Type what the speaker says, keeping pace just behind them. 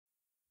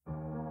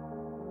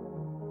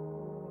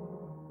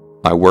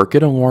I work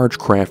at a large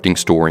crafting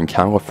store in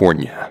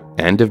California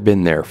and have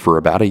been there for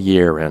about a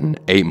year and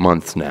 8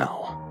 months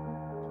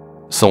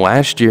now. So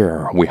last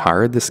year, we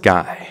hired this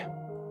guy.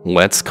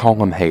 Let's call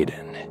him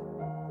Hayden.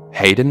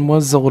 Hayden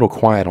was a little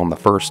quiet on the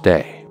first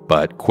day,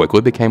 but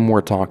quickly became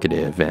more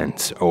talkative,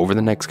 and over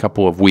the next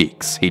couple of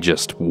weeks, he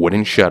just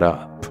wouldn't shut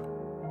up.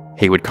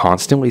 He would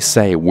constantly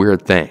say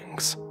weird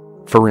things.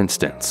 For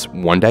instance,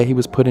 one day he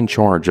was put in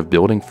charge of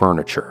building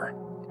furniture.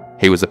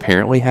 He was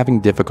apparently having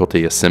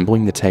difficulty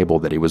assembling the table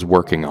that he was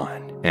working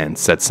on, and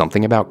said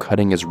something about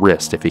cutting his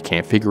wrist if he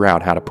can't figure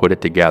out how to put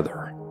it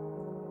together.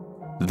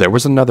 There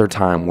was another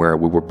time where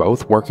we were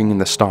both working in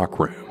the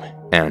stockroom,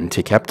 and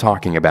he kept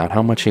talking about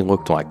how much he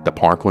looked like the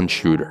Parkland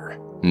shooter,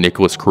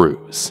 Nicholas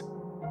Cruz,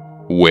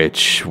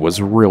 which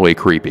was really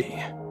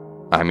creepy.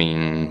 I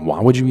mean, why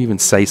would you even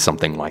say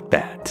something like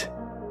that?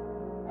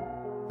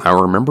 I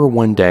remember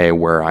one day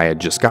where I had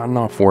just gotten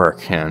off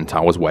work and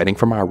I was waiting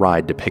for my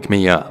ride to pick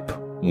me up,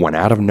 when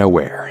out of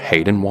nowhere,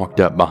 Hayden walked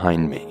up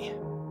behind me.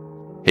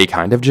 He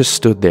kind of just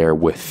stood there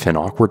with an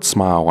awkward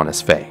smile on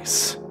his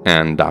face,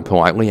 and I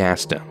politely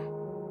asked him,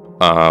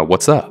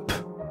 what's up?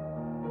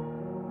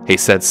 He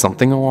said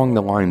something along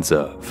the lines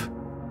of,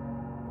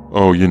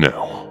 "Oh,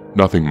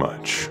 nothing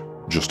much.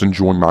 Just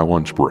enjoying my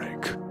lunch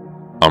break.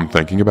 I'm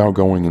thinking about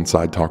going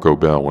inside Taco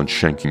Bell and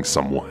shanking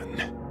someone."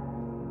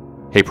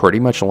 He pretty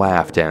much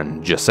laughed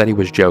and just said he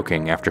was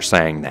joking after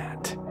saying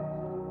that.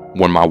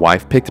 When my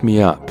wife picked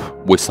me up,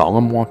 we saw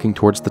him walking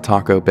towards the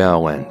Taco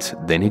Bell, and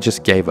then he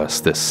just gave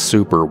us this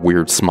super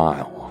weird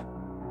smile.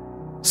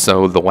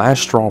 So the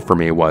last straw for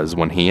me was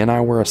when he and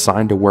I were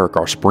assigned to work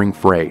our spring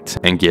freight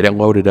and get it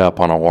loaded up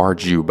on a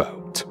large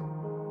U-boat.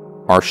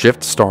 Our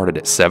shift started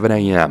at 7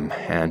 a.m.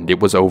 and it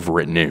was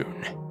over at noon.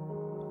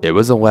 It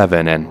was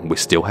 11 and we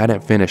still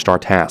hadn't finished our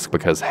task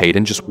because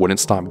Hayden just wouldn't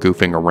stop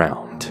goofing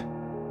around.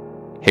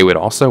 He would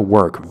also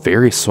work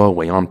very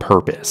slowly on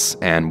purpose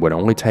and would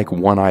only take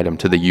one item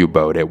to the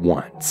U-boat at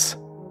once.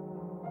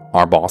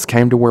 Our boss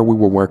came to where we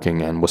were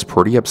working and was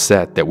pretty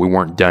upset that we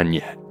weren't done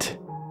yet.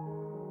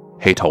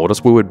 He told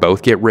us we would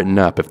both get written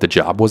up if the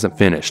job wasn't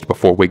finished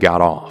before we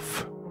got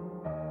off.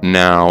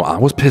 Now, I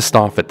was pissed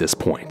off at this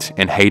point,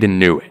 and Hayden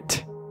knew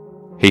it.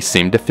 He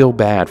seemed to feel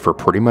bad for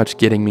pretty much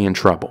getting me in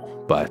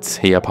trouble, but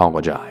he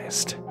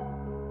apologized.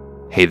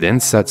 He then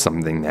said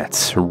something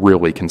that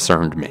really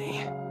concerned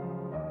me.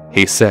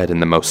 He said in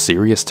the most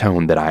serious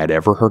tone that I had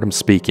ever heard him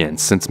speak in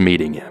since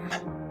meeting him,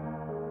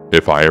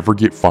 "If I ever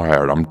get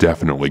fired, I'm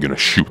definitely gonna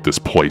shoot this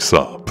place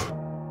up."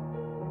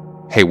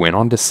 He went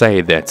on to say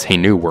that he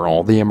knew where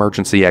all the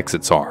emergency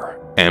exits are,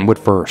 and would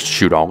first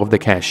shoot all of the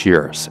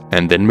cashiers,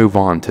 and then move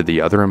on to the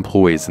other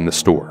employees in the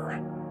store.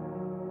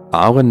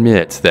 I'll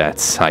admit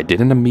that I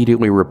didn't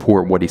immediately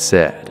report what he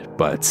said,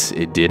 but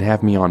it did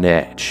have me on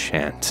edge,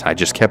 and I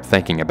just kept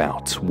thinking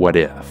about what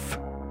if.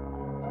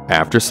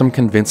 After some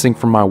convincing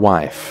from my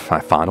wife, I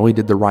finally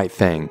did the right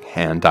thing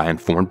and I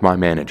informed my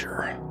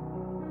manager.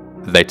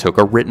 They took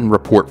a written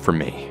report from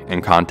me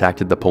and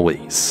contacted the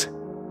police.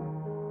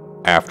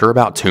 After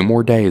about 2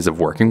 more days of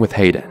working with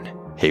Hayden,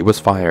 he was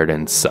fired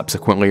and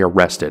subsequently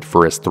arrested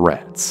for his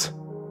threats.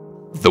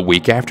 The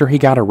week after he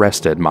got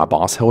arrested, my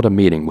boss held a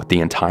meeting with the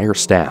entire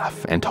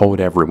staff and told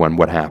everyone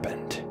what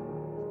happened.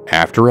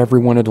 After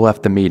everyone had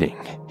left the meeting,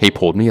 he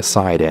pulled me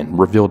aside and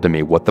revealed to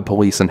me what the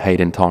police and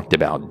Hayden talked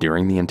about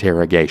during the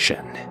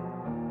interrogation.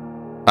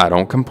 I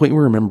don't completely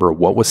remember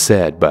what was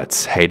said,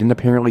 but Hayden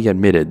apparently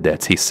admitted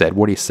that he said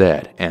what he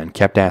said and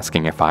kept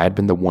asking if I had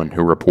been the one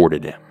who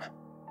reported him.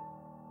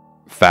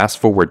 Fast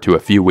forward to a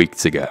few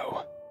weeks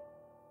ago.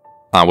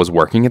 I was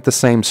working at the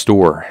same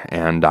store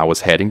and I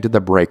was heading to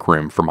the break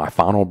room for my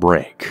final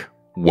break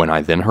when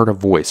I then heard a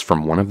voice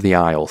from one of the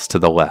aisles to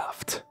the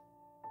left.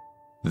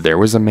 There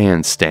was a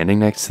man standing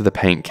next to the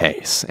paint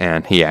case,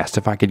 and he asked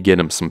if I could get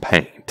him some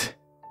paint.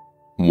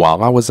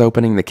 While I was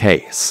opening the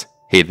case,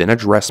 he then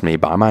addressed me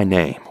by my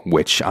name,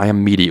 which I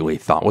immediately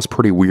thought was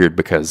pretty weird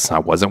because I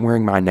wasn't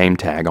wearing my name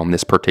tag on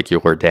this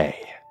particular day.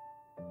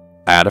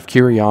 Out of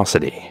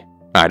curiosity,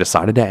 I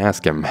decided to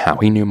ask him how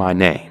he knew my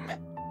name,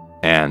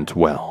 and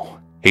well,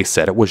 he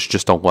said it was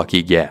just a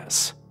lucky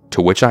guess,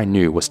 to which I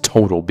knew was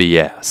total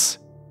BS.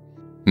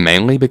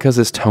 Mainly because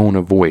his tone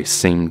of voice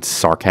seemed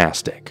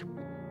sarcastic.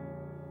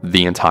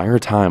 The entire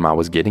time I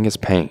was getting his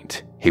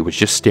paint, he was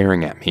just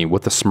staring at me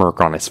with a smirk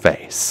on his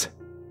face.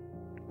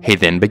 He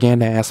then began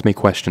to ask me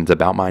questions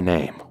about my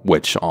name,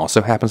 which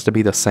also happens to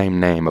be the same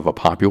name of a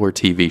popular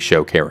TV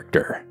show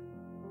character.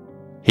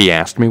 He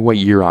asked me what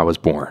year I was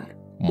born,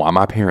 why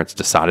my parents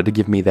decided to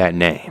give me that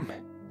name,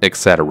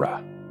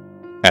 etc.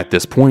 At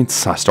this point,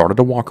 I started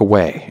to walk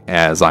away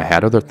as I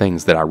had other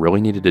things that I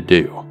really needed to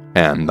do,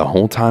 and the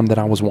whole time that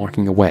I was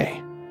walking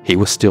away, he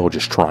was still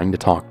just trying to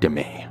talk to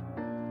me.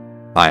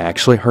 I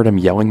actually heard him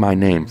yelling my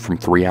name from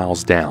 3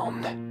 aisles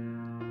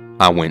down.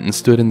 I went and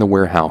stood in the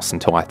warehouse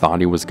until I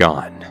thought he was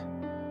gone.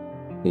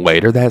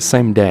 Later that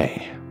same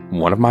day,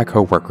 one of my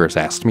coworkers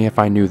asked me if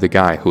I knew the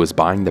guy who was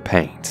buying the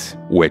paint,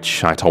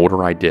 which I told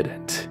her I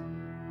didn't.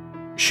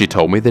 She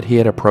told me that he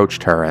had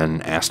approached her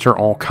and asked her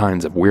all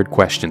kinds of weird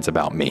questions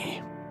about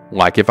me.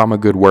 like if I'm a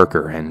good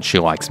worker and she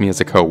likes me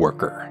as a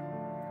coworker.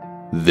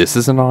 This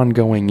is an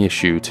ongoing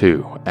issue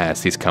too,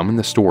 as he's come in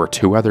the store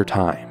 2 other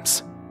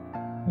times.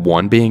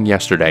 One being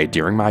yesterday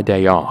during my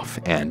day off,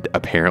 and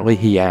apparently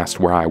he asked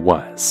where I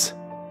was.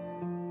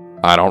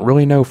 I don't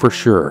really know for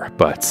sure,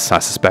 but I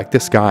suspect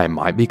this guy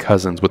might be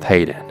cousins with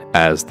Hayden,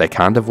 as they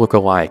kind of look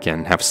alike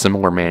and have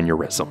similar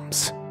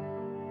mannerisms.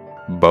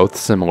 Both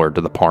similar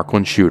to the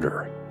Parkland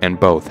shooter, and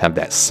both have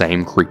that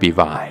same creepy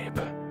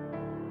vibe.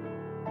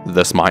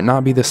 This might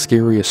not be the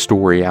scariest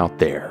story out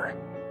there,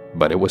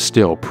 but it was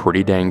still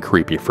pretty dang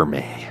creepy for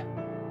me.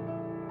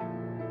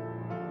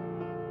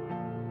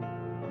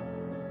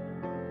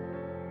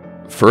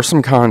 For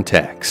some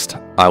context,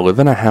 I live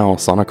in a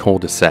house on a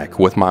cul-de-sac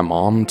with my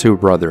mom, 2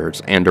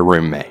 brothers, and a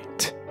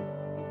roommate.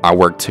 I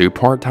work 2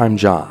 part-time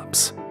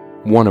jobs,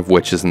 one of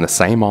which is in the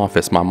same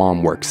office my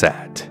mom works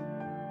at.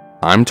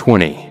 I'm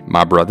 20,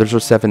 my brothers are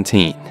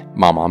 17,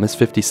 my mom is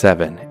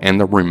 57,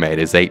 and the roommate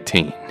is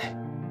 18.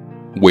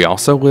 We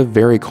also live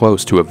very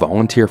close to a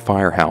volunteer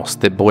firehouse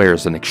that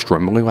blares an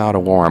extremely loud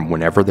alarm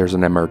whenever there's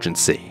an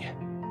emergency.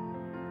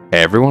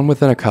 Everyone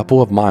within a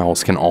couple of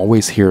miles can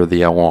always hear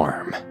the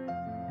alarm.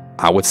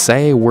 I would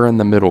say we're in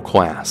the middle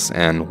class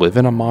and live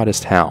in a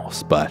modest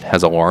house, but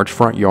has a large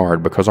front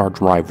yard because our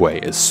driveway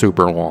is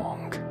super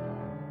long.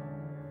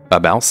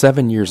 About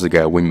 7 years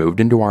ago, we moved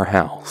into our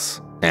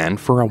house, and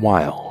for a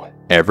while,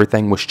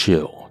 everything was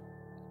chill.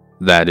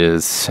 That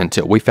is,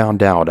 until we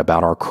found out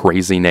about our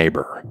crazy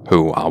neighbor,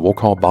 who I will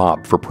call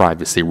Bob for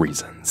privacy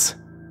reasons.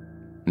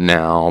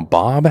 Now,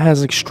 Bob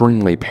has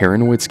extremely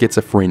paranoid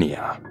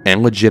schizophrenia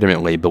and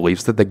legitimately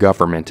believes that the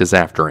government is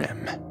after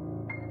him.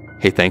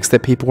 He thinks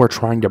that people are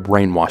trying to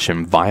brainwash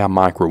him via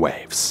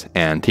microwaves,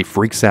 and he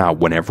freaks out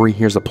whenever he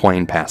hears a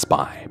plane pass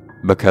by,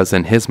 because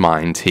in his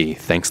mind he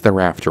thinks they're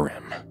after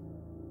him.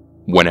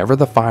 Whenever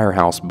the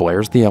firehouse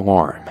blares the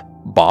alarm,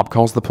 Bob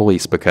calls the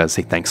police because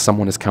he thinks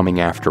someone is coming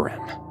after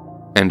him.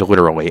 And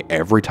literally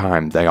every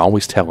time they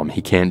always tell him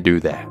he can't do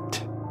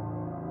that.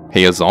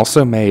 He has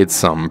also made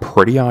some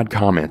pretty odd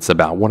comments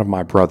about one of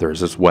my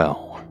brothers as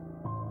well.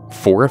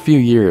 For a few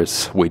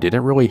years, we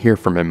didn't really hear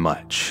from him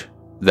much.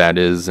 That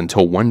is,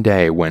 until one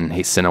day when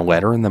he sent a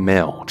letter in the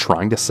mail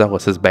trying to sell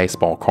us his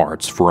baseball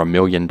cards for $1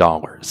 million.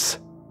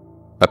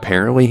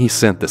 Apparently he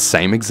sent the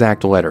same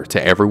exact letter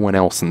to everyone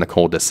else in the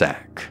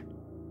cul-de-sac.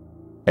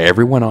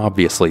 Everyone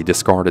obviously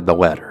discarded the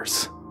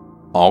letters.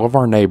 All of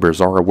our neighbors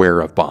are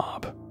aware of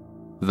Bob.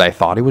 They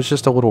thought he was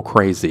just a little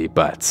crazy,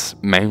 but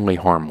mainly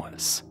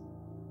harmless.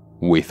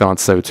 We thought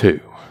so too.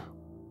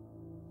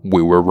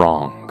 We were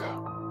wrong.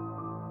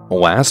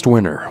 Last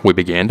winter, we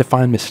began to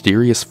find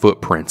mysterious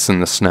footprints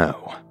in the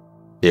snow.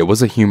 It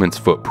was a human's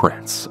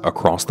footprints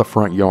across the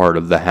front yard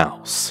of the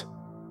house.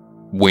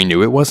 We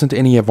knew it wasn't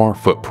any of our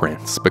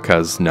footprints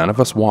because none of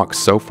us walked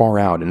so far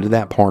out into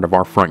that part of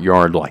our front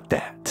yard like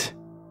that.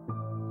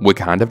 We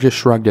kind of just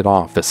shrugged it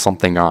off as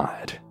something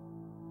odd.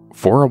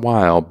 For a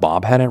while,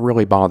 Bob hadn't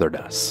really bothered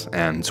us,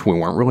 and we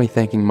weren't really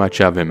thinking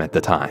much of him at the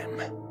time.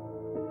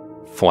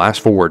 Flash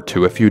forward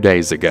to a few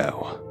days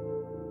ago.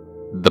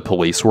 The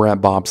police were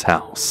at Bob's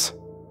house.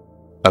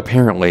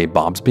 Apparently,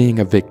 Bob's being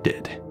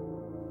evicted.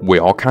 We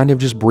all kind of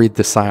just breathed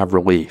a sigh of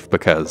relief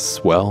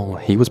because, well,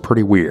 he was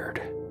pretty weird,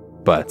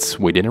 but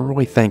we didn't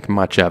really think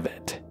much of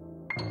it.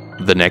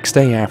 The next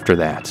day after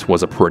that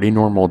was a pretty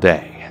normal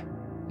day.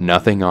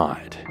 Nothing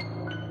odd.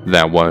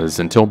 That was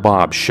until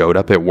Bob showed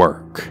up at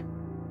work.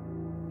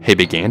 He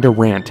began to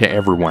rant to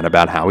everyone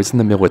about how he's in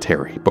the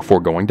military before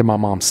going to my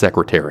mom's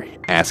secretary,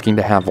 asking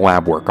to have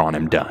lab work on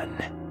him done.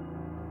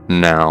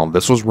 Now,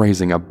 this was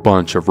raising a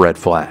bunch of red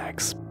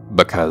flags,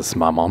 because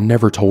my mom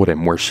never told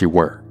him where she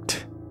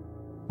worked.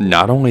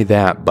 Not only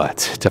that, but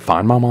to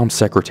find my mom's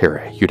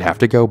secretary, you'd have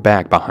to go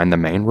back behind the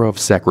main row of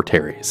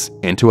secretaries,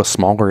 into a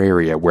smaller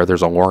area where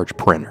there's a large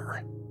printer.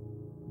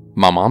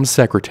 My mom's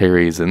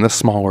secretary is in the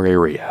smaller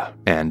area,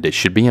 and it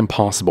should be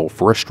impossible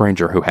for a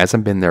stranger who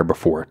hasn't been there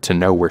before to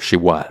know where she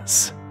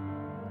was.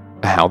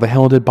 How the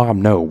hell did Bob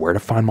know where to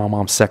find my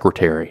mom's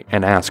secretary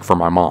and ask for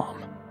my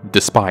mom,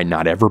 despite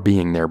not ever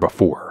being there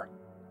before?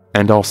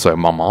 And also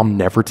my mom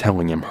never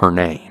telling him her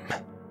name.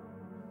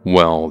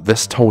 Well,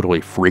 this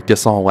totally freaked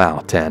us all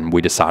out, and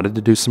we decided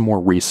to do some more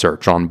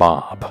research on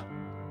Bob.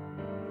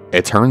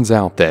 It turns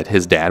out that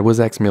his dad was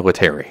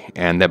ex-military,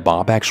 and that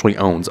Bob actually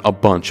owns a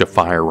bunch of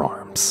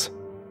firearms.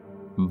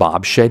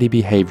 Bob's shady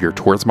behavior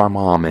towards my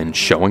mom and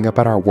showing up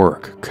at our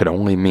work could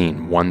only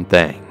mean one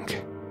thing.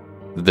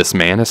 This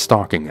man is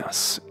stalking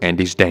us, and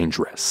he's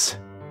dangerous.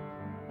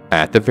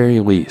 At the very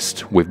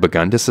least, we've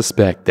begun to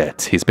suspect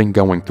that he's been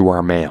going through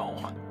our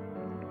mail.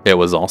 It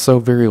was also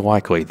very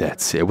likely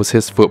that it was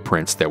his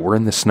footprints that were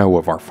in the snow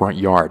of our front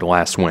yard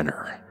last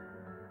winter.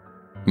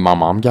 My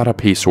mom got a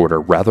peace order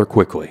rather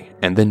quickly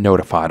and then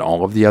notified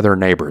all of the other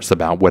neighbors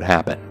about what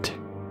happened.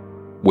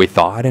 We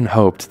thought and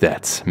hoped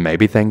that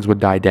maybe things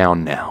would die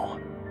down now.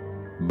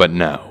 But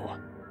no.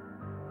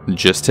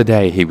 Just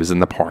today he was in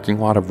the parking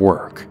lot of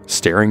work,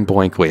 staring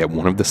blankly at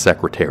one of the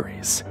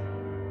secretaries.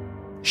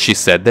 She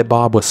said that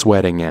Bob was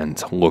sweating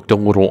and looked a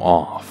little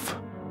off.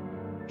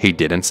 He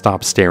didn't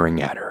stop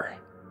staring at her.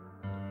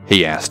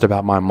 He asked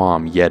about my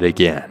mom yet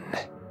again.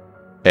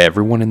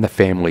 Everyone in the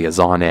family is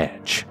on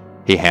edge.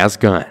 He has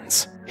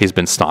guns. He's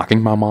been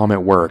stalking my mom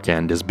at work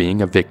and is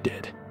being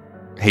evicted.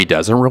 He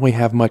doesn't really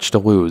have much to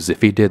lose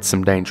if he did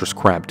some dangerous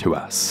crap to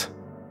us.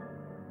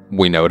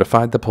 We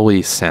notified the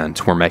police and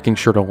we're making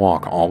sure to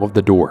lock all of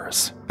the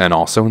doors and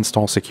also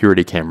install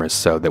security cameras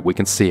so that we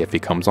can see if he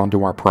comes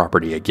onto our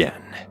property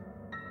again.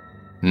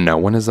 No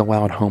one is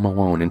allowed home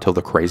alone until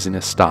the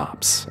craziness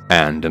stops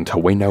and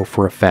until we know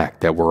for a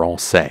fact that we're all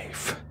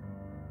safe.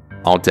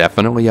 I'll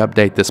definitely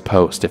update this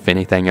post if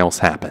anything else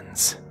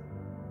happens.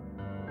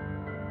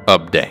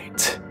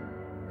 Update.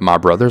 My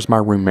brothers, my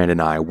roommate,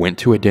 and I went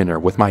to a dinner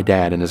with my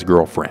dad and his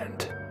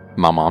girlfriend.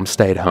 My mom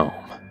stayed home.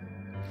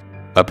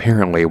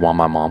 Apparently, while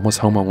my mom was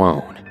home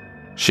alone,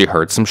 she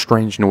heard some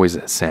strange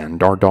noises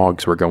and our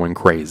dogs were going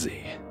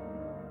crazy.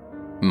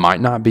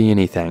 Might not be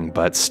anything,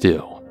 but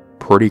still,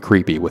 pretty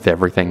creepy with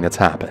everything that's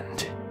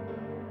happened.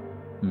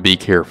 Be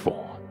careful.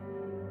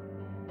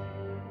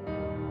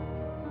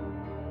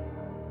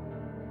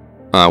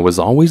 I was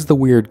always the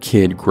weird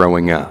kid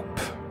growing up,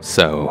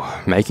 so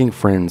making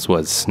friends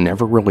was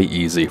never really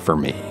easy for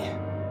me.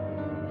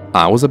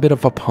 I was a bit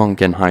of a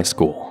punk in high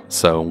school,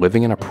 so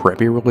living in a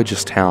preppy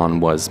religious town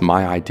was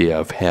my idea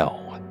of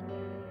hell.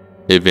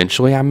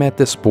 Eventually I met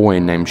this boy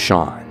named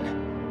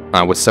Sean.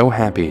 I was so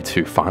happy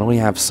to finally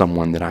have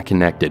someone that I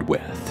connected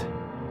with.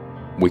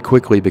 We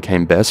quickly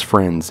became best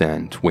friends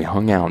and we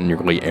hung out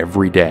nearly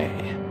every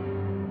day.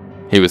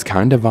 He was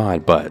kind of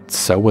odd, but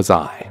so was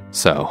I,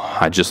 so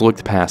I just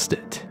looked past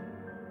it.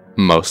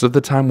 Most of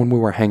the time when we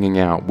were hanging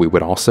out, we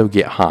would also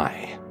get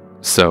high,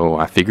 so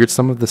I figured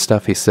some of the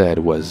stuff he said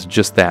was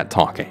just that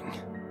talking.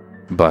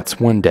 But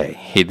one day,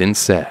 he then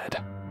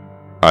said,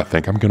 "I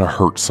think I'm gonna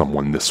hurt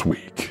someone this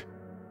week."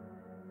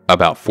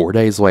 About 4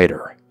 days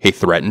later, he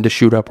threatened to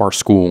shoot up our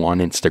school on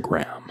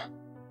Instagram.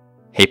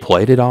 He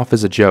played it off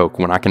as a joke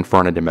when I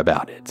confronted him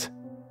about it,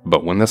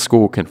 but when the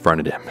school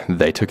confronted him,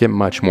 they took it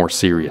much more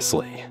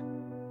seriously.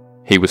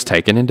 He was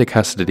taken into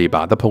custody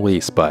by the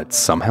police, but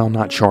somehow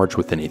not charged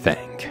with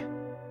anything.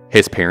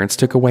 His parents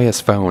took away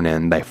his phone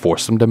and they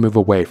forced him to move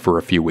away for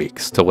a few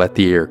weeks to let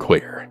the air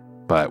clear,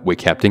 but we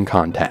kept in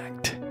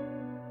contact.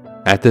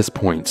 At this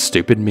point,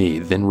 stupid me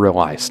then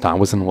realized I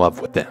was in love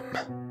with him.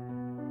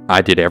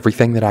 I did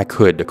everything that I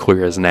could to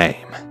clear his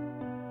name.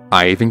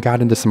 I even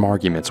got into some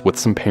arguments with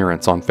some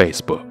parents on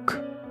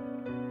Facebook.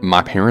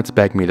 My parents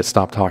begged me to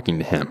stop talking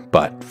to him,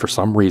 but for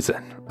some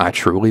reason, I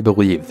truly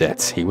believed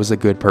that he was a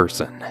good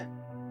person.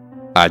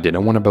 I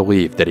didn't want to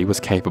believe that he was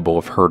capable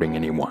of hurting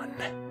anyone.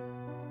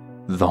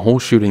 The whole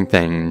shooting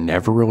thing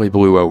never really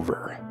blew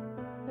over.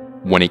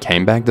 When he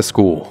came back to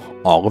school,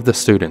 all of the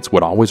students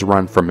would always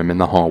run from him in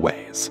the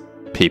hallways.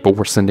 People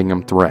were sending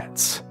him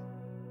threats.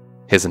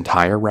 His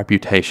entire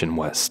reputation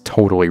was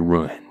totally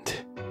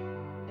ruined.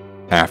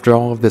 After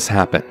all of this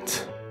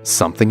happened,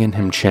 something in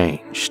him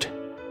changed.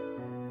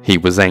 He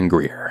was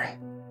angrier.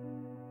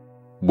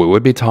 We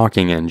would be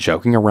talking and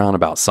joking around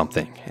about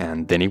something,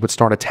 and then he would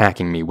start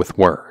attacking me with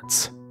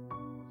words.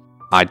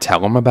 I'd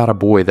tell him about a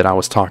boy that I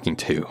was talking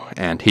to,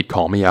 and he'd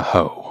call me a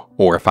hoe,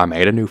 or if I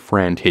made a new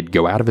friend, he'd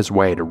go out of his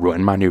way to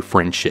ruin my new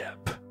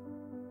friendship.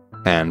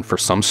 And for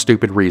some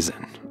stupid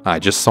reason, I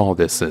just saw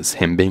this as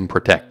him being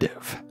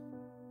protective.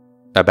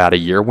 About a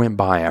year went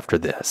by after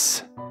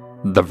this.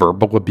 The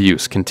verbal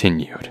abuse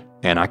continued,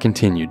 and I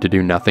continued to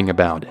do nothing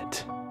about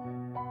it.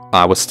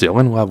 I was still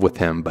in love with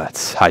him,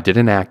 but I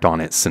didn't act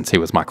on it since he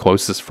was my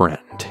closest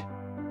friend.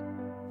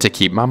 To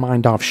keep my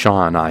mind off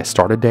Sean, I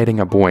started dating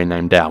a boy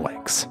named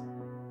Alex.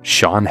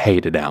 Sean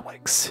hated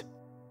Alex.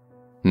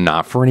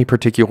 Not for any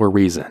particular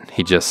reason,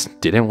 he just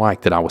didn't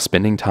like that I was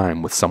spending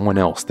time with someone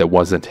else that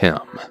wasn't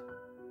him.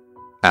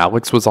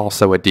 Alex was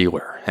also a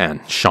dealer, and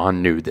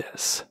Sean knew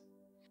this.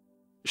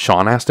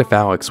 Sean asked if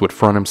Alex would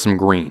front him some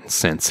green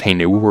since he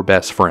knew we were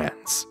best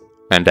friends,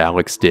 and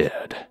Alex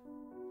did.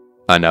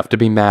 Enough to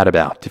be mad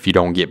about if you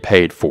don't get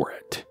paid for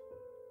it.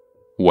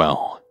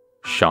 Well,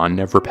 Sean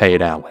never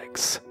paid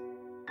Alex.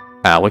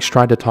 Alex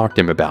tried to talk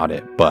to him about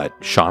it, but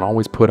Sean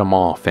always put him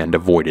off and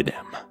avoided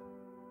him.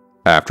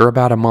 After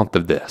about a month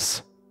of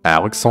this,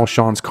 Alex saw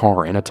Sean's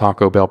car in a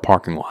Taco Bell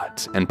parking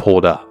lot and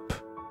pulled up.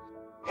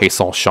 He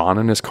saw Sean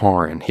in his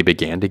car and he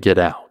began to get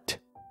out.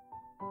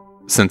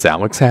 Since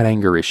Alex had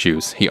anger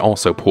issues, he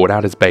also pulled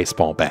out his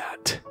baseball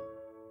bat.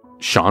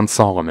 Sean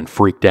saw him and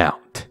freaked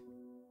out.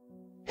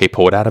 He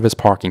pulled out of his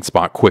parking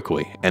spot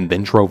quickly and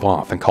then drove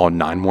off and called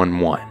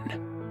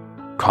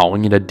 911,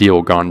 calling it a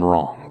deal gone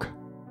wrong.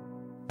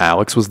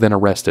 Alex was then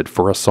arrested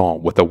for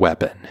assault with a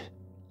weapon.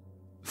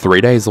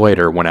 3 days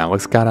later, when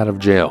Alex got out of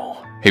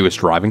jail, he was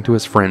driving to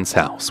his friend's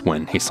house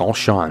when he saw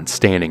Sean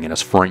standing in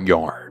his front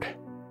yard.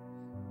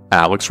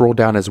 Alex rolled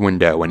down his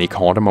window and he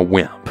called him a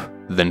wimp,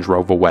 then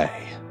drove away.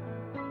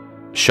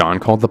 Sean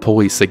called the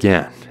police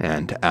again,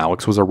 and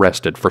Alex was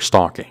arrested for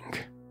stalking.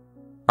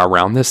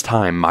 Around this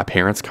time, my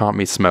parents caught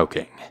me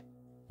smoking.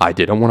 I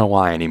didn't want to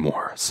lie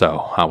anymore,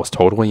 so I was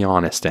totally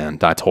honest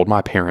and I told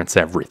my parents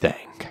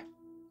everything.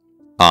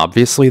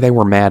 Obviously, they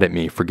were mad at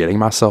me for getting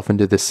myself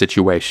into this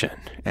situation,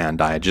 and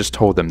I had just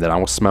told them that I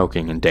was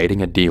smoking and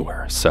dating a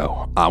dealer,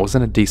 so I was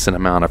in a decent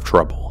amount of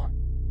trouble.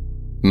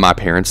 My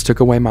parents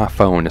took away my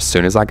phone as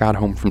soon as I got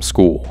home from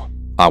school.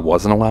 I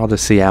wasn't allowed to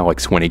see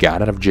Alex when he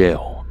got out of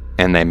jail,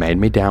 and they made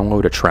me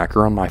download a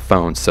tracker on my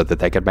phone so that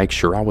they could make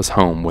sure I was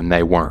home when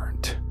they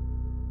weren't.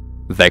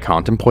 They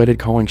contemplated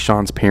calling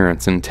Sean's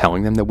parents and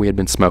telling them that we had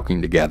been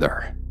smoking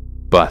together,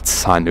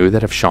 but I knew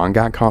that if Sean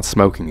got caught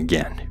smoking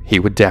again, he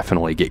would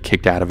definitely get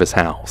kicked out of his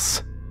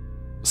house.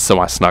 So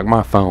I snuck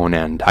my phone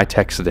and I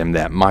texted him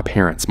that my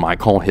parents might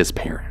call his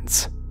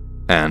parents.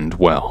 And,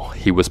 well,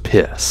 he was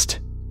pissed.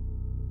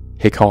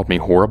 He called me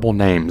horrible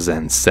names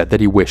and said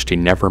that he wished he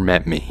never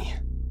met me.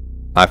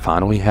 I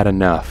finally had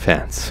enough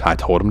and I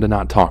told him to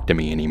not talk to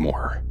me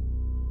anymore.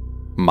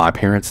 My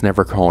parents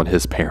never called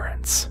his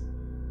parents.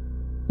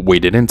 We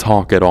didn't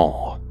talk at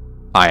all.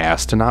 I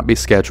asked to not be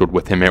scheduled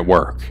with him at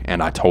work,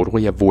 and I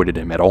totally avoided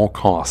him at all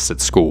costs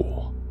at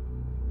school.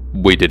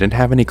 We didn't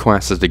have any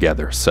classes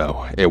together,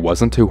 so it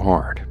wasn't too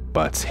hard,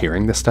 but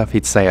hearing the stuff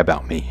he'd say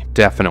about me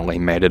definitely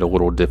made it a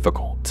little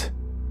difficult.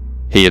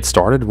 He had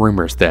started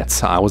rumors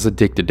that I was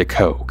addicted to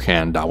coke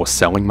and I was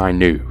selling my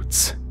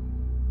nudes.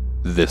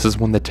 This is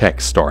when the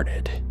text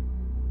started.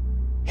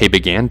 He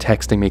began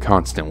texting me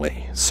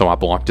constantly, so I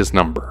blocked his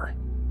number.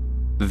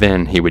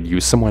 Then he would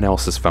use someone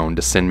else's phone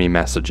to send me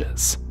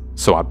messages,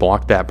 so I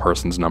blocked that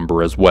person's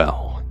number as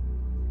well.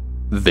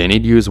 Then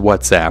he'd use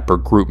WhatsApp or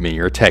GroupMe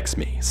or text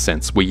me,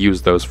 since we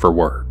use those for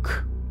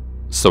work,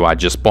 so I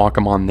just block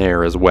him on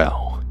there as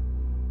well.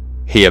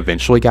 He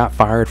eventually got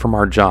fired from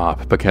our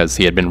job because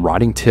he had been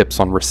writing tips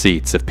on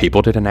receipts if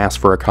people didn't ask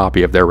for a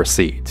copy of their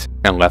receipt,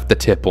 and left the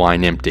tip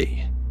line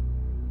empty.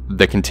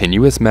 The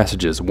continuous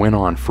messages went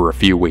on for a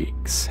few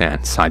weeks,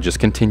 and I just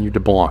continued to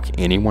block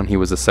anyone he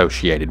was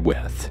associated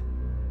with.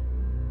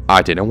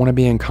 I didn't want to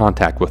be in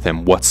contact with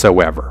him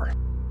whatsoever.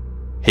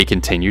 He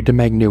continued to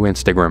make new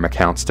Instagram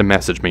accounts to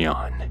message me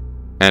on,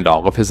 and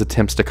all of his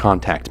attempts to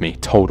contact me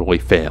totally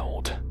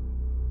failed.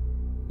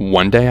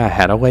 One day I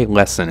had a late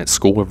lesson at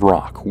School of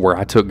Rock where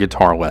I took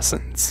guitar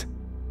lessons.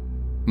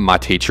 My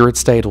teacher had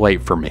stayed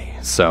late for me,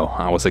 so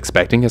I was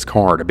expecting his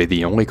car to be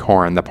the only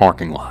car in the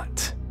parking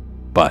lot,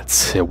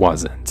 but it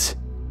wasn't.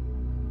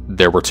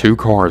 There were 2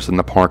 cars in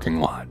the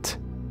parking lot,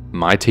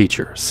 my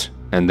teacher's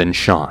and then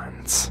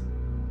Sean's.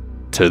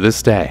 To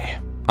this day,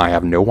 I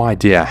have no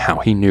idea how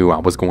he knew I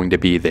was going to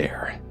be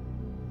there.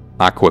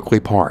 I quickly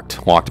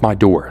parked, locked my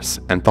doors,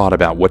 and thought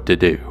about what to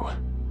do.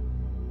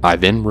 I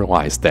then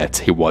realized that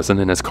he wasn't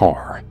in his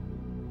car,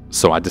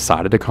 so I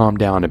decided to calm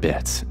down a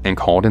bit and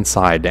called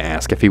inside to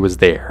ask if he was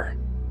there,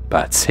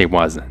 but he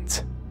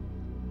wasn't.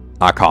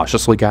 I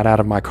cautiously got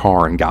out of my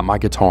car and got my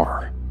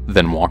guitar,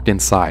 then walked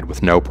inside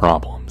with no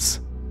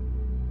problems.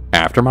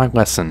 After my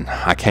lesson,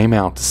 I came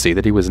out to see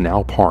that he was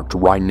now parked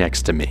right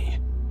next to me,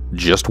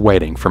 just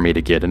waiting for me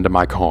to get into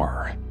my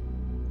car.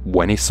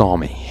 When he saw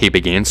me, he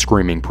began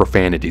screaming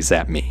profanities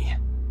at me.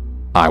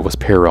 I was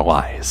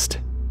paralyzed.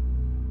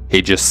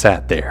 He just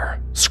sat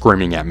there,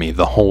 screaming at me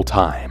the whole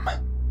time.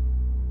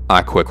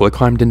 I quickly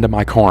climbed into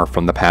my car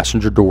from the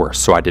passenger door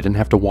so I didn't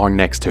have to walk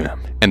next to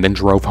him, and then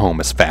drove home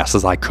as fast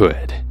as I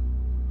could.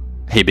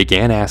 He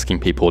began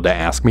asking people to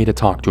ask me to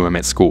talk to him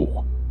at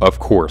school. Of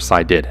course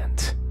I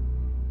didn't.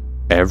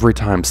 Every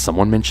time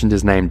someone mentioned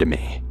his name to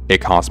me, it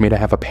caused me to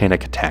have a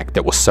panic attack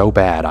that was so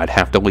bad I'd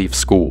have to leave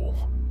school.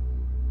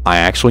 I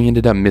actually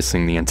ended up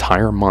missing the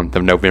entire month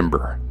of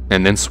November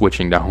and then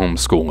switching to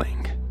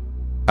homeschooling.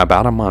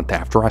 About a month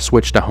after I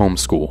switched to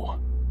homeschool,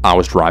 I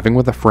was driving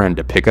with a friend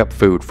to pick up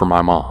food for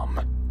my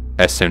mom.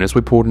 As soon as we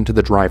pulled into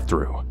the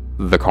drive-thru,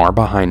 the car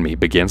behind me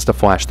begins to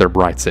flash their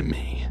brights at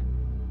me.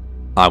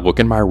 I look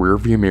in my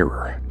rearview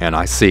mirror and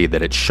I see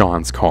that it's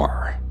Sean's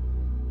car.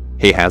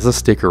 He has a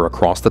sticker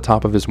across the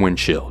top of his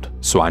windshield,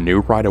 so I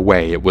knew right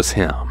away it was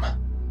him.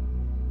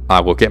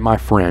 I look at my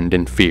friend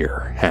in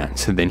fear, and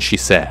then she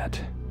said,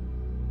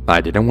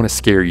 "I didn't want to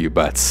scare you,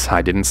 but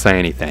I didn't say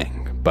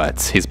anything,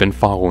 but he's been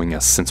following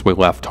us since we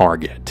left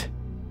Target."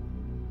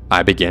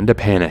 I began to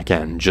panic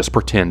and just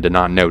pretend to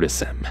not notice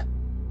him.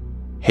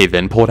 He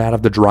then pulled out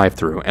of the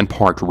drive-thru and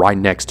parked right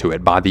next to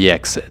it by the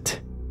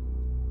exit.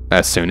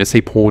 As soon as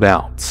he pulled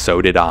out,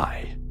 so did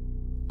I.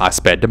 I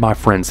sped to my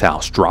friend's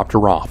house, dropped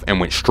her off, and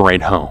went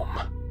straight home.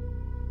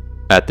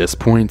 At this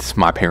point,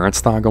 my parents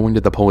thought going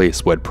to the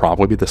police would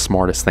probably be the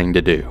smartest thing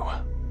to do.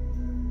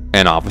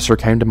 An officer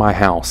came to my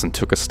house and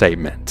took a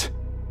statement.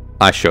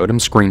 I showed him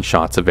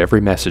screenshots of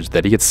every message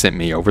that he had sent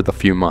me over the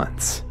few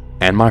months,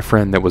 and my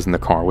friend that was in the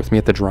car with me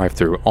at the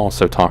drive-thru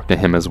also talked to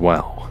him as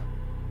well.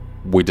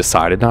 We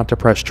decided not to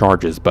press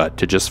charges, but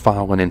to just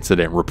file an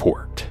incident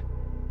report.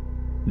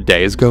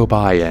 Days go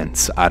by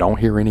and I don't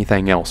hear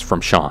anything else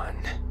from Sean.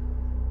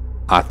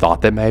 I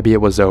thought that maybe it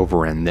was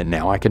over and that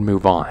now I could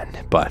move on,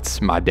 but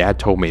my dad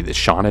told me that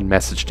Sean had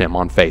messaged him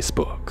on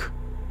Facebook.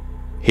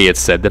 He had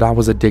said that I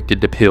was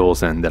addicted to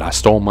pills and that I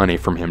stole money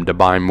from him to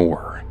buy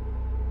more.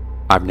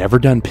 I've never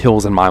done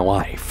pills in my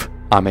life.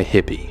 I'm a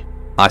hippie.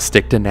 I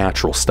stick to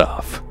natural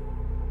stuff.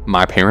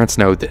 My parents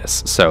know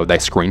this, so they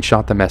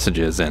screenshot the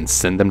messages and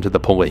send them to the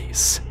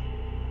police.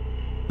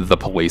 The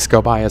police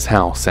go by his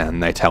house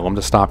and they tell him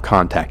to stop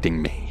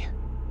contacting me.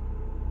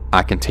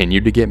 I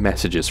continued to get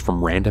messages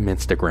from random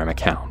Instagram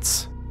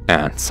accounts,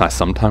 and I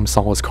sometimes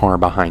saw his car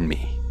behind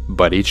me,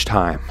 but each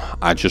time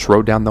I just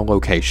wrote down the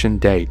location,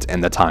 date,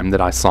 and the time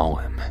that I saw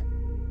him.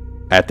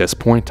 At this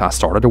point, I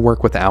started to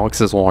work with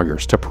Alex's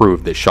lawyers to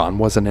prove that Sean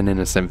wasn't an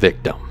innocent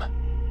victim.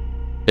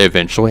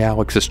 Eventually,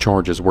 Alex's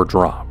charges were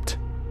dropped.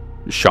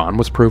 Sean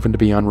was proven to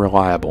be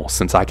unreliable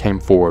since I came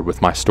forward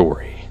with my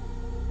story.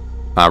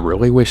 I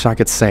really wish I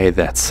could say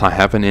that I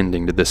have an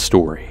ending to this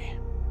story,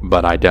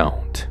 but I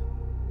don't.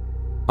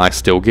 I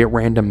still get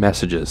random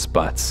messages,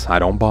 but I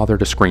don't bother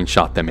to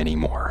screenshot them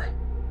anymore.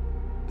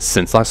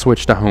 Since I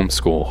switched to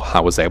homeschool, I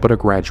was able to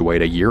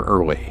graduate a year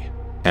early,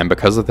 and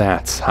because of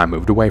that, I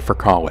moved away for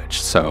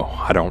college, so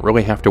I don't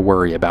really have to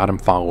worry about him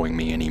following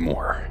me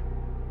anymore.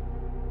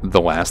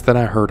 The last that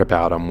I heard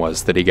about him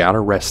was that he got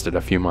arrested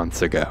a few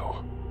months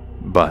ago,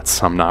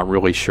 but I'm not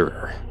really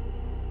sure.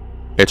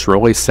 It's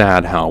really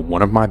sad how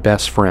one of my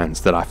best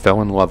friends that I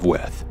fell in love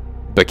with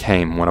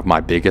became one of my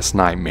biggest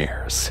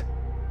nightmares.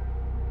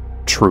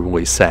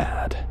 Truly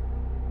sad.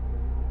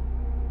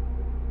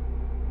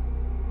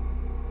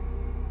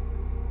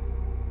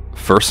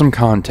 For some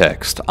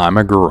context, I'm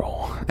a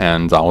girl,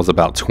 and I was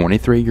about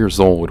 23 years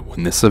old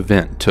when this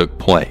event took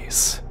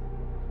place.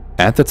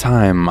 At the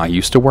time, I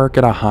used to work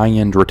at a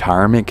high-end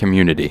retirement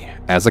community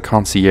as a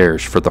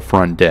concierge for the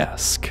front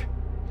desk.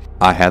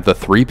 I had the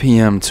 3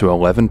 p.m. to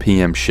 11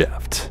 p.m.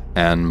 shift,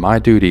 and my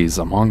duties,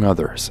 among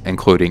others,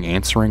 including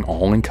answering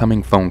all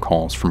incoming phone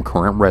calls from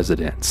current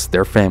residents,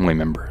 their family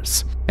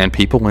members, and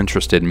people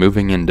interested in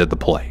moving into the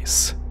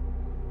place.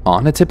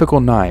 On a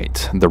typical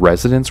night, the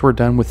residents were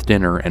done with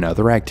dinner and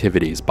other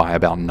activities by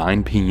about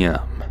 9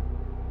 p.m.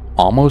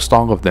 Almost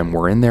all of them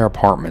were in their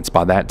apartments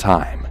by that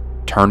time,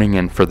 turning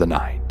in for the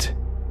night.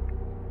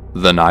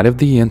 The night of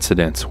the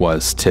incident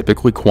was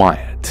typically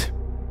quiet.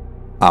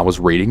 I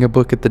was reading a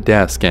book at the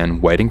desk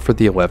and waiting for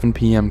the 11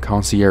 p.m.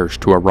 concierge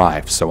to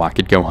arrive so I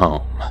could go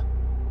home.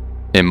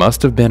 It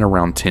must have been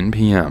around 10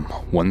 p.m.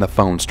 when the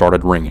phone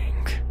started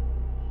ringing.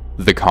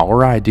 The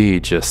caller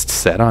ID just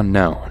said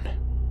unknown.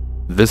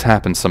 This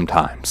happens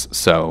sometimes,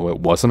 so it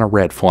wasn't a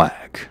red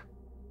flag.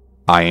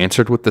 I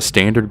answered with the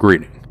standard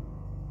greeting.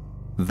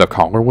 The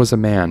caller was a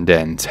man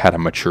and had a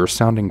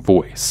mature-sounding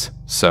voice,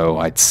 so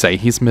I'd say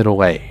he's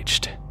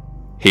middle-aged.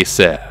 He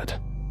said,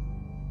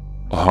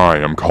 "Hi,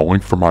 I'm calling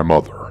for my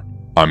mother.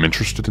 I'm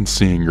interested in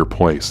seeing your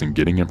place and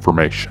getting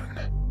information."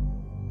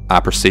 I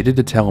proceeded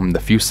to tell him the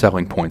few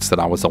selling points that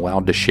I was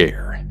allowed to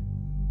share.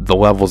 The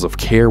levels of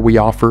care we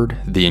offered,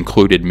 the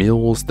included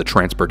meals, the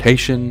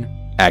transportation,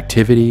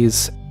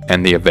 activities,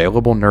 and the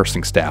available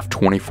nursing staff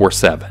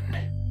 24/7.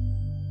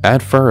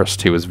 At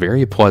first, he was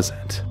very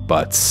pleasant,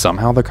 but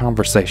somehow the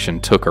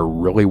conversation took a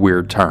really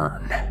weird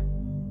turn.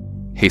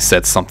 He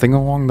said something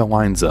along the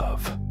lines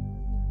of,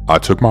 "I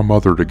took my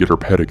mother to get her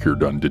pedicure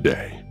done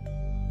today.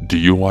 Do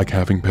you like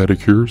having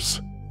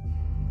pedicures?"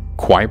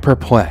 Quite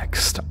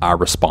perplexed, I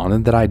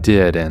responded that I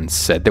did and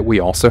said that we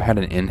also had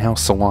an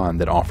in-house salon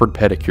that offered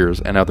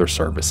pedicures and other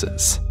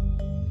services.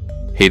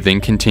 He then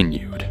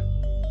continued,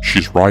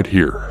 "She's right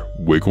here,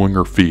 wiggling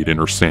her feet in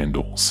her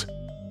sandals.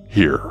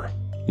 Here,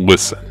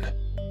 listen."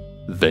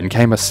 Then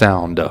came a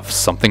sound of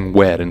something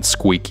wet and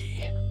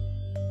squeaky.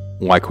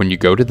 Like when you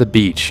go to the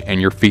beach and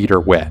your feet are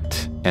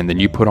wet, and then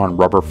you put on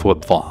rubber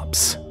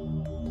flip-flops.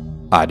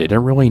 I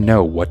didn't really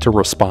know what to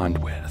respond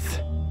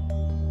with.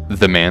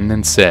 The man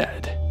then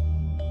said,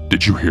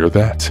 "Did you hear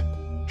that?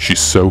 She's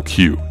so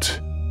cute.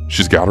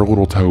 She's got her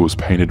little toes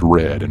painted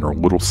red in her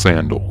little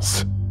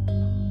sandals."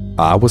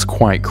 I was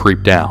quite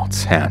creeped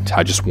out, and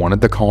I just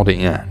wanted the call to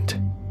end.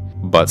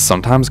 But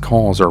sometimes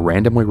calls are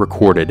randomly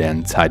recorded,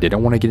 and I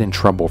didn't want to get in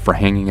trouble for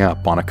hanging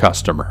up on a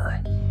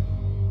customer.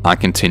 I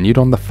continued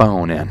on the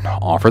phone and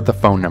offered the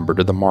phone number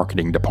to the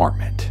marketing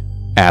department,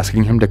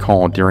 asking him to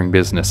call during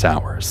business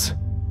hours.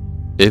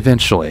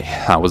 Eventually,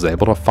 I was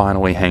able to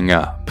finally hang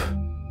up.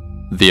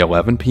 The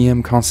 11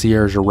 p.m.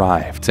 concierge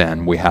arrived,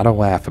 and we had a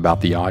laugh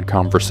about the odd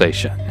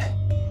conversation.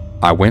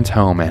 I went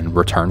home and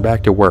returned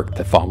back to work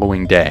the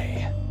following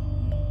day.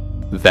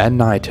 That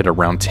night at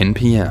around 10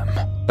 p.m.,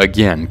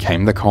 again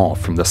came the call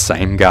from the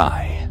same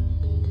guy.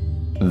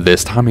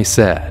 This time he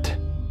said,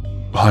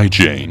 "Hi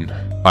Jane,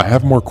 I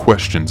have more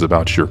questions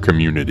about your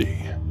community."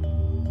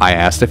 I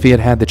asked if he had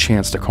had the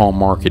chance to call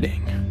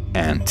marketing,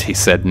 and he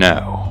said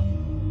no,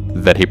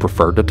 that he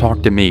preferred to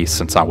talk to me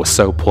since I was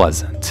so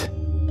pleasant.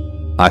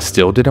 I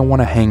still didn't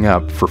want to hang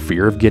up for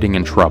fear of getting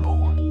in trouble.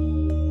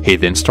 He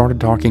then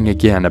started talking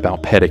again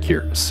about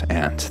pedicures,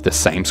 and the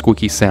same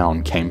squeaky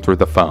sound came through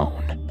the phone,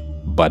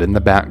 but in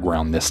the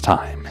background this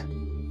time.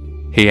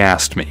 He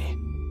asked me,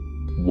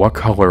 "What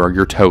color are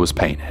your toes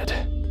painted?"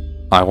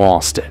 I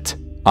lost it.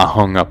 I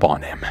hung up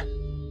on him.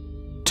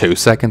 2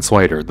 seconds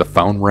later, the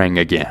phone rang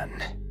again.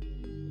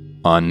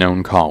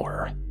 Unknown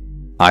caller.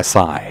 I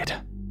sighed.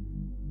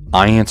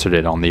 I answered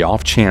it on the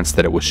off chance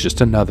that it was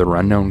just another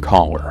unknown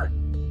caller.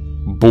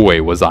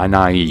 Boy, was I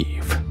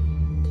naive.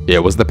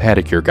 It was the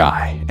pedicure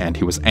guy, and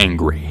he was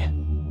angry.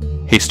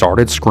 He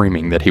started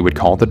screaming that he would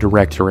call the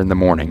director in the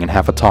morning and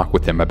have a talk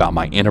with him about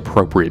my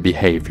inappropriate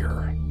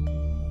behavior.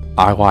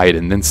 I lied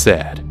and then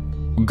said,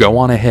 "Go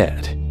on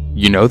ahead.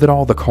 You know that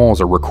all the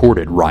calls are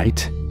recorded,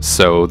 right?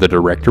 So the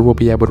director will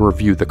be able to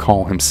review the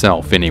call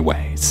himself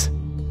anyways."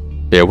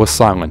 It was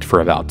silent for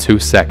about 2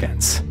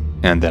 seconds,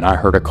 and then I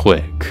heard a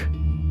click.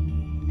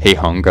 He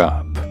hung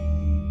up.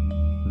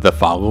 The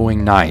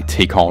following night,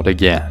 he called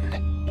again.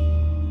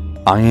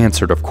 I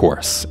answered, of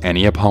course, and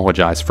he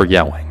apologized for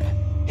yelling.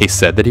 He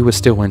said that he was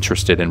still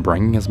interested in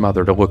bringing his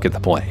mother to look at the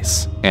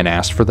place, and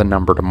asked for the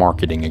number to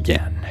marketing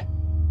again.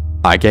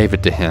 I gave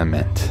it to him,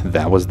 and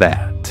that was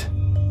that.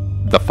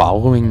 The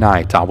following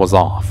night, I was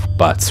off,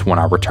 but when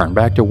I returned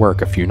back to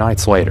work a few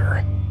nights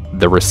later,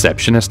 the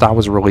receptionist I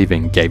was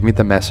relieving gave me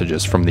the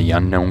messages from the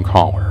unknown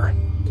caller.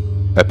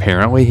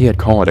 Apparently, he had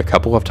called a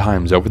couple of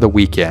times over the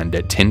weekend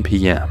at 10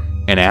 p.m.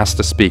 and asked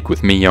to speak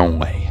with me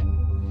only.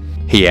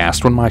 He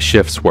asked when my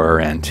shifts were,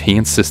 and he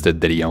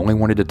insisted that he only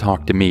wanted to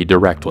talk to me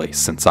directly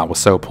since I was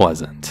so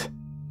pleasant.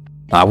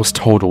 I was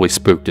totally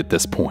spooked at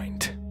this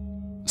point,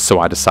 so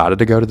I decided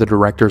to go to the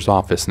director's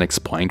office and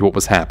explained what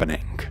was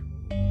happening.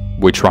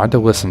 We tried to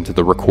listen to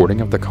the recording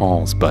of the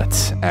calls,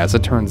 but as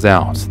it turns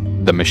out,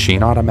 the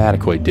machine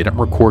automatically didn't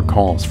record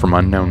calls from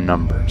unknown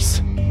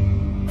numbers.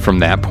 From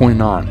that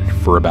point on,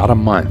 for about a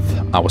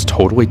month, I was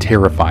totally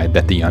terrified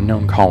that the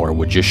unknown caller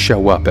would just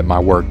show up at my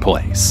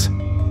workplace.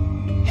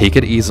 He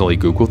could easily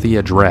Google the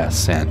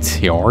address, and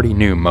he already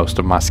knew most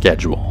of my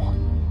schedule.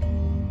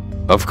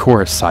 Of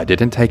course, I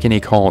didn't take any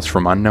calls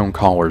from unknown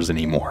callers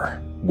anymore,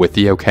 with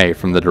the okay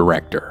from the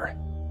director.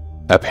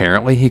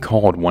 Apparently, he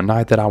called one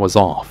night that I was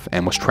off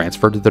and was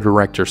transferred to the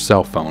director's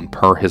cell phone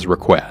per his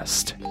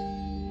request.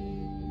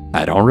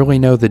 I don't really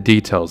know the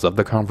details of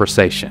the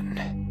conversation.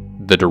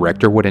 The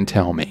director wouldn't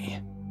tell me.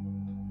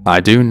 I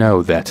do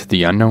know that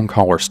the unknown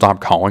caller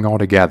stopped calling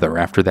altogether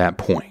after that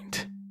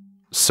point.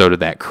 So did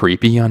that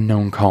creepy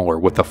unknown caller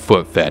with a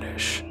foot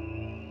fetish.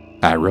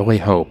 I really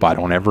hope I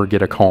don't ever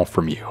get a call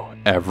from you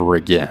ever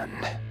again.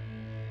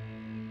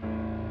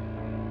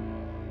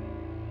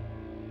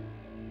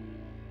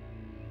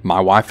 My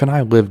wife and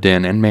I lived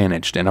in and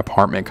managed an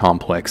apartment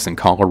complex in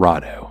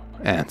Colorado,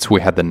 and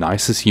we had the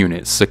nicest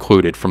units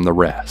secluded from the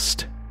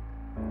rest.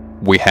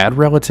 We had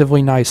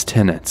relatively nice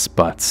tenants,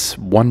 but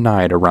one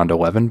night around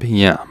 11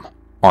 p.m.,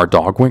 our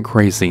dog went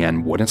crazy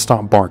and wouldn't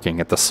stop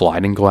barking at the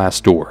sliding glass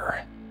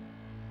door.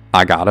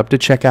 I got up to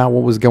check out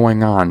what was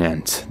going on,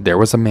 and there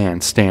was a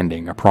man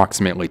standing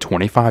approximately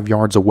 25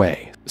 yards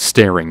away,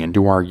 staring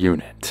into our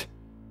unit.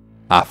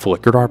 I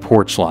flickered our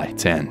porch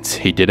light, and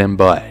he didn't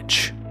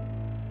budge.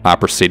 I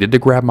proceeded to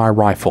grab my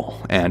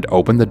rifle and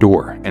opened the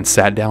door and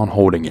sat down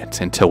holding it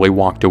until he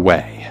walked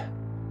away.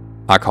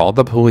 I called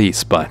the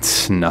police,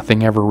 but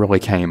nothing ever really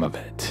came of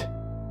it.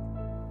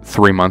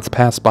 3 months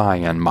passed by,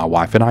 and my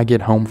wife and I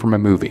get home from a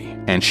movie,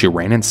 and she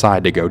ran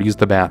inside to go use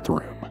the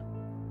bathroom.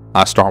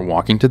 I start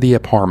walking to the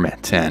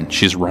apartment, and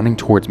she's running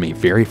towards me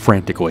very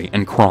frantically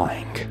and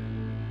crying,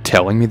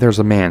 telling me there's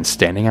a man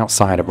standing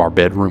outside of our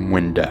bedroom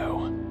window.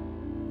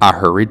 I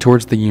hurried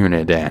towards the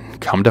unit and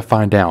come to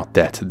find out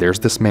that there's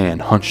this man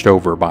hunched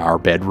over by our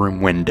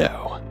bedroom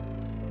window.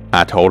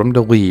 I told him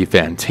to leave,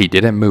 and he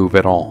didn't move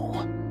at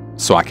all.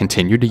 So I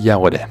continued to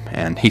yell at him,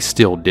 and he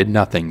still did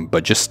nothing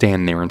but just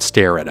stand there and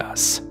stare at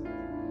us.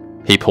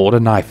 He pulled a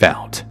knife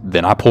out,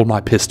 then I pulled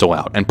my pistol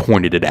out and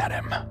pointed it at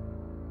him.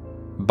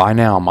 By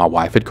now, my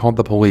wife had called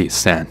the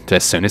police, and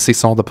as soon as he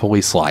saw the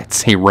police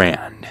lights, he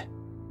ran.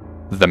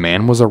 The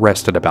man was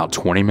arrested about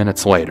 20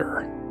 minutes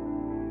later.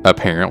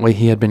 Apparently,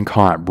 he had been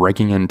caught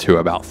breaking into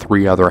about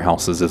 3 other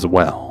houses as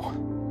well.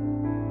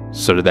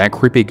 So to that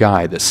creepy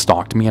guy that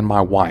stalked me and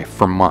my wife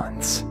for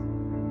months,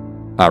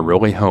 I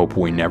really hope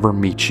we never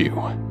meet you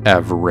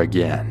ever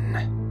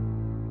again.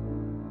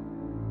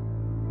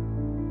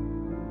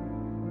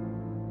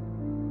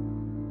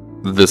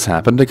 This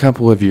happened a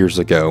couple of years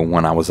ago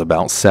when I was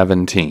about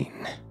 17.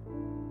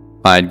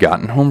 I had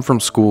gotten home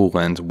from school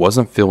and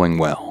wasn't feeling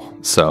well,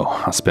 so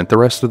I spent the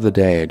rest of the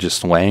day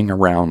just laying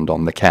around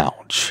on the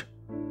couch.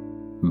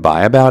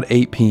 By about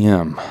 8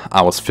 p.m.,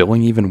 I was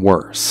feeling even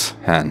worse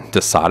and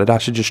decided I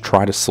should just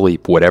try to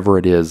sleep whatever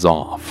it is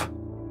off.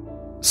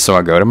 So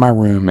I go to my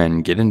room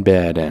and get in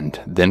bed and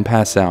then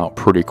pass out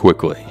pretty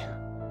quickly.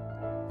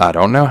 I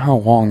don't know how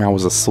long I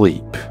was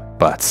asleep,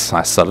 but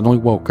I suddenly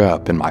woke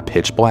up in my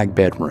pitch black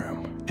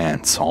bedroom,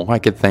 and all I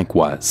could think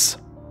was,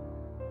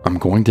 I'm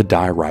going to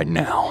die right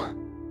now.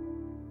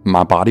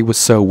 My body was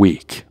so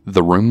weak,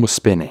 the room was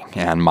spinning,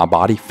 and my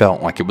body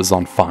felt like it was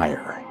on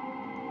fire.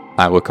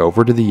 I look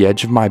over to the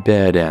edge of my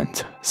bed,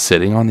 and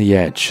sitting on the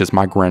edge is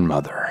my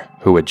grandmother,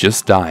 who had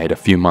just died a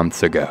few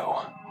months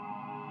ago.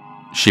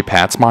 She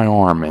pats my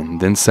arm and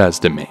then says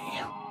to me,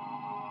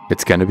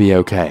 "It's gonna be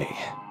okay.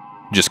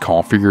 Just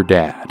call for your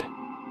dad.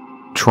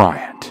 Try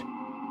it.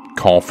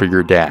 Call for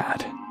your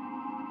dad."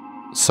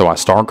 So I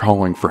start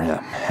calling for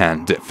him,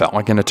 and it felt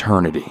like an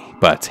eternity,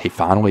 but he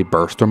finally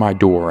burst through my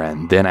door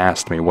and then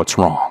asked me what's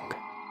wrong.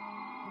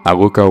 I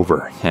look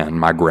over, and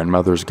my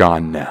grandmother's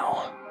gone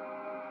now.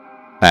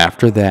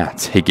 After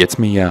that, he gets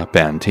me up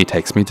and he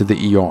takes me to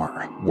the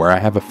ER, where I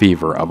have a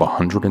fever of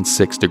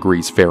 106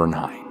 degrees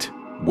Fahrenheit,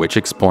 which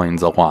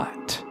explains a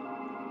lot.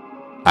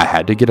 I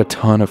had to get a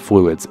ton of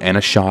fluids and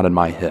a shot in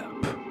my hip,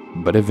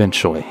 but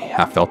eventually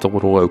I felt a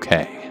little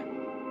okay.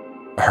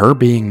 Her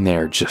being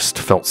there just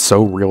felt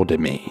so real to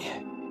me.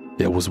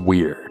 It was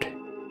weird.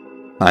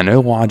 I know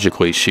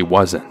logically she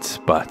wasn't,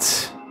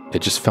 but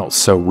it just felt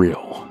so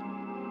real.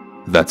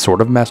 That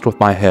sort of messed with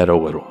my head a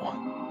little.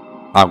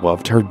 I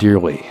loved her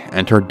dearly,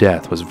 and her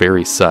death was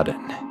very sudden.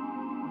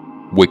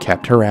 We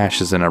kept her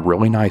ashes in a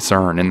really nice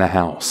urn in the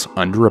house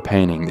under a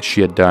painting that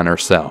she had done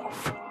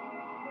herself.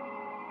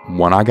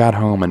 When I got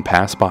home and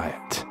passed by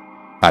it,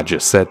 I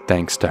just said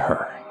thanks to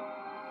her.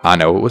 I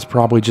know it was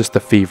probably just the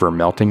fever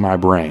melting my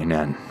brain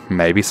and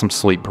maybe some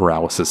sleep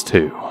paralysis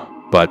too,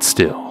 but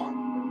still,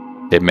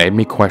 it made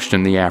me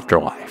question the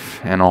afterlife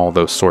and all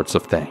those sorts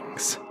of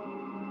things.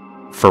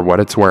 For what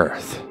it's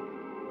worth,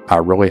 I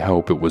really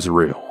hope it was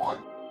real.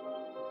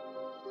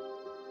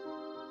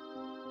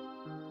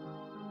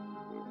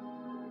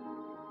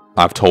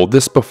 I've told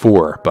this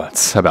before,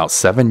 but about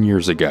 7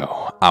 years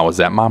ago, I was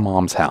at my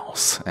mom's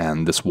house,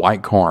 and this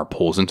white car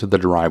pulls into the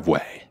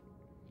driveway.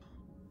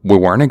 We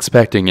weren't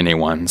expecting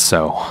anyone,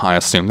 so I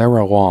assumed they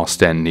were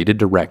lost and needed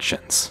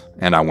directions,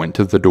 and I went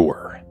to the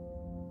door.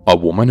 A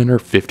woman in her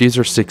 50s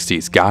or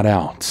 60s got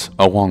out,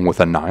 along with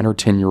a 9 or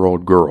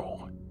 10-year-old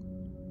girl.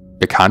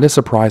 It kinda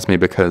surprised me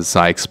because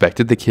I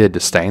expected the kid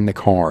to stay in the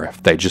car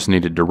if they just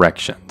needed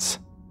directions.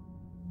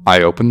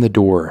 I opened the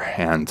door,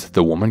 and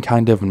the woman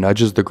kind of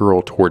nudges the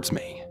girl towards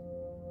me,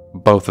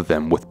 both of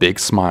them with big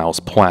smiles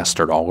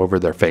plastered all over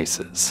their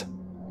faces.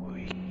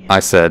 I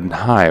said,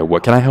 "Hi,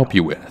 what can I help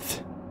you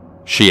with?"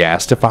 She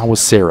asked if I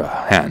was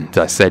Sarah, and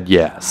I said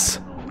yes.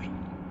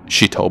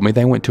 She told me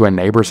they went to a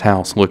neighbor's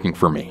house looking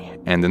for me,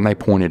 and then they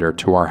pointed her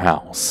to our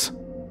house.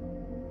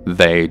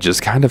 They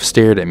just kind of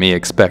stared at me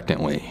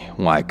expectantly,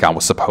 like I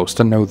was supposed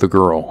to know the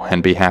girl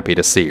and be happy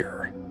to see her.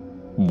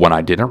 When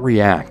I didn't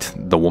react,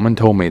 the woman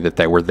told me that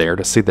they were there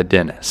to see the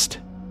dentist.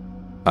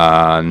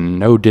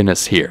 No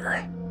dentist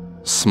here.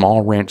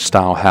 Small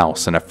ranch-style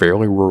house in a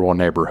fairly rural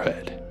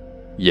neighborhood.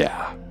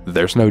 Yeah,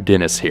 there's no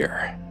dentist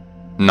here.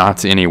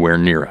 Not anywhere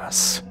near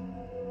us.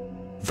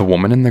 The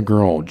woman and the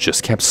girl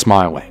just kept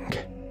smiling.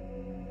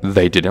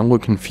 They didn't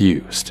look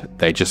confused,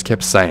 they just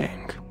kept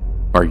saying,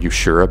 "Are you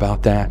sure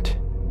about that?"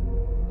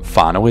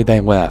 Finally they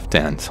left,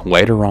 and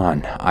later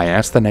on, I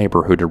asked the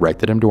neighbor who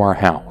directed him to our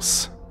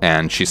house,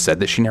 and she said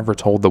that she never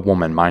told the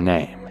woman my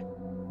name,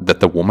 that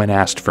the woman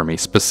asked for me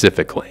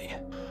specifically.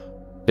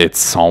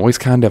 It's always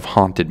kind of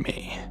haunted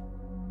me.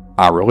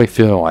 I really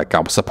feel like I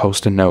was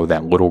supposed to know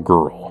that little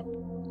girl.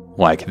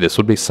 Like this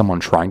would be someone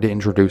trying to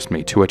introduce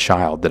me to a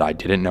child that I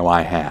didn't know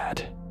I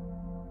had.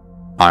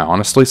 I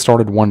honestly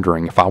started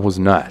wondering if I was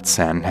nuts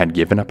and had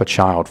given up a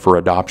child for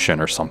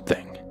adoption or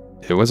something.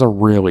 It was a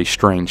really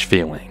strange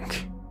feeling.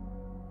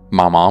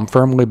 My mom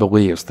firmly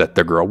believes that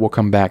the girl will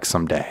come back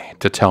someday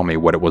to tell me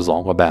what it was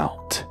all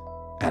about,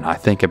 and I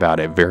think about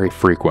it very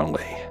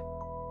frequently.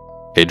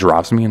 It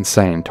drives me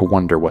insane to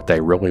wonder what they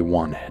really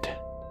wanted.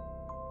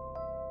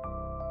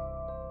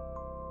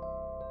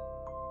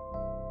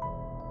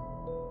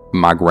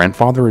 My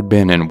grandfather had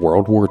been in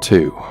World War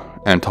II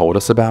and told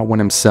us about when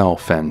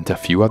himself and a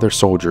few other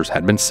soldiers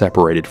had been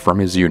separated from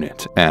his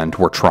unit and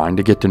were trying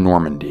to get to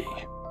Normandy.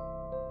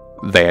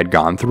 They had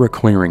gone through a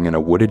clearing in a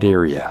wooded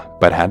area,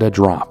 but had to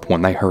drop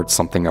when they heard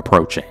something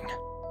approaching.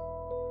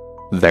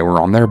 They were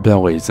on their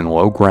bellies in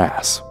low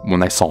grass when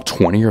they saw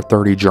 20 or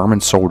 30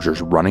 German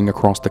soldiers running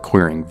across the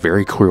clearing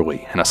very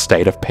clearly in a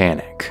state of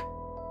panic.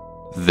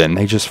 Then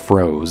they just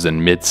froze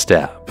in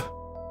mid-step.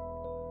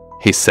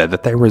 He said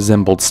that they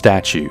resembled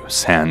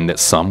statues and that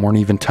some weren't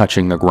even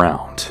touching the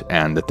ground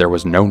and that there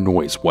was no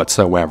noise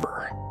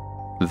whatsoever.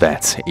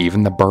 That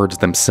even the birds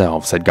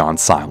themselves had gone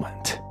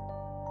silent.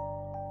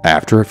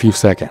 After a few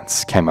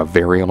seconds came a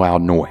very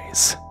loud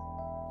noise,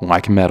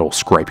 like metal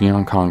scraping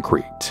on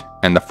concrete,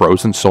 and the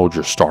frozen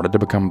soldiers started to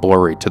become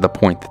blurry to the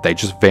point that they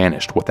just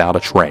vanished without a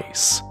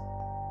trace.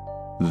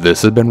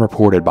 This had been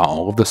reported by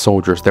all of the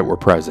soldiers that were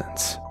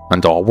present,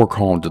 and all were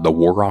called to the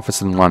War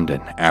Office in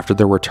London after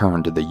their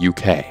return to the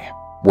UK,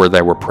 where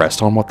they were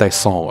pressed on what they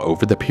saw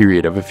over the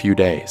period of a few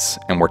days,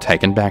 and were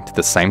taken back to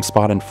the same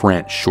spot in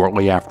France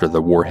shortly after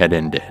the war had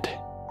ended.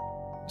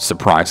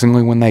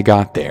 Surprisingly, when they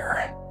got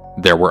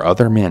there were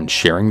other men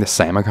sharing the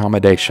same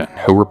accommodation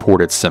who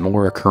reported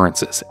similar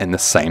occurrences in the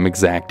same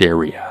exact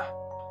area.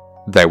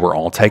 They were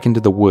all taken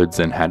to the woods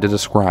and had to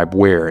describe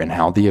where and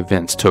how the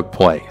events took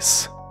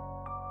place.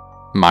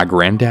 My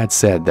granddad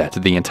said that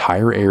the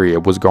entire area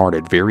was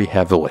guarded very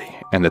heavily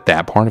and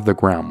that part of the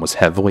ground was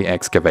heavily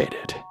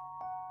excavated.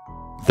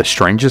 The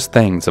strangest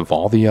things of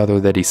all the other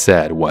that he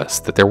said was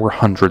that there were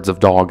hundreds of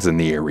dogs in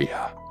the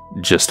area,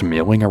 just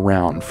milling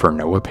around for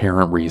no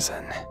apparent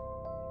reason.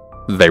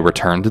 They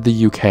returned to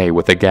the UK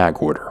with a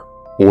gag order,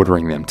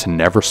 ordering them to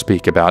never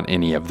speak about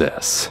any of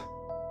this.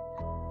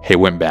 He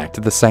went back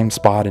to the same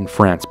spot in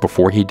France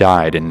before he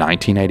died in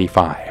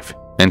 1985,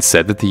 and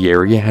said that the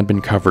area had been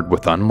covered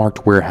with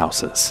unmarked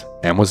warehouses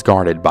and was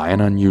guarded by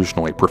an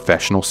unusually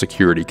professional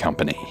security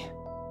company.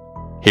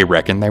 He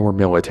reckoned they were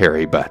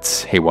military,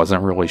 but he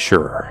wasn't really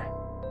sure.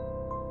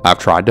 I've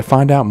tried to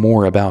find out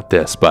more about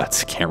this,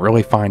 but can't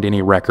really find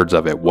any records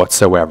of it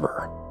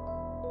whatsoever.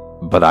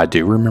 But I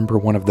do remember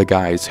one of the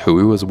guys who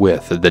he was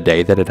with the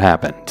day that it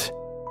happened.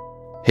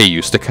 He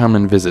used to come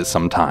and visit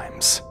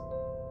sometimes.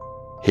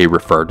 He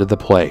referred to the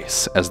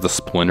place as the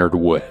Splintered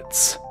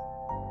Woods.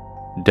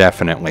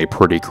 Definitely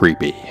pretty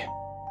creepy.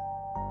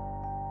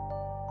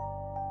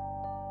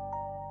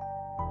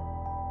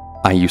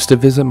 I used to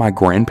visit my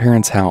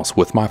grandparents' house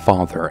with my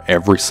father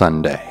every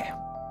Sunday.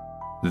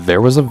 There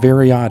was a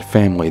very odd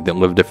family that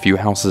lived a few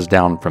houses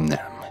down from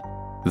them.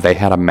 They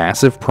had a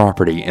massive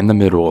property in the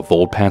middle of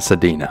old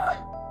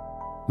Pasadena.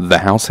 The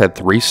house had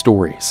 3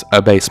 stories,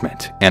 a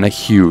basement, and a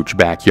huge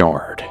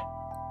backyard.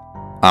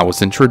 I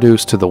was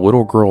introduced to the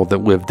little girl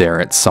that lived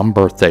there at some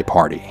birthday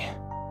party.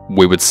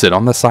 We would sit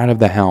on the side of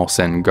the house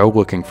and go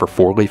looking for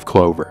 4-leaf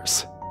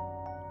clovers.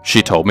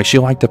 She told me she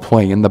liked to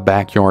play in the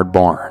backyard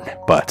barn,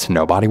 but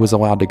nobody was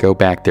allowed to go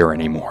back there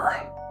anymore.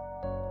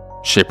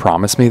 She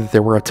promised me that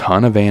there were a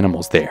ton of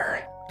animals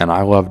there, and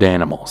I loved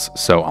animals,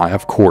 so I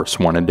of course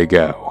wanted to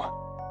go.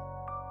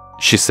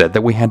 She said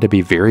that we had to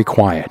be very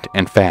quiet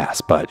and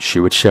fast, but she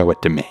would show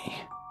it to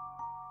me.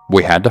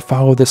 We had to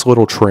follow this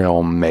little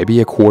trail maybe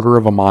a quarter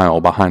of a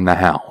mile behind the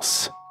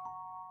house.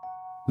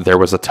 There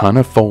was a ton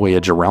of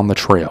foliage around the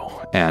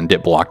trail, and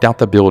it blocked out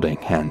the building,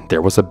 and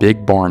there was a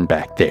big barn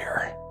back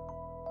there.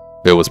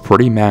 It was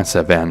pretty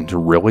massive and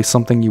really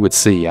something you would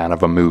see out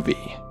of a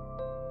movie.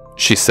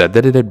 She said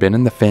that it had been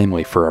in the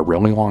family for a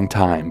really long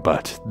time,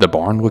 but the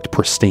barn looked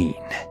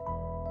pristine.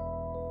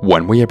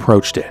 When we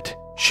approached it,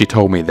 she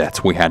told me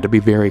that we had to be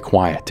very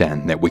quiet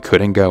and that we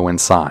couldn't go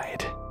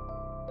inside.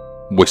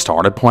 We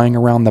started playing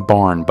around the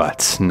barn,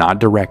 but not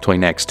directly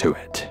next to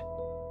it.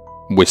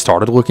 We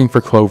started looking for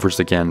clovers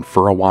again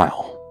for a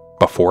while,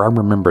 before I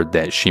remembered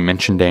that she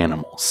mentioned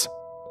animals.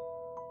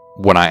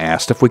 When I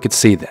asked if we could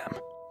see them,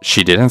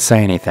 she didn't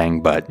say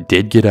anything but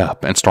did get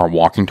up and start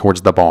walking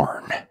towards the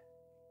barn.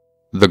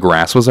 The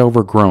grass was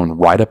overgrown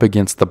right up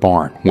against the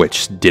barn,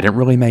 which didn't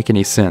really make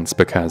any sense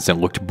because it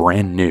looked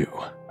brand new.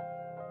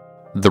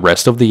 The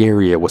rest of the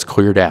area was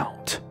cleared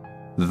out.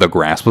 The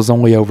grass was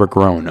only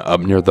overgrown up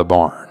near the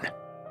barn.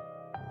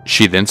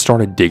 She then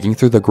started digging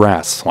through the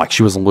grass like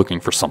she was looking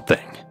for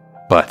something,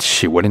 but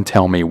she wouldn't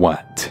tell me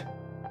what.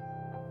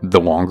 The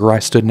longer I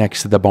stood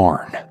next to the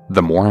barn,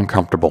 the more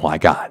uncomfortable I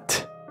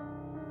got.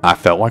 I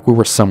felt like we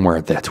were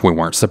somewhere that we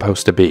weren't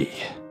supposed to be.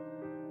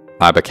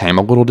 I became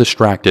a little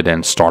distracted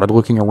and started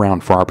looking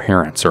around for our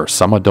parents or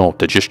some adult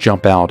to just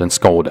jump out and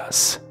scold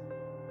us.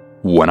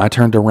 When I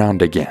turned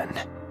around again,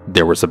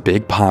 there was a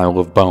big pile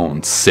of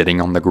bones sitting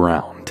on the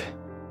ground.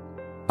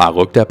 I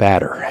looked up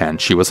at her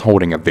and she was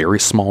holding a very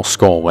small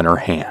skull in her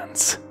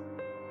hands.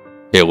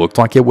 It looked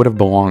like it would have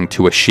belonged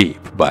to a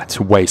sheep, but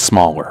way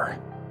smaller.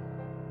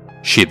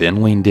 She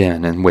then leaned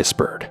in and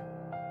whispered,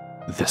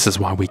 "This is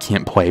why we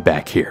can't play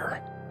back here.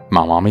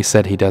 My mommy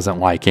said he doesn't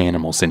like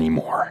animals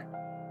anymore."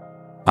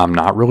 I'm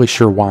not really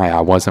sure why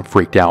I wasn't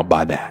freaked out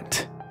by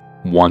that.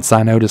 Once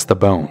I noticed the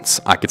bones,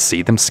 I could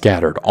see them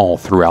scattered all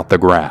throughout the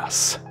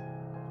grass.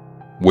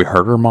 We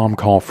heard her mom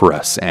call for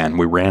us and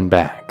we ran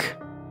back.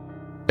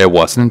 It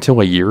wasn't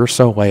until a year or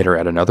so later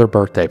at another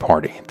birthday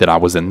party that I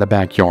was in the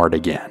backyard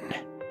again.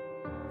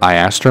 I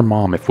asked her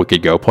mom if we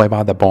could go play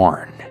by the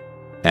barn,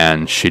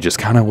 and she just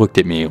kind of looked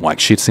at me like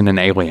she'd seen an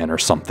alien or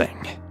something.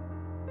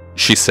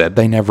 She said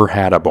they never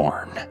had a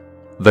barn.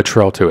 The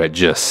trail to it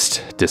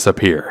just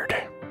disappeared.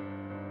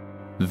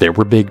 There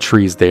were big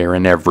trees there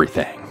and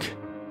everything.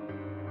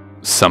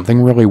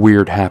 Something really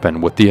weird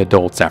happened with the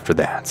adults after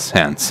that,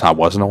 and I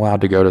wasn't allowed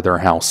to go to their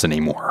house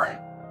anymore.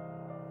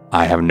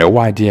 I have no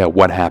idea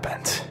what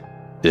happened.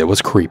 It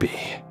was creepy.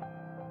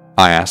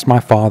 I asked my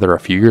father a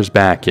few years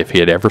back if he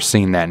had ever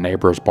seen that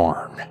neighbor's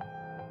barn.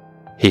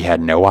 He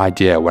had no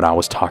idea what I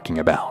was talking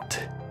about.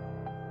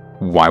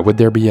 Why would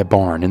there be a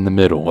barn in the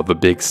middle of a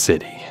big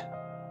city?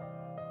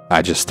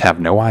 I just have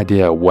no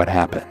idea what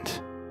happened,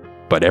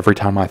 but every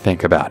time I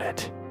think about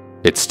it,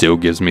 it still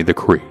gives me the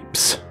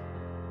creeps.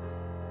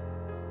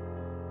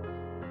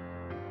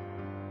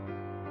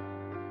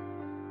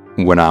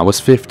 When I was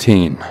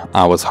 15,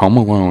 I was home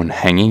alone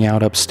hanging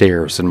out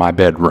upstairs in my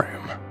bedroom.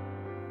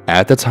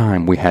 At the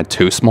time, we had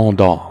 2 small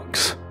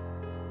dogs.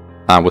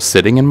 I was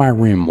sitting in my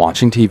room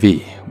watching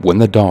TV when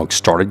the dogs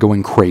started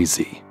going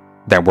crazy.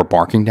 They were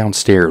barking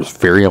downstairs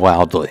very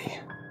loudly.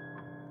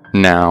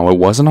 Now, it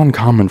wasn't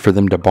uncommon for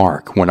them to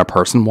bark when a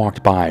person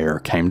walked by or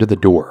came to the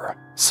door,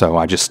 so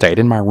I just stayed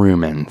in my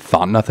room and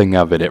thought nothing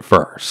of it at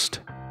first.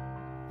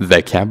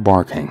 They kept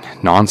barking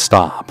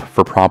non-stop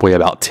for probably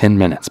about 10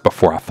 minutes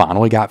before I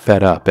finally got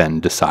fed up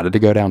and decided to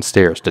go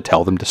downstairs to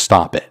tell them to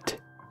stop it.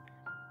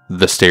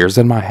 The stairs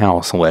in my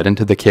house led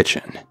into the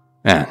kitchen,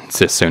 and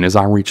as soon as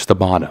I reached the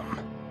bottom,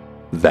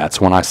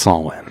 that's when I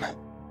saw him.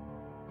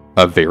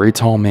 A very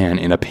tall man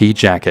in a pea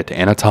jacket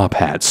and a top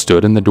hat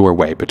stood in the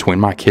doorway between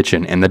my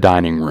kitchen and the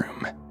dining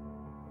room.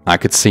 I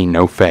could see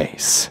no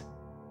face.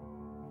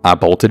 I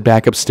bolted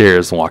back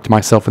upstairs, locked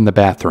myself in the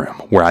bathroom,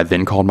 where I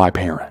then called my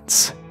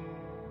parents.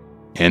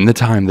 In the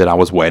time that I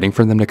was waiting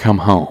for them to come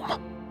home,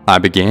 I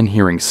began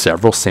hearing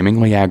several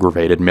seemingly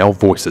aggravated male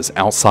voices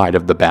outside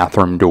of the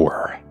bathroom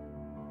door.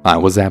 I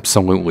was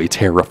absolutely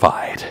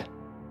terrified.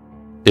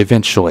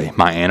 Eventually,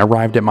 my aunt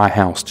arrived at my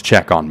house to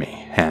check on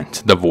me, and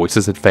the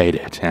voices had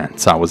faded,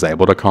 and I was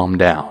able to calm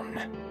down.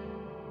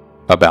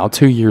 About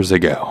 2 years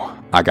ago,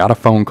 I got a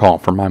phone call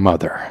from my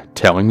mother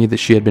telling me that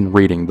she had been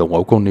reading the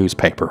local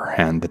newspaper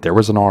and that there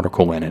was an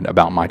article in it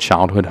about my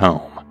childhood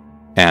home,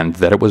 and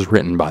that it was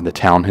written by the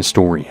town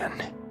historian.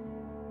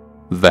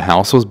 The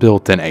house was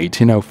built in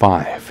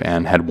 1805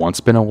 and had once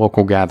been a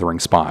local gathering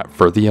spot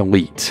for the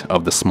elite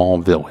of the small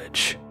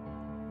village.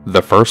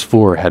 The first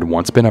floor had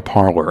once been a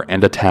parlor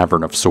and a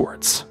tavern of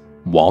sorts,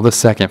 while the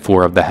second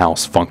floor of the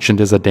house functioned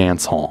as a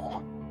dance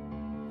hall.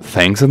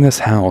 Things in this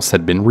house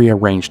had been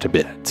rearranged a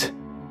bit.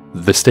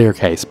 The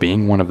staircase,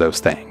 being one of those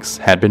things,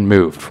 had been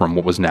moved from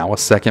what was now a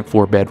second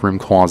floor bedroom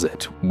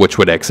closet, which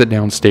would exit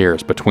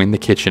downstairs between the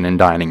kitchen and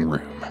dining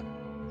room.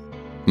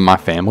 My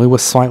family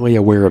was slightly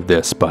aware of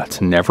this,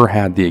 but never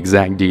had the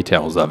exact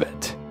details of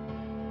it.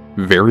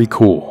 Very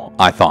cool,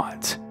 I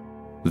thought.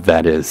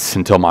 That is,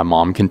 until my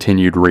mom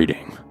continued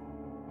reading.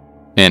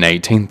 In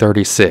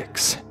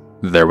 1836,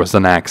 there was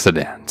an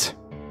accident.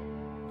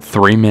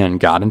 3 men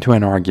got into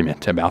an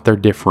argument about their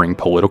differing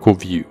political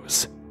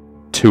views,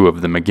 2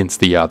 of them against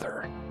the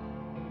other.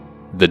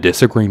 The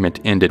disagreement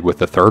ended with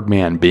the 3rd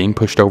man being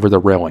pushed over the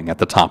railing at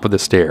the top of the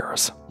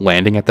stairs,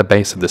 landing at the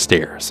base of the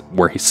stairs,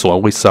 where he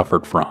slowly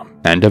suffered from,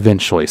 and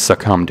eventually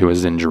succumbed to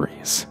his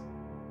injuries.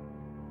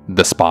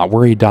 The spot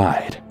where he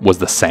died was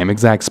the same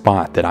exact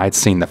spot that I had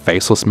seen the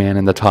faceless man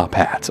in the top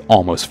hat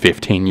almost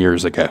 15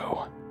 years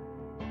ago.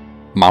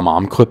 My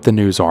mom clipped the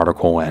news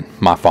article and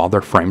my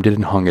father framed it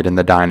and hung it in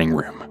the dining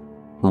room,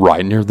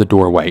 right near the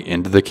doorway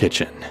into the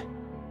kitchen.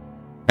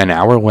 An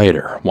hour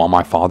later, while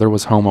my father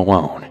was home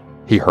alone,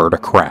 he heard a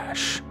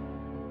crash.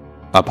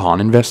 Upon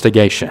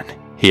investigation,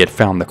 he had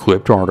found the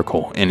clipped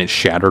article in its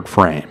shattered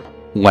frame,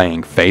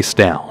 laying face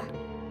down,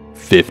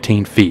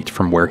 15 feet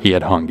from where he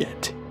had hung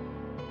it.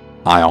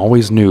 I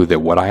always knew that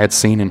what I had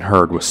seen and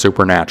heard was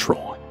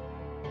supernatural.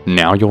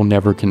 Now you'll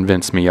never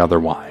convince me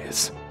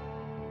otherwise.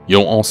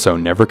 You'll also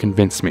never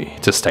convince me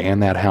to stay in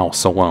that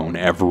house alone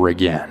ever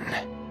again.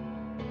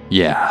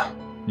 Yeah,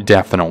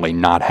 definitely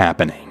not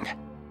happening.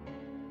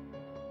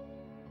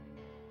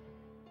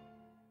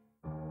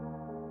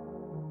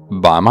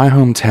 By my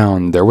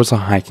hometown, there was a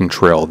hiking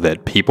trail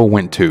that people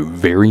went to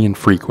very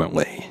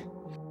infrequently.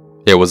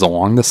 It was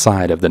along the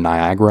side of the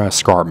Niagara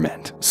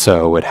Escarpment,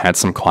 so it had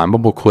some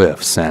climbable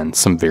cliffs and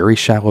some very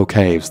shallow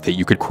caves that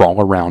you could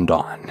crawl around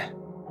on.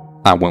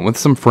 I went with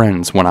some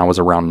friends when I was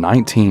around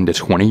 19 to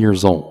 20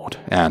 years old,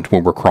 and we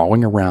were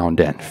crawling around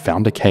and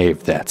found a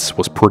cave that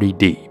was pretty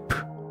deep.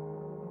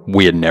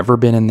 We had never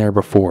been in there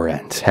before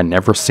and had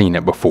never seen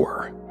it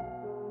before.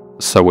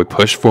 So we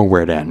pushed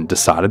forward and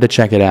decided to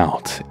check it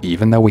out,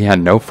 even though we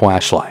had no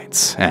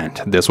flashlights,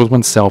 and this was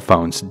when cell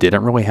phones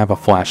didn't really have a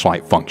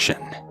flashlight function.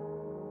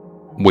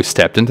 We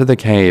stepped into the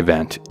cave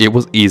and it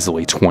was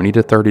easily 20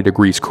 to 30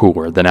 degrees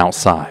cooler than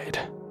outside.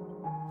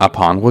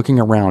 Upon looking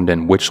around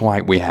in which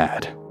light we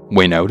had,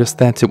 we noticed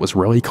that it was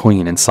really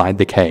clean inside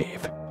the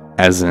cave,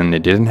 as in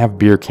it didn't have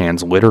beer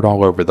cans littered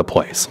all over the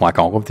place like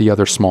all of the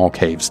other small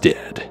caves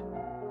did.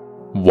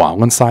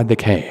 While inside the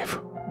cave,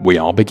 we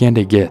all began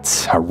to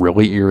get a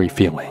really eerie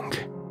feeling,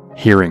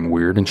 hearing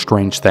weird and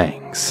strange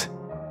things,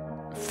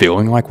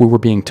 feeling like we were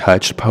being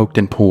touched, poked,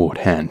 and pulled,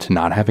 and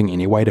not having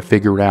any way to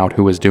figure out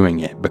who was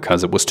doing it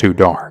because it was too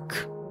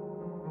dark.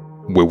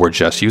 We were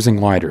just using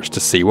lighters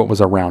to see what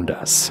was around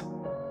us.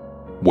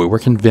 We were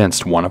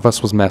convinced one of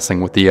us was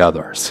messing with the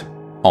others,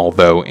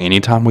 although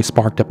anytime we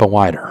sparked up a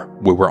lighter,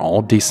 we were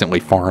all decently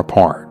far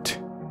apart.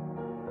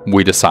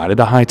 We decided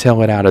to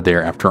hightail it out of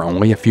there after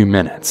only a few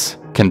minutes,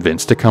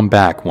 convinced to come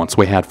back once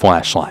we had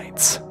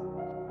flashlights.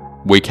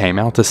 We came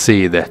out to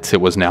see that it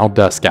was now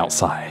dusk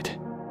outside.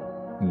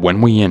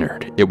 When we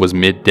entered, it was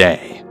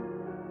midday.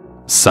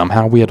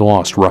 Somehow we had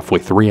lost roughly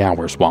 3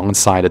 hours while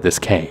inside of this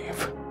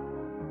cave.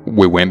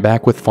 We went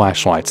back with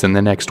flashlights in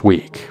the next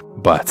week,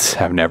 but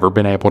have never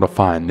been able to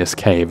find this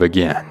cave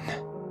again.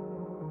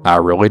 I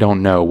really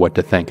don't know what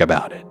to think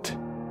about it.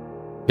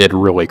 It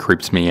really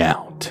creeps me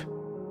out.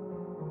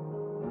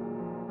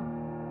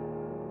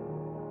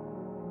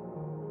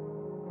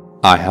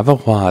 I have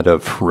a lot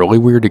of really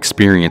weird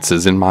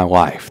experiences in my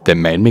life that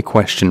made me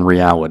question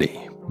reality,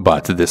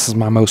 but this is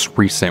my most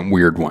recent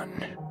weird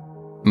one.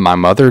 My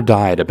mother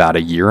died about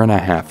 1.5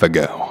 years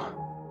ago.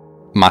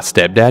 My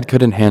stepdad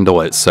couldn't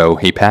handle it, so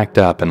he packed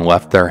up and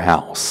left their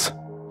house.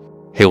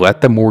 He let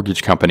the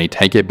mortgage company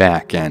take it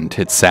back, and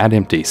it sat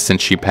empty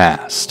since she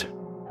passed.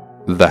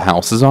 The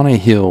house is on a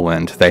hill,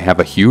 and they have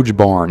a huge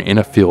barn in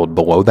a field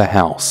below the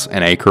house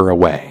an acre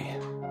away.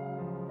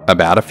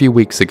 About a few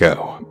weeks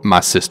ago, my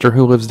sister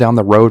who lives down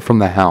the road from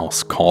the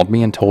house called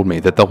me and told me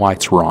that the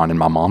lights were on in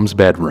my mom's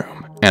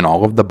bedroom, and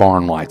all of the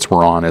barn lights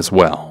were on as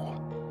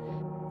well.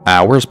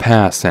 Hours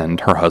pass and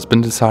her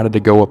husband decided to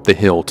go up the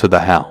hill to the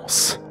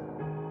house.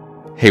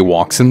 He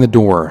walks in the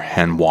door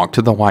and walked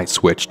to the light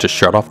switch to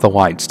shut off the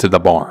lights to the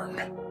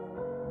barn.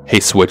 He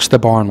switched the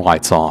barn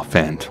lights off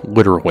and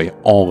literally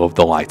all of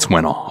the lights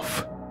went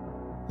off.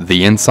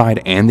 The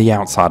inside and the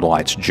outside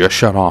lights just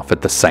shut off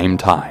at the same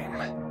time.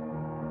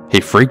 He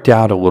freaked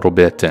out a little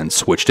bit and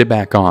switched it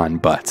back on,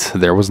 but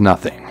there was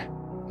nothing.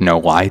 No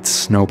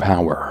lights, no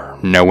power,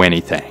 no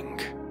anything.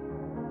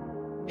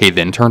 He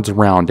then turns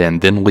around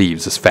and then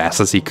leaves as fast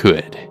as he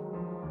could.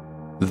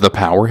 The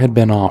power had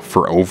been off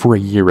for over a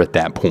year at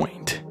that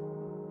point.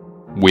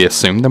 We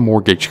assumed the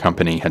mortgage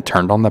company had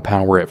turned on the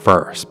power at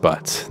first,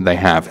 but they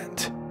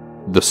haven't.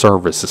 The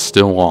service is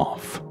still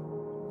off.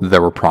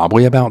 There were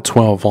probably about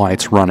 12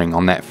 lights running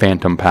on that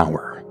phantom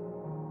power.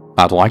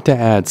 I'd like to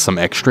add some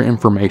extra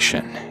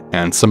information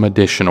and some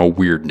additional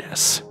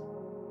weirdness.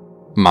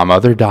 My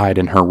mother died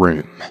in her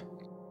room.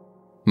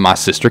 My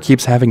sister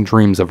keeps having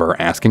dreams of her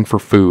asking for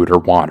food or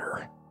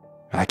water.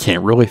 I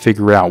can't really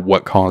figure out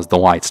what caused the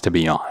lights to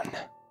be on.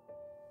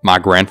 My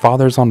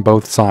grandfathers on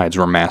both sides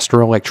were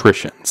master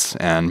electricians,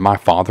 and my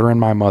father and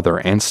my mother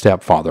and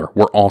stepfather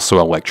were also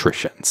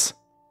electricians.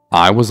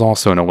 I was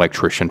also an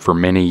electrician for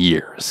many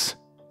years,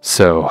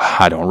 so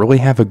I don't really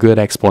have a good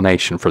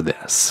explanation for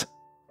this.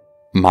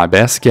 My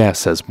best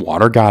guess is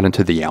water got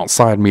into the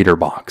outside meter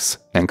box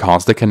and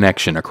caused a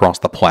connection across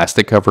the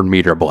plastic-covered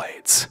meter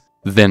blades,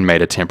 then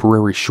made a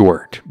temporary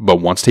short,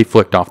 but once he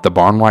flicked off the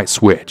barn light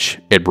switch,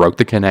 it broke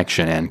the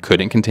connection and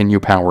couldn't continue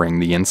powering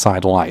the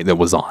inside light that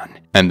was on,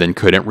 and then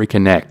couldn't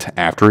reconnect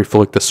after he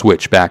flicked the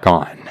switch back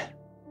on.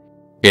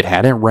 It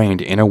hadn't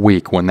rained in a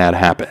week when that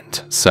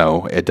happened,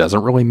 so it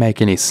doesn't really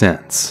make any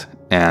sense,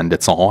 and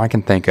it's all I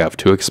can think of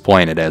to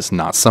explain it as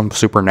not some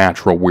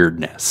supernatural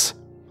weirdness.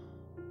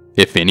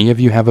 If any of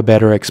you have a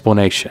better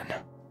explanation,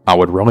 I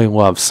would really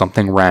love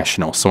something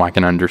rational so I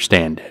can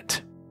understand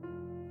it.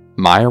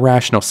 My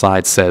irrational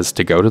side says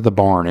to go to the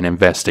barn and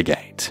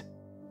investigate.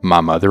 My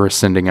mother is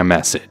sending a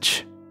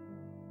message.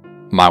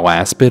 My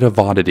last bit of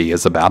oddity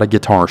is about a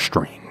guitar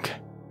string.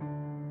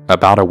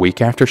 About a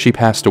week after she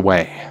passed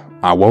away,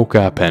 I woke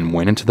up and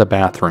went into the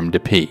bathroom to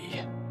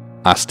pee.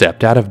 I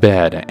stepped out of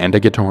bed and a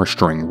guitar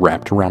string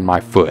wrapped around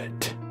my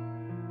foot.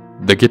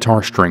 The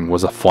guitar string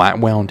was a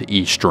flat-wound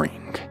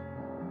E-string.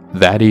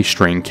 That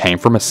E-string came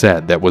from a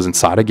set that was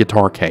inside a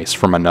guitar case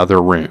from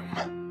another room.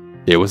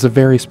 It was a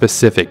very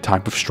specific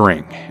type of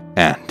string,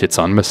 and it's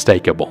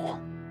unmistakable.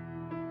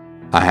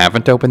 I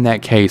haven't opened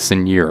that case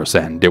in years,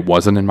 and it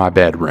wasn't in my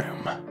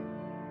bedroom.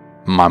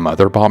 My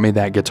mother bought me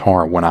that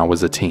guitar when I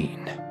was a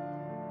teen.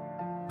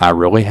 I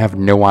really have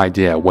no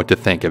idea what to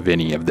think of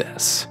any of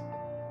this.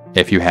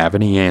 If you have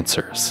any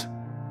answers,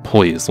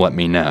 please let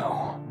me know.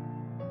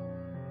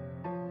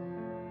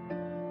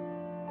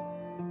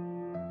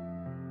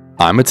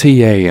 I'm a TA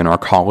in our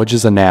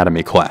college's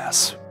anatomy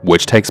class,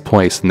 which takes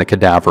place in the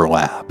cadaver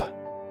lab.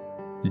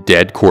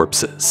 Dead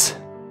corpses.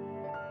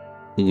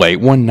 Late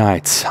one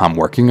night, I'm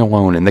working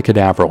alone in the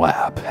cadaver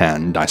lab,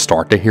 and I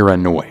start to hear a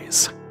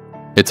noise.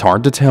 It's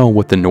hard to tell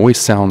what the noise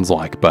sounds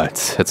like,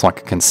 but it's like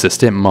a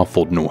consistent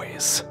muffled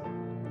noise.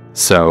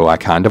 So I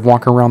kind of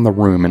walk around the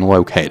room and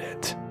locate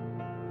it.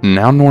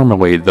 Now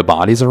normally, the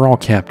bodies are all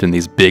kept in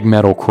these big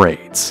metal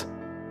crates,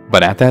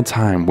 but at that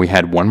time we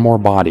had one more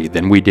body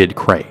than we did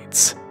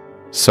crates.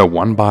 So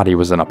one body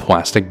was in a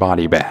plastic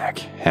body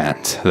bag,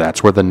 and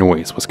that's where the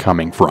noise was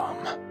coming from.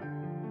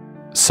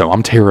 So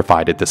I'm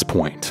terrified at this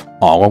point,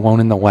 all alone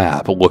in the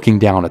lab looking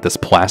down at this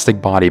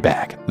plastic body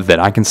bag that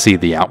I can see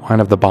the outline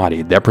of the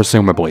body that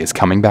presumably is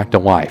coming back to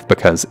life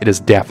because it is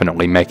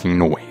definitely making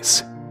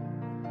noise.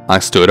 I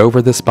stood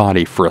over this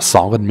body for a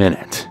solid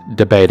minute,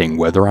 debating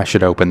whether I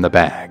should open the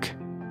bag,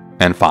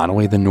 and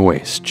finally the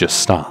noise just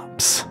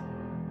stops.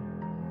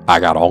 I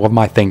got all of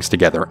my things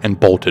together and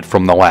bolted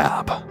from the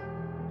lab.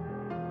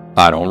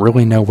 I don't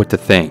really know what to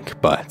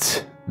think,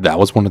 but that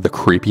was one of the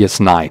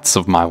creepiest nights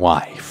of my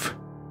life.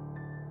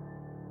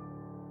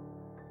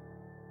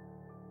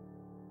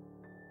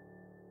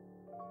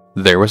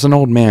 There was an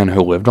old man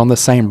who lived on the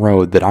same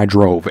road that I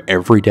drove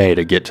every day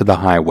to get to the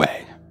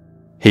highway.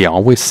 He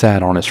always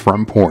sat on his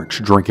front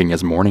porch drinking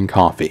his morning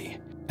coffee,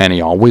 and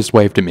he always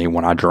waved at me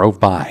when I drove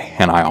by,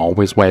 and I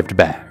always waved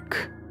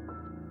back.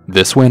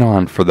 This went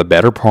on for the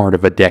better part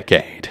of a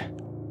decade.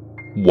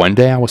 One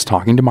day I was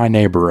talking to my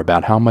neighbor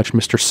about how much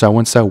Mr.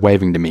 So-and-so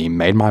waving to me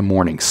made my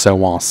morning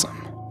so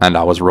awesome, and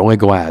I was really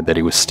glad that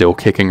he was still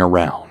kicking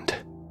around.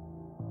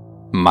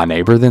 My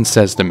neighbor then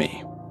says to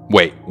me,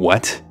 "Wait,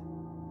 what?"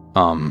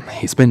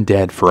 He's been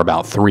dead for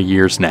about 3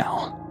 years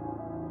now.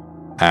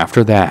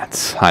 After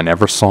that, I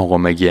never saw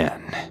him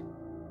again.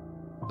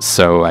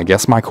 So I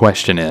guess my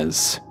question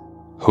is,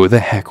 who the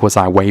heck was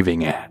I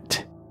waving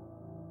at?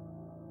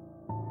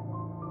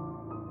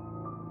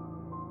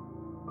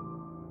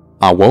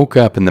 I woke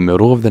up in the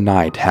middle of the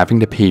night having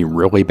to pee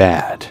really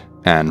bad,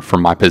 and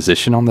from my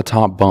position on the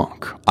top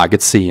bunk, I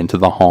could see into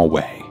the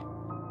hallway.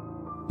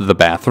 The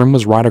bathroom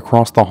was right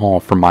across the hall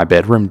from my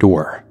bedroom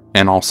door,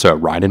 and also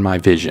right in my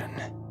vision.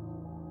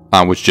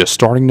 I was just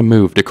starting to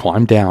move to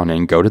climb down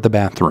and go to the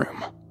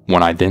bathroom,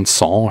 when I then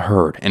saw,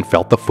 heard, and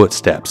felt the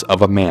footsteps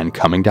of a man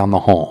coming down the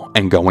hall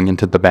and going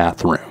into the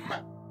bathroom.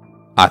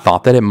 I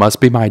thought that it must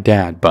be my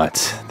dad,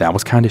 but that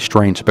was kind of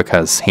strange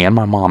because he and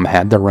my mom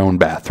had their own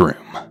bathroom.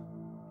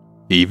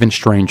 Even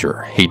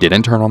stranger, he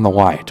didn't turn on the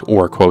light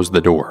or close the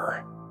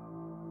door.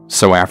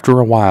 So after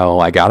a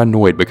while, I got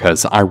annoyed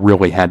because I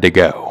really had to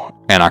go,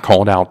 and I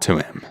called out to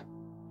him.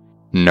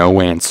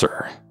 No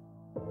answer.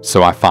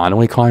 So I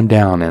finally climbed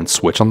down and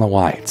switched on the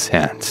lights,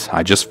 and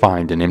I just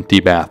find an empty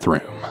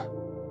bathroom.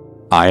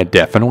 I had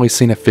definitely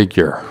seen a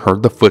figure,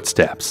 heard the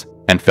footsteps,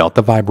 and felt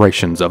the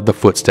vibrations of the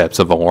footsteps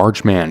of a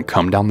large man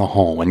come down the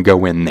hall and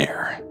go in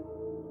there.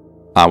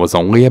 I was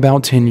only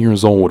about 10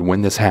 years old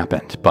when this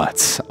happened,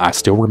 but I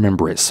still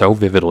remember it so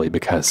vividly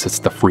because it's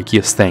the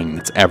freakiest thing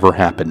that's ever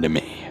happened to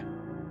me.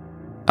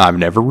 I've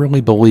never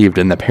really believed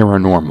in the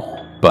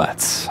paranormal,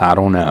 but I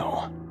don't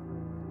know.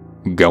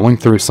 Going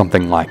through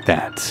something like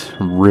that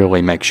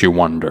really makes you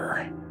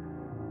wonder.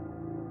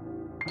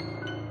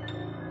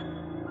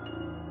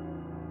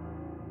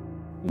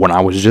 When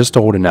I was just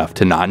old enough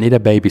to not need a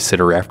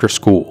babysitter after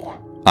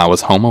school, I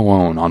was home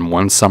alone on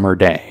one summer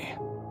day.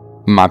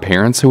 My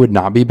parents, who would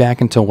not be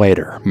back until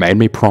later, made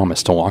me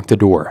promise to lock the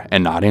door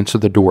and not answer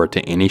the door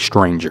to any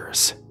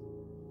strangers.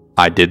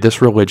 I did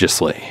this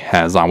religiously,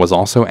 as I was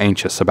also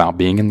anxious about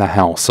being in the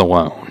house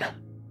alone.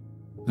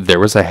 There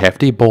was a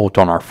hefty bolt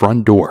on our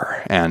front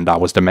door, and I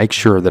was to make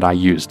sure that I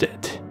used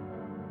it.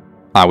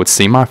 I would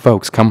see my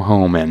folks come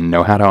home and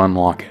know how to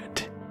unlock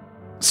it.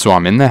 So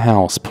I'm in the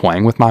house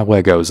playing with my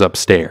Legos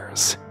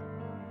upstairs.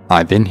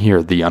 I then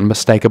hear the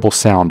unmistakable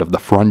sound of the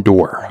front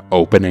door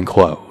open and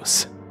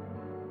close.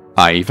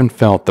 I even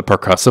felt the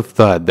percussive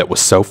thud that was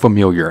so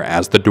familiar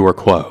as the door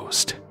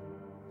closed.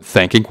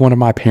 Thinking one of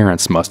my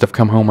parents must have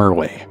come home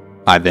early,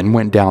 I then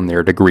went down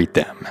there to greet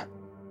them.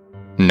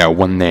 No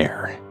one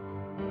there.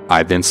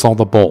 I then saw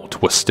the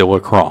bolt was still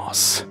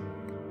across.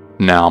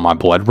 Now my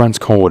blood runs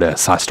cold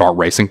as I start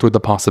racing through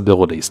the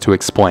possibilities to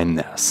explain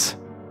this.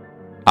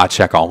 I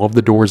check all of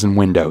the doors and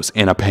windows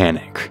in a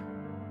panic.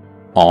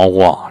 All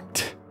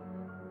locked.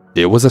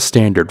 It was a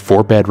standard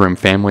 4-bedroom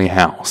family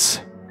house,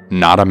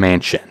 not a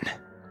mansion.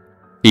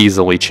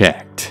 Easily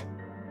checked.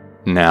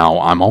 Now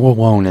I'm all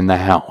alone in the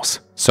house,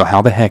 so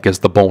how the heck is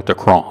the bolt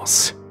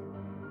across?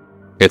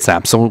 It's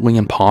absolutely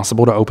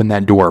impossible to open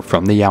that door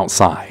from the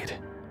outside,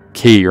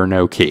 key or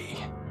no key.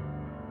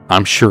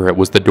 I'm sure it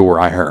was the door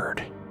I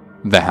heard.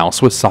 The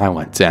house was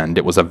silent and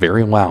it was a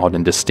very loud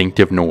and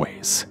distinctive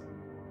noise.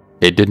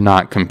 It did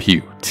not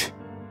compute.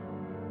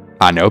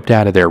 I noped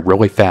out of there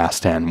really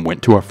fast and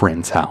went to a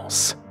friend's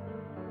house.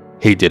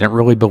 He didn't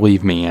really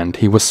believe me and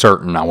he was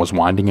certain I was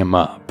winding him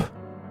up.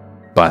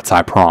 But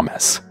I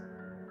promise,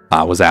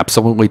 I was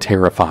absolutely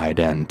terrified,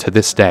 and to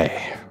this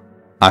day,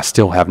 I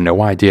still have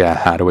no idea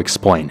how to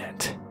explain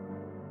it.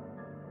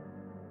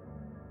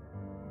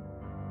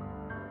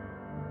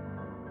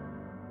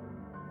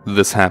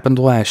 This happened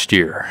last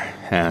year,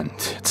 and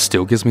it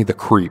still gives me the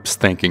creeps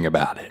thinking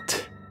about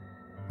it.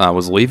 I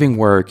was leaving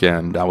work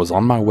and I was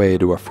on my way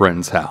to a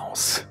friend's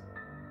house.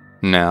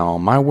 Now,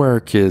 my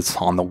work is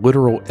on the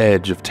literal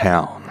edge of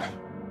town.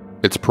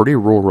 It's pretty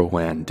rural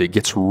and it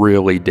gets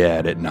really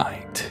dead at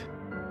night.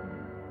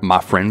 My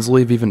friends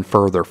live even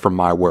further from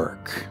my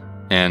work,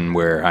 and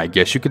where I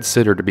guess you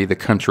consider to be the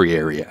country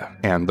area,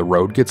 and the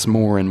road gets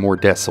more and more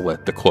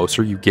desolate the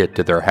closer you get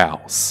to their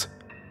house.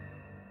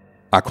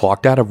 I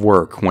clocked out of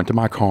work, went to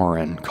my car,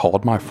 and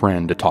called my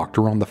friend to talk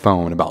to her on the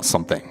phone about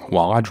something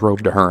while I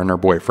drove to her and her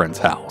boyfriend's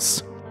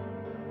house.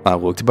 I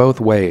looked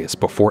both ways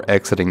before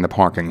exiting the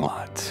parking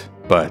lot,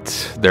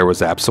 but there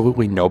was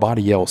absolutely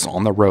nobody else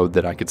on the road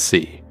that I could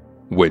see,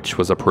 which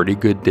was a pretty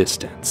good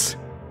distance.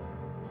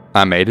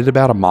 I made it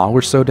about a mile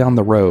or so down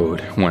the road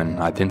when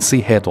I then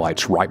see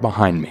headlights right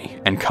behind me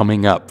and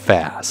coming up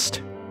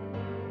fast.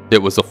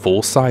 It was a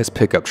full-size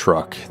pickup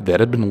truck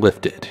that had been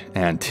lifted,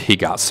 and he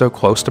got so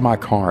close to my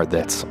car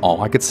that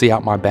all I could see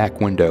out my back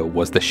window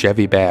was the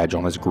Chevy badge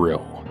on his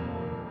grill.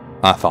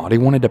 I thought he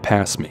wanted to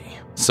pass me,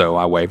 so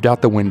I waved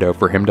out the window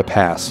for him to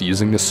pass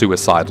using the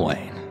suicide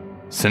lane,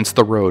 since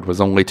the road was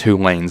only 2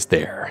 lanes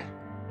there.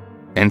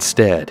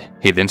 Instead,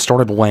 he then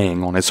started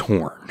laying on his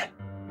horn.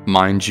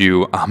 Mind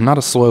you, I'm not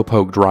a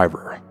slowpoke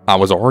driver. I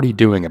was already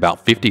doing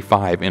about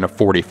 55 in a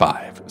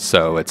 45,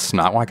 so it's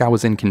not like I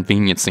was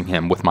inconveniencing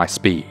him with my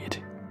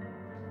speed.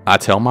 I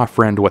tell my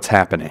friend what's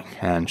happening,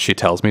 and she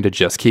tells me to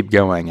just keep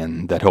going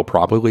and that he'll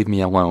probably leave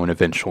me alone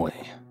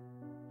eventually.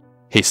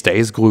 He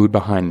stays glued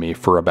behind me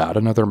for about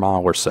another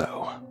mile or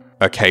so,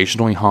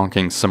 occasionally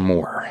honking some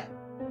more.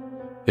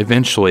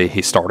 Eventually,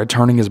 he started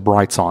turning his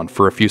brights on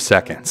for a few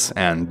seconds,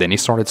 and then he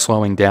started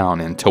slowing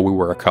down until we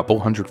were a couple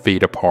 100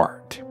 feet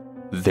apart.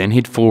 Then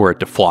he'd floor it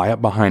to fly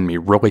up behind me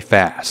really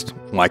fast,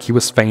 like he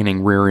was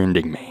feigning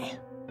rear-ending me.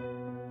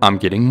 I'm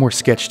getting more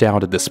sketched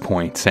out at this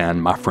point,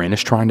 and my friend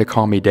is trying to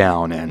calm me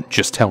down and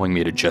just telling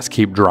me to just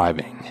keep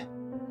driving.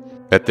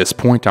 At this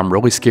point, I'm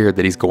really scared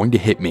that he's going to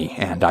hit me,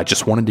 and I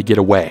just wanted to get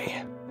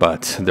away,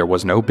 but there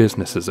was no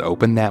businesses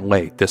open that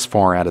late this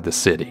far out of the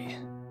city.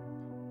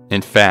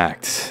 In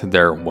fact,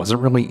 there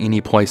wasn't really any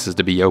places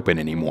to be open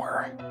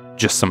anymore,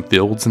 just some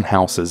fields and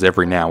houses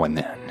every now and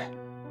then.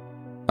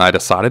 I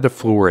decided to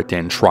floor it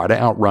and try to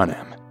outrun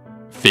him,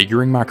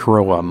 figuring my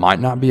Corolla might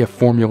not be a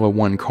Formula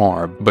One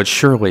car, but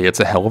surely it's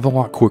a hell of a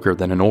lot quicker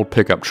than an old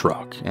pickup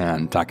truck,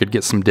 and I could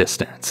get some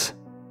distance.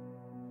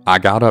 I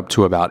got up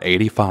to about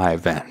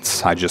 85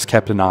 and I just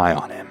kept an eye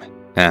on him,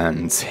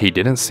 and he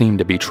didn't seem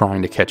to be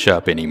trying to catch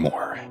up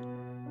anymore.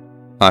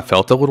 I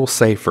felt a little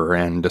safer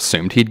and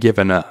assumed he'd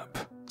given up,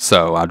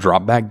 so I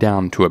dropped back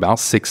down to about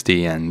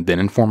 60 and then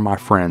informed my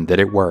friend that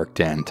it worked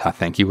and I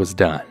think he was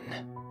done.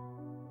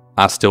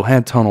 I still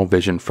had tunnel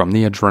vision from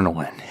the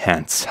adrenaline,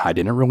 hence I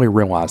didn't really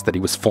realize that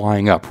he was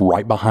flying up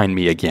right behind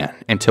me again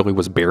until he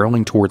was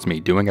barreling towards me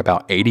doing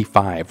about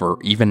 85 or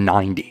even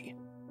 90.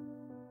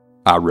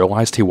 I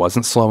realized he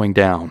wasn't slowing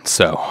down,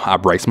 so I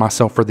braced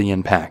myself for the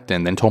impact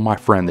and then told my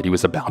friend that he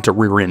was about to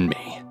rear-end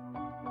me.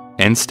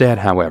 Instead,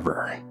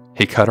 however,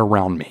 he cut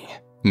around me,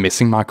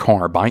 missing my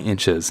car by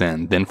inches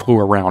and then flew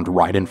around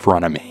right in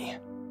front of me.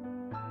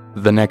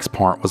 The next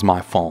part was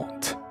my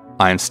fault.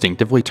 I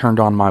instinctively turned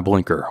on my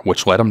blinker,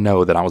 which let him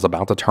know that I was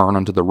about to turn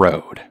onto the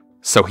road,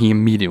 so he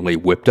immediately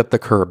whipped up the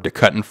curb to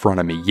cut in front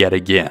of me yet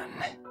again.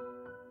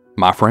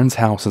 My friend's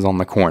house is on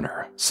the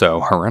corner,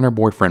 so her and her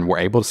boyfriend were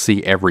able to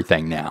see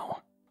everything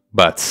now,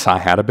 but I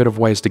had a bit of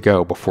ways to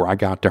go before I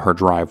got to her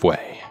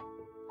driveway.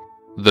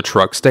 The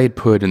truck stayed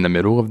put in the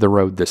middle of the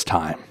road this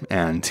time,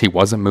 and he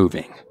wasn't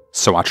moving,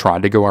 so I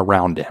tried to go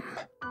around him.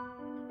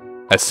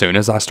 As soon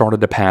as I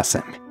started to pass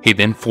him, he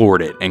then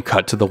floored it and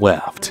cut to the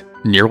left,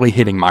 nearly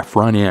hitting my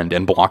front end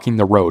and blocking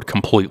the road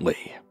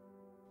completely.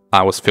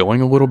 I was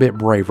feeling a little bit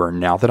braver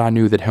now that I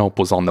knew that help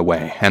was on the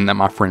way and that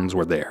my friends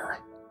were there.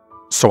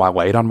 So I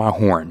laid on my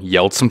horn,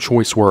 yelled some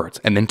choice words,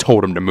 and then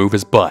told him to move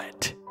his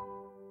butt.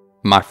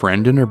 My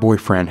friend and her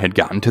boyfriend had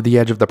gotten to the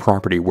edge of the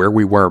property where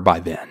we were by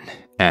then,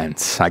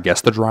 and I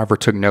guess the driver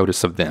took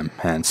notice of them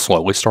and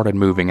slowly started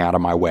moving out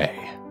of my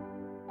way.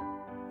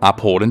 I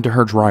pulled into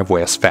her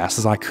driveway as fast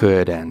as I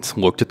could and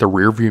looked at the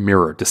rearview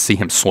mirror to see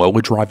him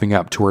slowly driving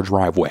up to her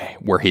driveway,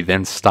 where he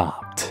then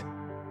stopped.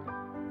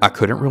 I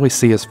couldn't really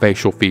see his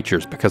facial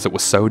features because it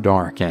was so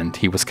dark and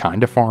he was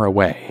kinda far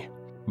away,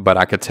 but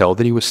I could tell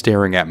that he was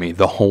staring at me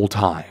the whole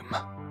time.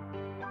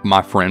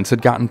 My friends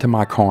had gotten to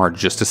my car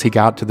just as he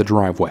got to the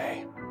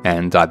driveway,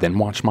 and I then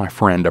watched my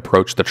friend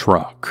approach the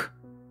truck.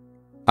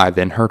 I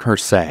then heard her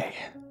say,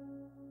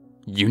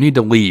 "You need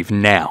to leave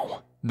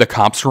now. The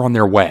cops are on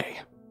their way."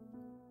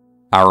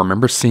 I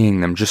remember seeing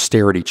them just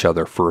stare at each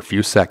other for a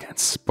few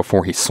seconds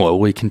before he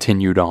slowly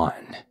continued on.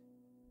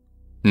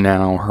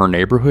 Now, her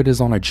neighborhood is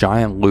on a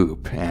giant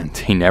loop and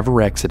he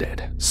never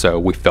exited, so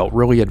we felt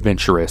really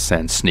adventurous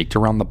and sneaked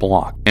around the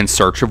block in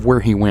search of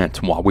where he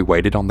went while we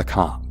waited on the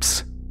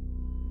cops.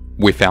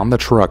 We found the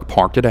truck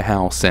parked at a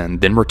house and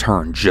then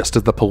returned just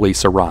as the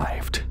police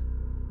arrived.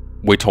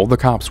 We told the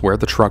cops where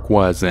the truck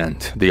was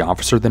and the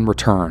officer then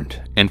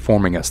returned,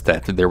 informing us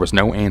that there was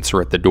no answer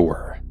at the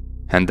door,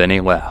 and then he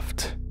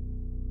left.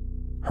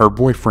 Her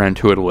boyfriend,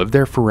 who had lived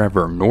there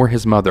forever, nor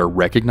his mother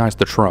recognized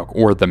the truck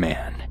or the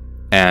man,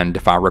 and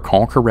if I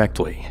recall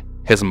correctly,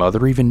 his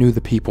mother even knew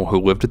the people who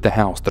lived at the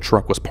house the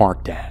truck was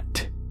parked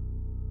at.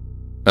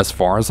 As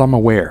far as I'm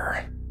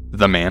aware,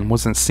 the man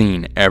wasn't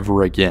seen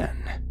ever again.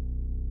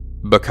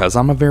 Because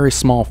I'm a very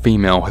small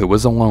female who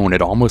was alone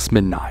at almost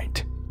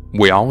midnight,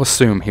 we all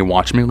assume he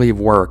watched me leave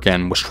work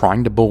and was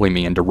trying to bully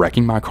me into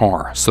wrecking my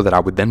car so that I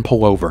would then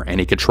pull over and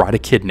he could try to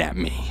kidnap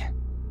me.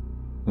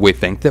 We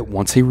think that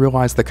once he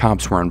realized the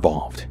cops were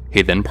involved,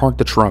 he then parked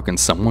the truck in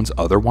someone's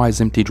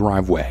otherwise empty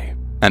driveway,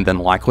 and then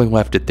likely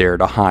left it there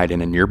to hide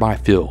in a nearby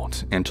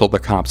field until the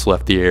cops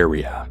left the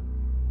area.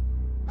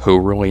 Who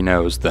really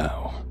knows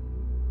though?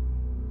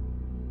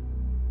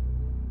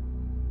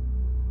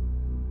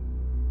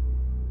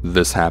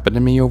 This happened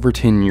to me over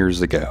 10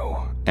 years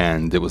ago,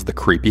 and it was the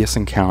creepiest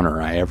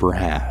encounter I ever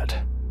had.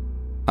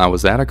 I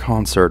was at a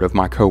concert of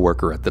my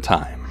coworker at the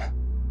time.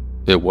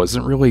 It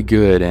wasn't really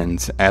good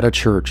and at a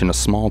church in a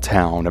small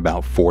town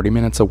about 40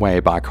 minutes away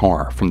by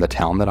car from the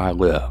town that I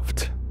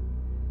lived.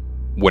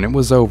 When it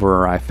was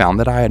over, I found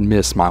that I had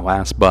missed my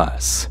last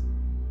bus.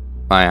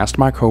 I asked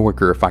my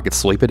coworker if I could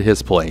sleep at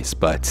his place,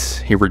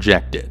 but he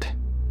rejected.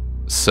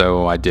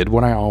 So I did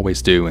what I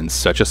always do in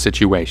such a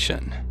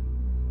situation.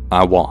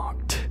 I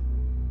walked.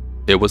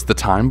 It was the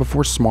time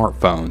before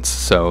smartphones,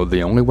 so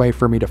the only way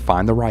for me to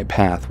find the right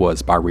path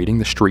was by reading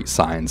the street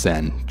signs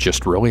and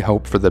just really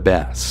hope for the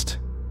best.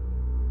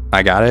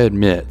 I gotta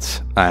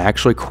admit, I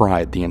actually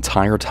cried the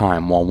entire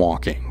time while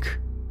walking.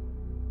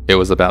 It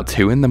was about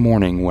 2 in the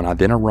morning when I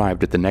then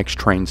arrived at the next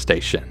train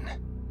station.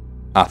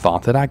 I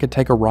thought that I could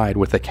take a ride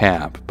with a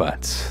cab,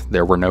 but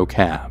there were no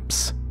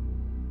cabs.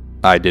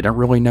 I didn't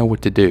really know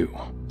what to do,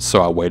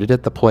 so I waited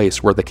at the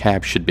place where the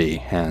cab should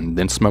be and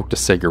then smoked a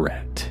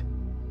cigarette.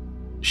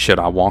 Should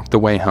I walk the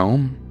way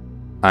home?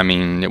 I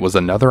mean, it was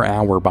another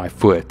hour by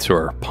foot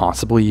or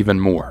possibly even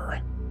more.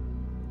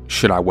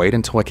 Should I wait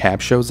until a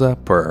cab shows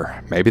up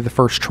or maybe the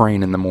first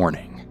train in the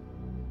morning?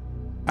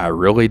 I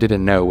really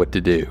didn't know what to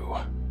do.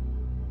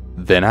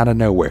 Then out of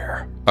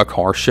nowhere, A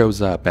car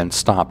shows up and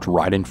stopped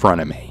right in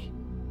front of me.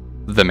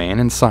 The man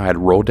inside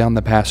rolled down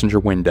the passenger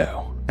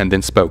window and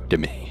then spoke to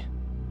me.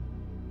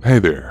 "Hey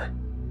there,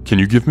 can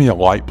you give me a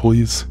light,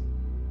 please?"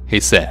 He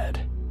said.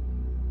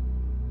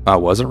 I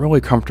wasn't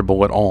really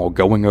comfortable at all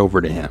going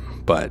over to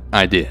him, but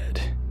I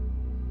did.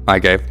 I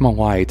gave him a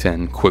light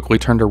and quickly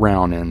turned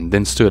around and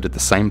then stood at the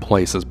same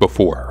place as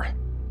before.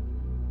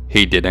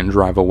 He didn't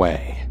drive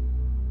away.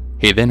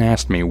 He then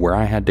asked me where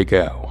I had to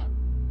go.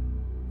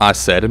 I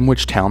said in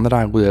which town that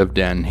I lived,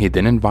 and he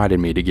then invited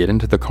me to get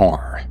into the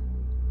car.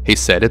 He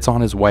said it's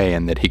on his way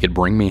and that he could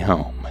bring me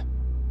home.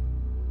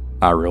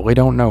 I really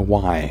don't know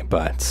why,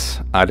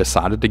 but I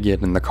decided to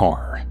get in the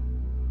car.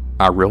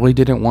 I really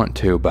didn't want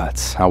to,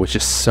 but I was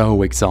just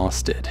so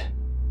exhausted.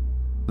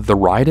 The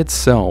ride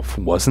itself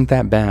wasn't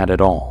that bad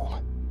at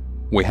all.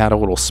 We had a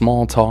little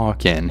small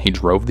talk and he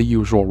drove the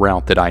usual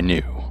route that I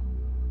knew.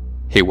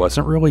 He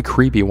wasn't really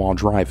creepy while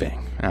driving,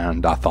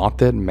 and I thought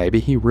that maybe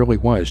he really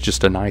was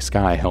just a nice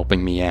guy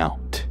helping me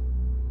out.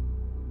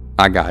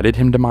 I guided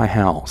him to my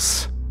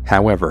house.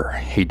 However,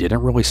 he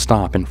didn't really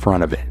stop in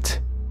front of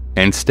it.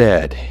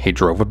 Instead, he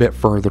drove a bit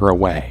further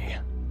away.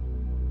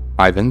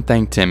 I then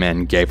thanked him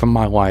and gave him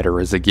my lighter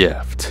as a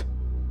gift.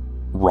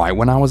 Right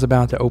when I was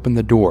about to open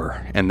the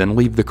door and then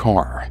leave the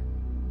car,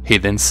 he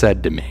then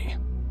said to me,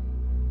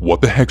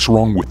 "What the heck's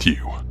wrong with you?"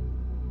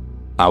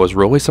 I was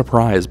really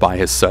surprised by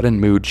his sudden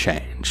mood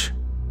change.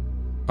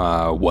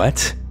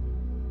 What?"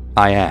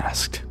 I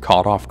asked,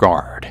 caught off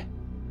guard.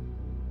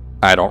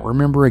 I don't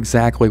remember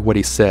exactly what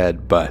he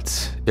said,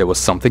 but it was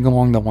something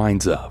along the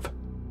lines of,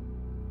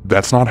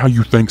 "That's not how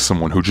you thank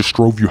someone who just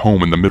drove you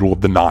home in the middle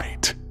of the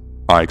night.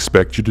 I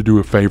expect you to do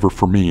a favor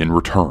for me in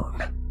return."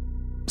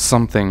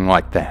 Something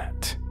like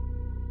that.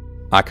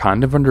 I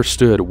kind of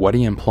understood what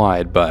he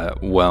implied,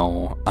 but,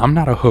 well, I'm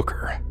not a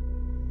hooker.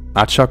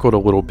 I chuckled a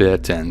little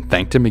bit and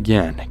thanked him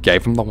again,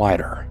 gave him the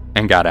lighter,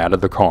 and got out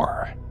of the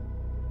car.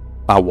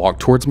 I walked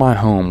towards my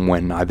home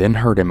when I then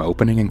heard him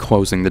opening and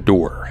closing the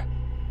door.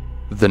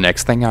 The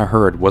next thing I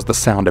heard was the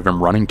sound of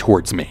him running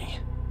towards me.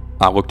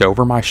 I looked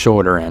over my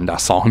shoulder and I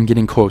saw him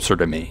getting closer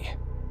to me.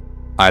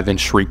 I then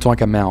shrieked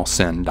like a mouse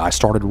and I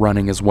started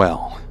running as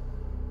well.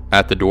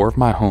 At the door of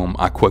my home,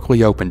 I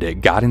quickly opened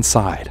it, got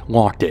inside,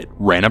 locked it,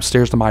 ran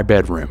upstairs to my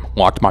bedroom,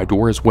 locked my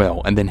door as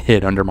well, and then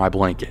hid under my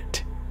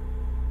blanket.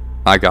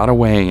 I got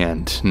away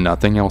and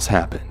nothing else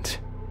happened.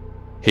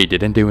 He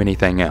didn't do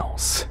anything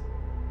else.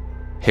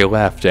 He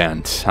left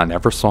and I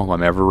never saw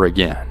him ever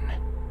again.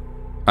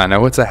 I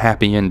know it's a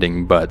happy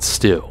ending, but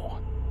still,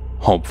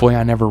 hopefully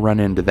I never run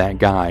into that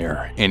guy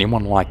or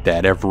anyone like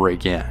that ever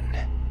again.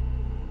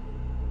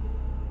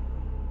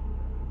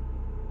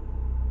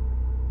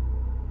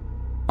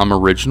 I'm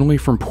originally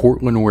from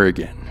Portland,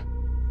 Oregon.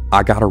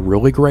 I got a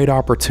really great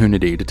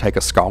opportunity to take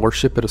a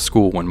scholarship at a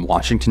school in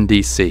Washington,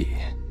 D.C.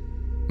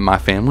 My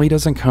family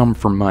doesn't come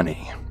from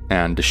money,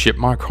 and to ship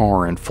my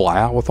car and fly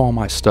out with all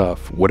my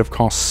stuff would have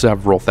cost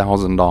several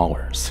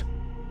 $1,000s.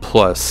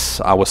 Plus,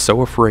 I was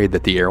so afraid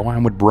that the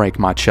airline would break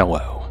my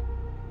cello,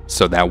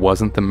 so that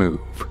wasn't the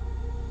move.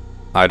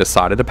 I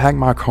decided to pack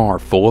my car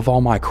full of all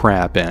my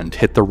crap and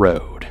hit the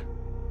road.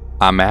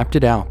 I mapped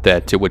it out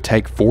that it would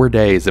take 4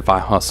 days if I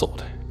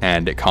hustled,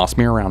 and it cost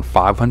me around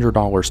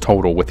 $500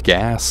 total with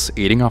gas,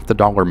 eating off the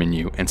dollar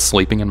menu, and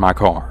sleeping in my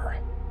car.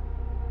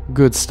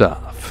 Good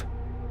stuff.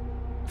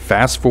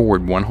 Fast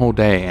forward one whole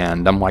day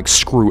and I'm like,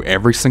 screw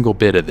every single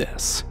bit of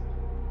this.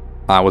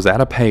 I was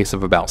at a pace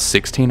of about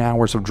 16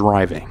 hours of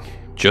driving,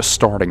 just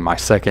starting my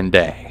second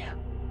day.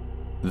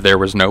 There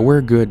was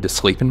nowhere good to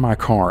sleep in my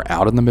car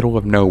out in the middle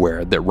of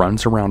nowhere that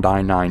runs around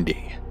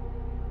I-90.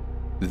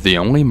 The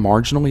only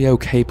marginally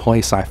okay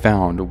place I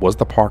found was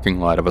the parking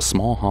lot of a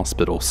small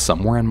hospital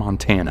somewhere in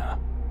Montana,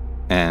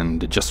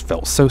 and it just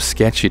felt so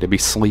sketchy to be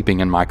sleeping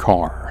in my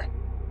car.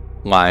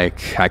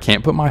 Like, I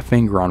can't put my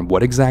finger on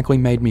what exactly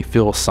made me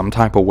feel some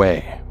type of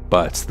way,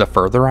 but the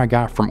further I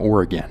got from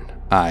Oregon,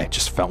 I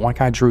just felt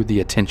like I drew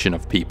the attention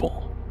of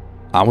people.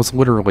 I was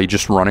literally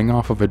just running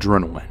off of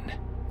adrenaline,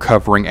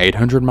 covering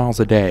 800 miles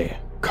a day,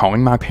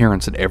 calling my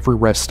parents at every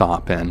rest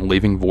stop and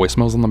leaving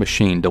voicemails on the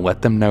machine to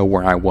let them know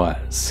where I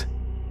was.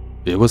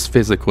 It was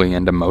physically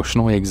and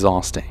emotionally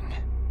exhausting.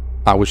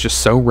 I was just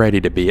so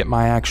ready to be at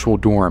my actual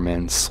dorm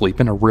and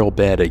sleep in a real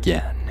bed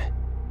again.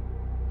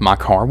 My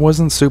car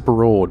wasn't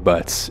super old,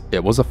 but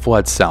it was a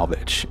flood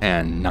salvage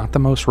and not the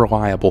most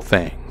reliable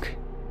thing.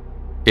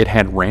 It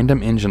had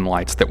random engine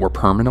lights that were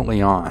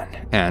permanently on,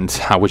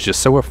 and I was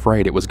just so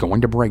afraid it was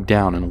going to break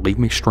down and leave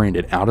me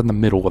stranded out in the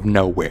middle of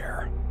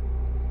nowhere.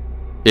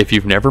 If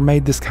you've never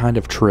made this kind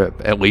of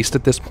trip, at least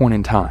at this point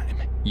in time,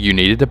 you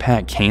needed to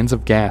pack cans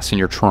of gas in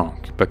your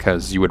trunk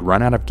because you would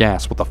run out of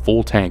gas with a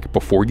full tank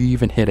before you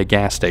even hit a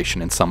gas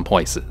station in some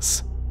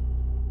places.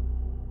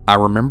 I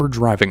remember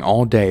driving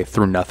all day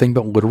through nothing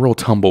but literal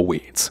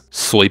tumbleweeds,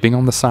 sleeping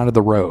on the side of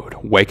the road,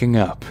 waking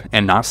up,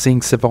 and not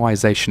seeing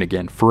civilization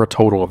again for a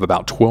total of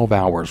about 12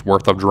 hours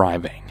worth of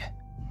driving.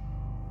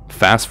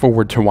 Fast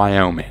forward to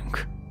Wyoming.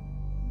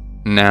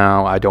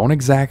 Now, I don't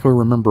exactly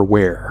remember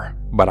where,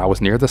 but I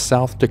was near the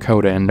South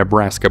Dakota and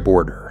Nebraska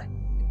border.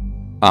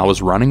 I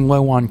was running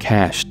low on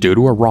cash due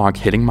to a rock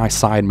hitting my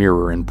side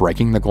mirror and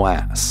breaking the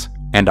glass,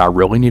 and I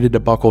really needed to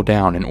buckle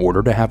down in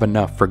order to have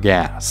enough for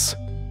gas.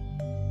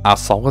 I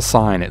saw a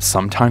sign at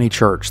some tiny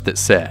church that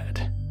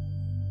said,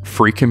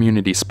 "Free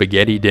community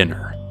spaghetti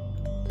dinner."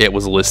 It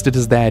was listed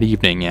as that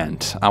evening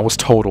and I was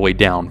totally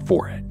down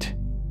for it.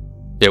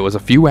 It was a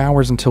few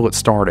hours until it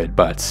started,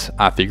 but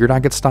I figured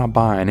I could stop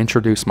by and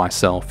introduce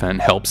myself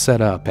and help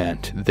set up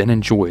and then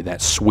enjoy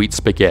that sweet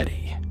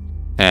spaghetti.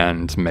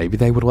 And maybe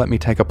they would let me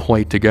take a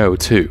plate to go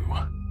too.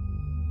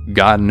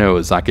 God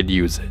knows I could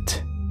use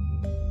it.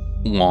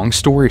 Long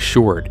story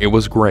short, it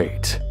was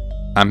great.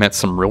 I met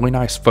some really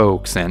nice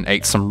folks and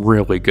ate some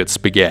really good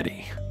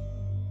spaghetti.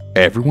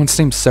 Everyone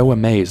seemed so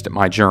amazed at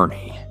my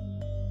journey.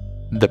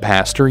 The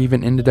pastor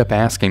even ended up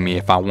asking me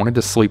if I wanted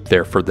to sleep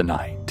there for the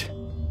night.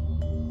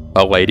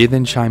 A lady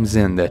then chimes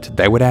in that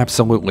they would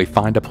absolutely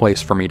find a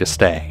place for me to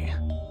stay.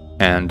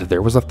 And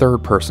there was a third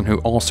person who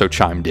also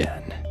chimed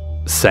in,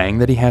 saying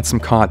that he had some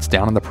cots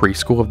down in the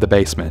preschool of the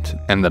basement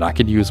and that I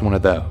could use one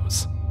of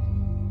those.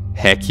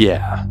 Heck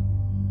yeah.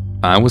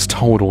 I was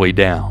totally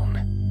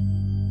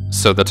down.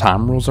 So the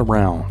time rolls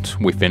around,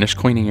 we finish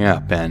cleaning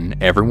up, and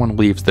everyone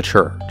leaves the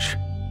church.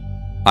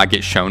 I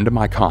get shown to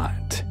my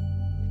cot.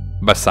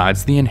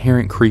 Besides the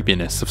inherent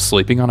creepiness of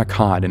sleeping on a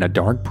cot in a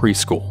dark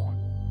preschool,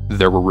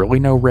 there were really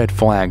no red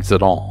flags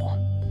at all.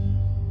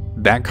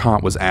 That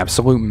cot was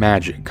absolute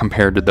magic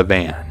compared to the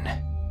van.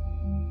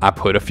 I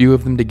put a few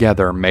of them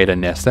together, made a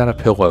nest out of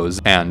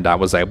pillows, and I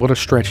was able to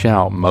stretch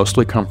out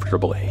mostly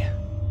comfortably.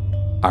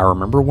 I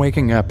remember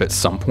waking up at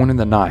some point in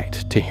the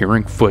night to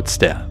hearing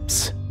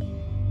footsteps.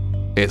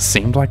 It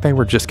seemed like they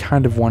were just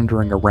kind of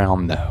wandering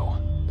around though.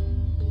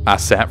 I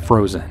sat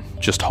frozen,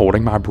 just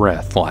holding my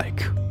breath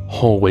like,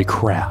 holy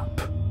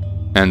crap.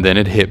 And then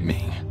it hit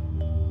me.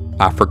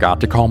 I forgot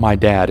to call my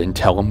dad and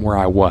tell him where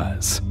I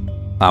was.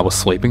 I was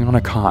sleeping on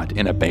a cot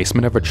in a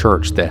basement of a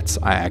church that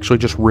I actually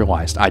just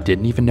realized I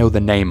didn't even know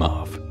the name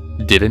of.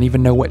 Didn't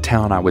even know what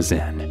town I was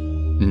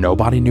in.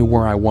 Nobody knew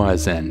where I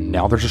was, and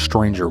now there's a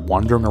stranger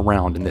wandering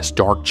around in this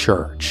dark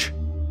church.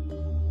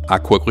 I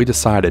quickly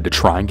decided to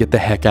try and get the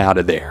heck out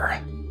of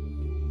there.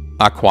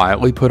 I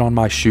quietly put on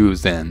my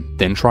shoes and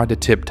then tried to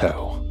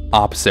tiptoe,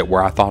 opposite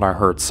where I thought I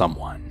heard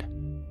someone.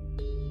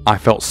 I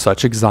felt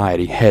such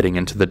anxiety heading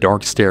into the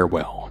dark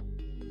stairwell.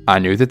 I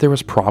knew that there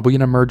was probably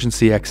an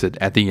emergency exit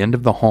at the end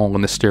of the hall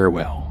in the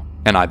stairwell,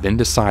 and I then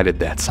decided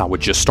that I would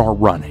just start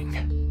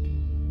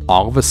running.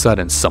 All of a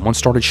sudden, someone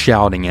started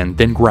shouting and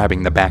then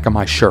grabbing the back of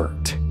my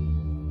shirt.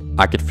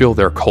 I could feel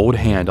their cold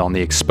hand on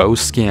the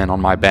exposed skin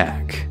on my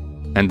back,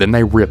 and then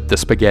they ripped the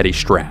spaghetti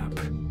strap.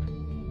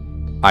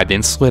 I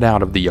then slid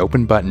out of the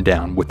open button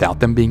down without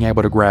them being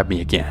able to grab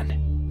me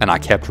again, and I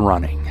kept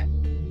running.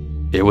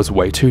 It was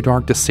way too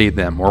dark to see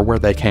them or where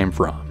they came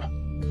from.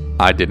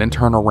 I didn't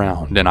turn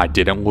around and I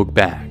didn't look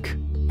back.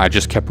 I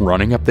just kept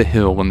running up the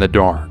hill in the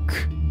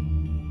dark.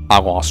 I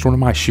lost one of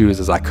my shoes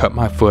as I cut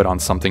my foot on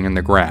something in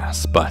the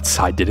grass, but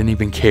I didn't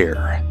even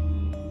care.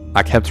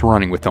 I kept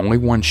running with only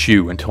one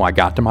shoe until I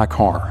got to my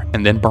car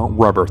and then burnt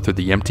rubber through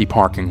the empty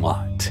parking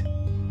lot.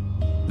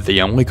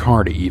 The only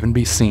car to even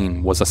be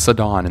seen was a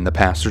sedan in the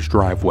pastor's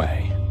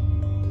driveway.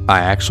 I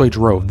actually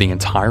drove the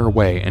entire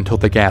way until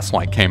the gas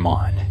light came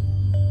on.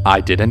 I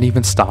didn't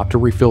even stop to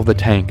refill the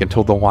tank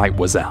until the light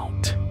was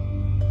out.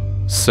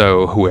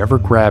 So whoever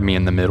grabbed me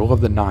in the middle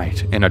of the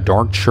night in a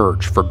dark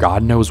church for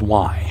God knows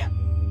why,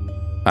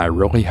 I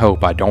really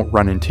hope I don't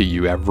run into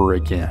you ever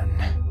again.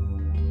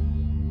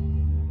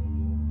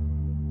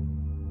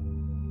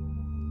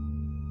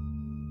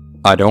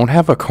 I don't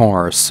have a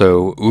car,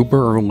 so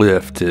Uber or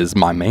Lyft is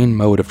my main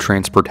mode of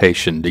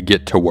transportation to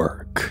get to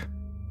work.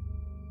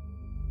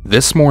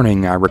 This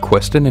morning I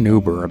requested an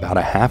Uber about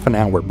a half an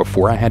hour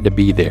before I had to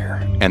be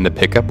there, and the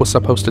pickup was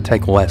supposed to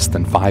take less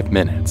than 5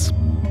 minutes.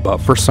 But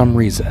for some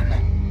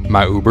reason,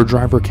 my Uber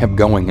driver kept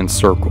going in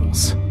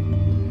circles.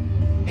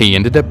 He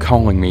ended up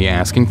calling me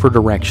asking for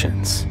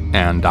directions,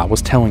 and I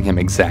was telling him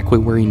exactly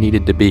where he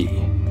needed to be,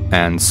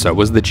 and so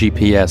was the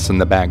GPS in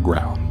the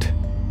background.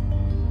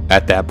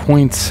 At that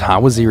point, I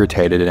was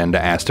irritated and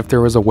asked if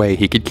there was a way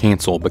he could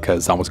cancel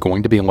because I was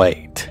going to be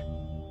late.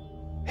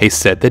 He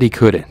said that he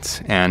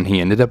couldn't, and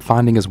he ended up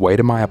finding his way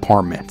to my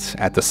apartment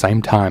at the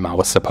same time I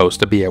was supposed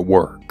to be at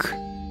work.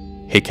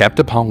 He kept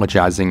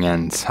apologizing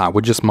and I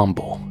would just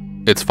mumble,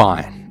 "It's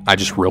fine, I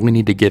just really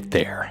need to get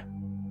there."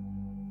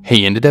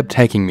 He ended up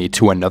taking me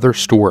to another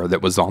store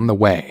that was on the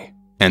way,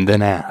 and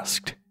then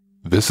asked,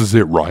 "This is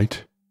it,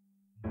 right?"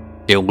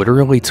 It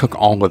literally took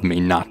all of me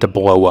not to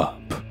blow up.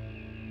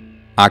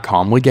 I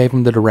calmly gave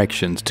him the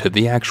directions to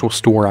the actual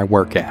store I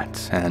work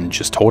at, and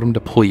just told him to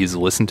please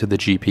listen to the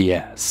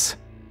GPS.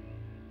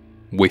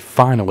 We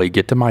finally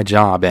get to my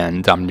job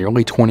and I'm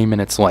nearly 20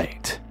 minutes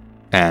late,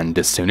 and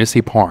as soon as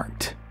he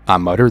parked, I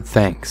muttered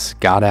thanks,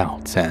 got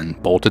out,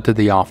 and bolted to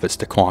the office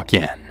to clock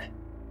in.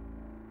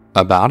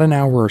 About an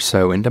hour or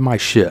so into my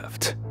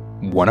shift,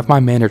 one of my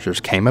managers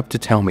came up to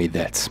tell me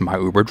that my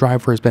Uber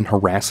driver has been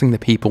harassing the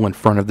people in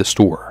front of the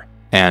store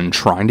and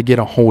trying to get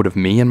a hold of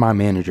me and my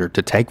manager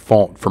to take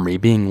fault for me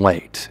being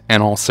late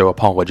and also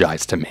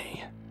apologize to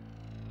me.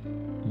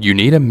 You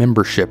need a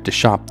membership to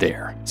shop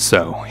there,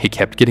 so he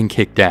kept getting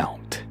kicked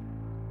out.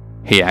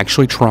 He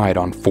actually tried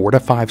on 4 to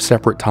 5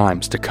 separate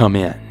times to come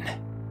in.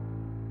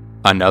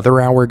 Another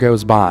hour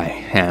goes by,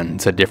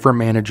 and a different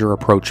manager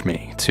approached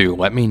me to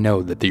let me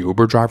know that the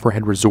Uber driver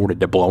had resorted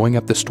to blowing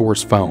up the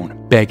store's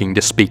phone, begging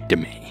to speak to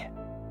me.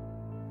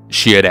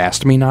 She had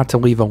asked me not to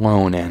leave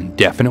alone and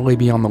definitely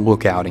be on the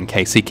lookout in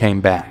case he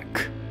came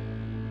back.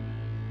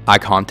 I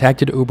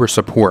contacted Uber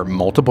support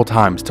multiple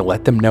times to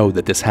let them know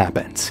that this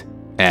happened,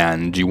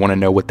 and do you want to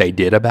know what they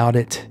did about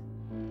it?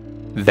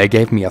 They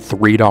gave me a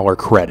 $3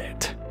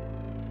 credit.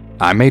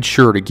 I made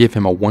sure to give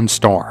him a 1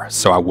 star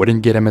so I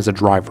wouldn't get him as a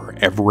driver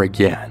ever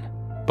again,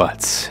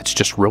 but it's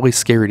just really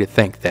scary to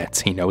think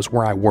that he knows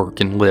where I work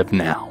and live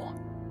now.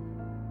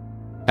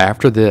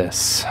 After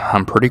this,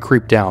 I'm pretty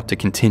creeped out to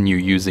continue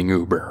using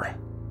Uber.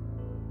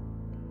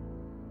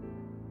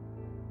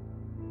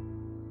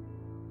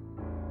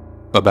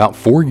 About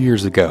 4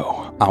 years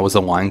ago, I was a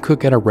line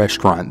cook at a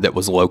restaurant that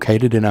was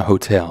located in a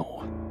hotel.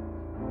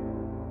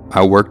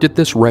 I worked at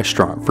this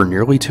restaurant for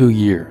nearly 2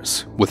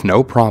 years, with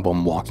no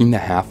problem walking the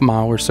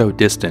half-mile or so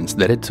distance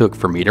that it took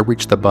for me to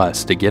reach the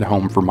bus to get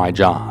home from my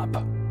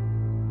job.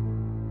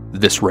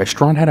 This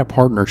restaurant had a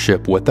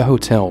partnership with the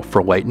hotel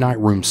for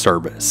late-night room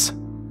service,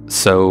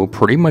 so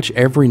pretty much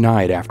every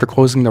night after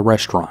closing the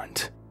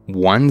restaurant,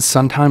 1,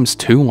 sometimes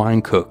 2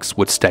 line cooks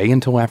would stay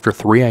until after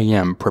 3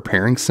 a.m.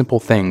 preparing simple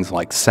things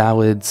like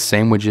salads,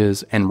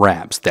 sandwiches, and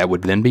wraps that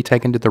would then be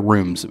taken to the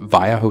rooms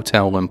via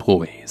hotel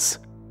employees.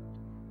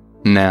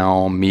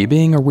 Now, me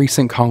being a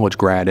recent college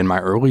grad in my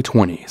early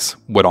 20s,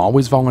 would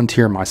always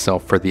volunteer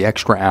myself for the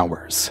extra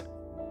hours.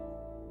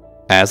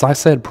 As I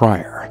said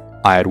prior,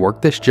 I had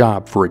worked this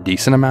job for a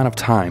decent amount of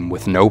time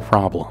with no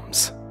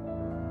problems.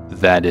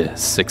 That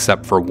is,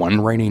 except for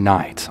one rainy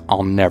night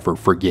I'll never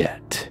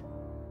forget.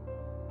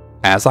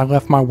 As I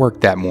left my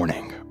work that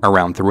morning,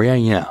 around 3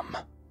 a.m.,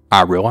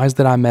 I realized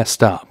that I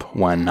messed up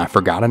when I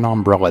forgot an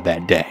umbrella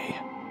that day.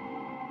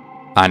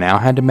 I now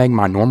had to make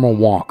my normal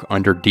walk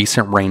under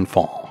decent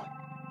rainfall.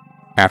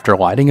 After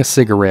lighting a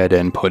cigarette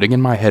and putting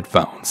in my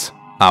headphones,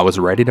 I was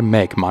ready to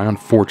make my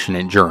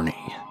unfortunate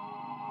journey.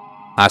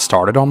 I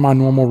started on my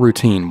normal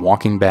routine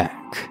walking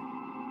back,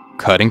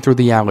 cutting through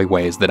the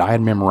alleyways that I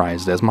had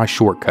memorized as my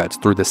shortcuts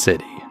through the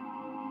city.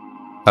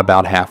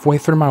 About halfway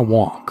through my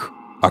walk,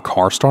 a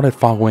car started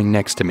following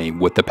next to me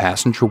with the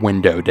passenger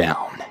window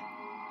down.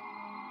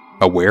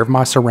 Aware of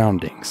my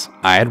surroundings,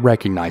 I had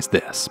recognized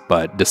this,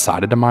 but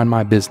decided to mind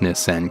my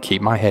business and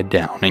keep my head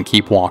down and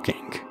keep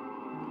walking.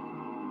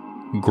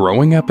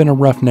 Growing up in a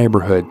rough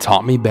neighborhood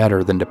taught me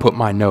better than to put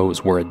my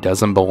nose where it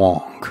doesn't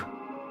belong.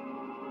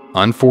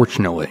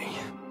 Unfortunately,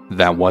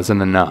 that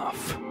wasn't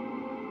enough.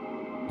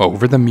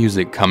 Over the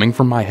music coming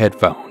from my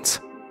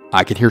headphones,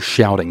 I could hear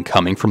shouting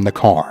coming from the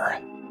car.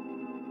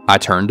 I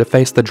turned to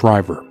face the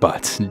driver,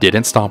 but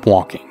didn't stop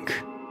walking.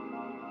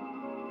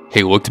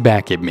 He looked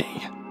back at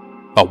me,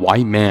 a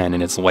white man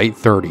in his late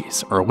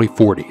 30s, early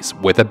 40s,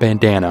 with a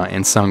bandana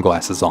and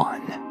sunglasses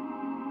on.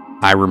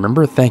 I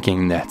remember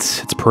thinking that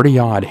it's pretty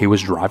odd he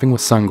was driving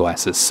with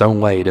sunglasses so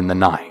late in the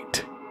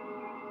night.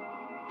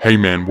 "Hey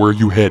man, where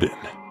you heading?"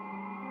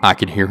 I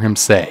could hear him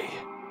say.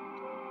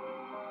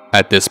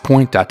 At this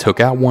point, I took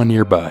out one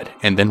earbud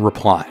and then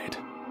replied,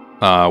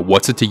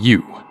 "What's it to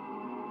you?"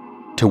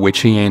 To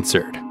which he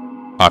answered,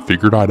 "I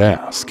figured I'd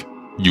ask.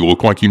 You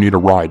look like you need a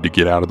ride to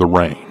get out of the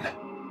rain."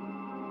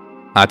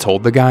 I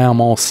told the guy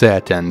I'm all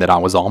set and that I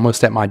was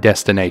almost at my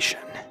destination.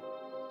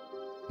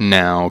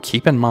 Now,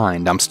 keep in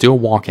mind I'm still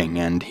walking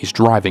and he's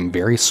driving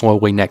very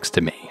slowly next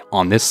to me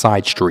on this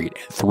side street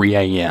at 3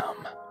 a.m.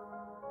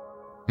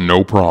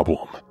 "No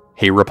problem,"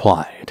 he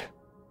replied.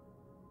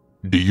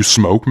 "Do you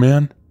smoke,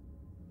 man?"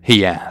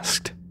 he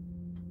asked.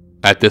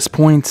 At this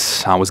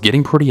point, I was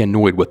getting pretty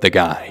annoyed with the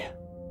guy.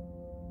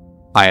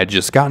 I had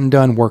just gotten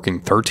done working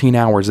 13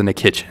 hours in the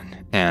kitchen,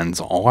 and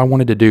all I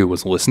wanted to do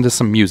was listen to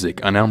some music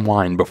and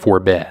unwind before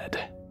bed.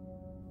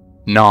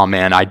 "Nah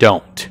man, I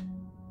don't."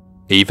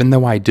 Even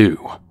though I do,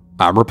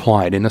 I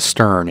replied in a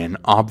stern and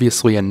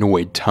obviously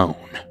annoyed tone.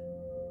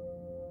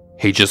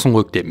 He just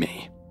looked at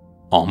me,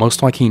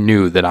 almost like he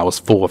knew that I was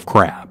full of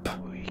crap.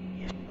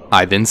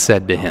 I then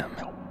said to him,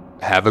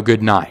 "Have a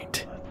good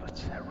night,"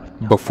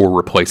 before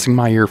replacing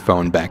my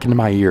earphone back into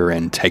my ear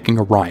and taking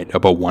a right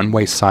up a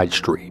one-way side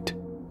street,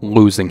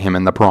 losing him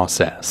in the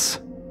process.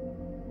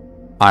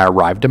 I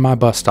arrived at my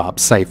bus stop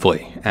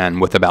safely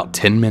and with about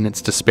 10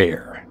 minutes to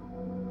spare.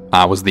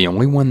 I was the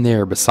only one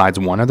there besides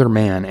one other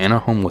man and a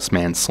homeless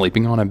man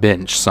sleeping on a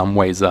bench some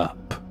ways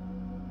up.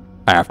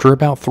 After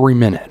about 3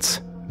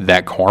 minutes,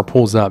 that car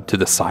pulls up to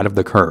the side of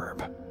the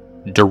curb,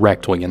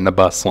 directly in the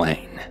bus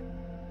lane.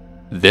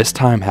 This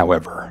time,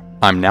 however,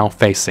 I'm now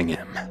facing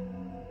him.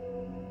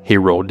 He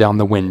rolled down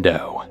the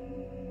window.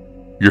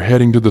 "You're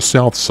heading to the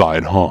south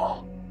side,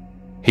 huh?"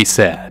 he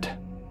said.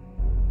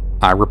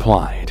 I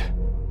replied,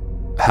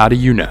 "How do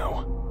you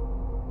know?"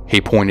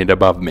 He pointed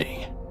above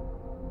me.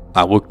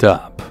 I looked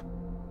up.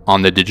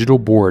 On the digital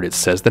board, it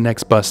says the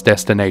next bus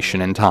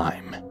destination and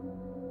time.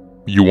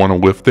 You want to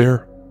lift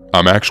there?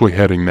 I'm actually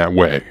heading that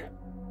way,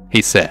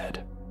 he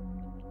said.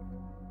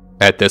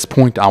 At this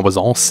point, I was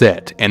all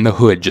set, and the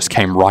hood just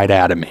came right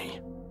out of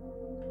me.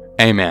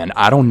 Hey man,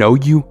 I don't know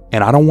you,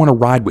 and I don't want to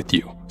ride with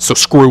you, so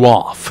screw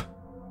off,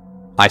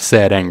 I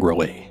said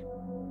angrily.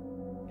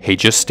 He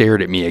just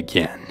stared at me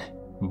again,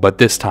 but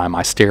this time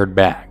I stared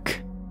back.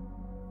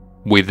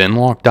 We then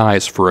locked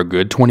eyes for a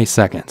good 20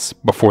 seconds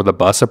before the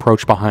bus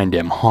approached behind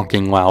him,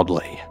 honking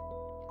loudly.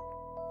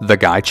 The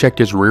guy checked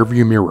his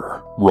rearview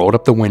mirror, rolled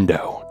up the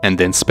window, and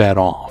then sped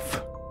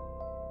off.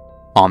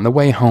 On the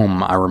way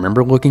home, I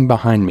remember looking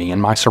behind me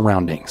and my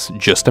surroundings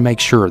just to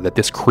make sure that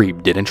this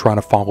creep didn't try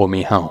to follow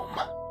me home.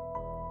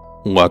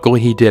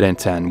 Luckily he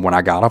didn't, and when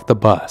I got off the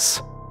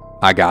bus,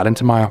 I got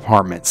into my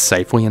apartment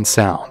safely and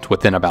sound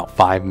within about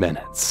 5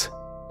 minutes.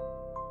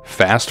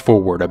 Fast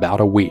forward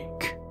about a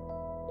week.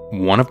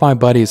 One of my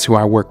buddies who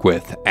I work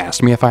with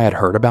asked me if I had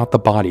heard about the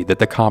body that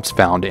the cops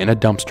found in a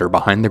dumpster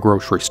behind the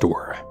grocery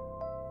store,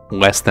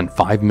 less than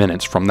 5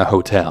 minutes from the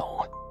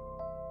hotel.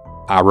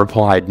 I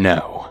replied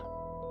no.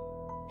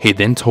 He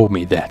then told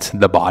me that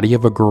the body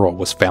of a girl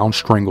was found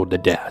strangled to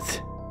death,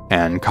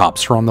 and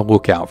cops are on the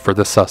lookout for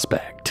the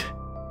suspect.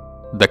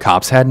 The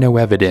cops had no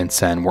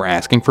evidence and were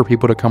asking for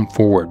people to come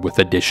forward with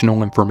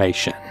additional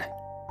information.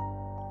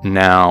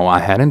 Now, I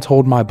hadn't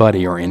told my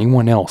buddy or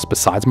anyone else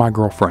besides my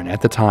girlfriend at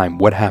the time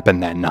what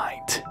happened that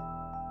night.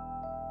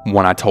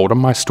 When I told him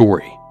my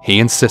story, he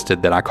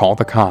insisted that I call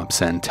the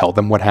cops and tell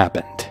them what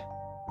happened.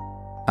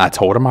 I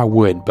told him I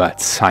would,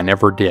 but I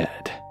never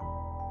did.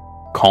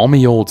 Call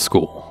me old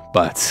school,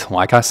 but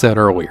like I said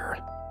earlier,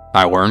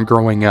 I learned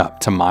growing up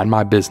to mind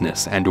my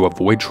business and to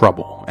avoid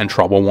trouble, and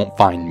trouble won't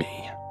find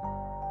me.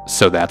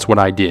 So that's what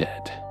I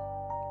did.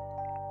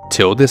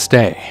 Till this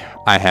day,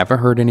 I haven't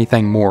heard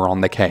anything more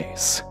on the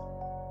case.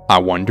 I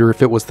wonder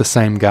if it was the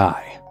same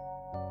guy.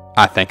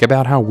 I think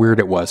about how weird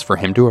it was for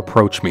him to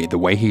approach me the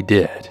way he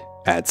did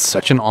at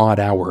such an odd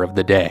hour of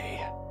the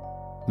day.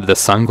 The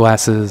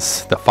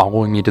sunglasses, the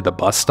following me to the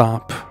bus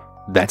stop,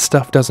 that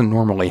stuff doesn't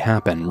normally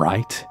happen,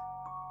 right?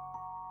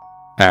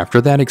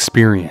 After that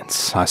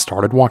experience, I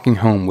started walking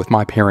home with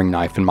my paring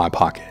knife in my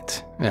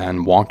pocket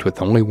and walked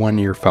with only one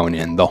earphone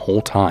in the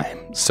whole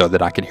time so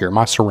that I could hear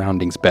my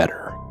surroundings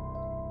better.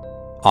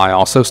 I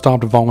also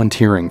stopped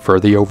volunteering for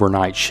the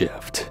overnight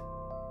shift.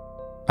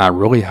 I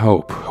really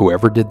hope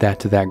whoever did that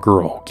to that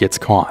girl gets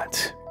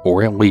caught,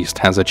 or at least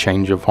has a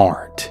change of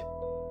heart.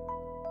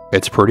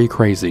 It's pretty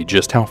crazy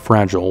just how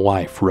fragile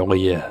life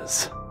really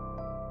is.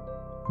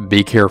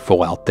 Be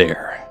careful out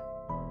there.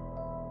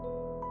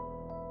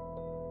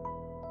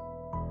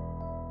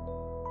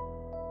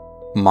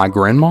 My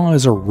grandma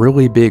is a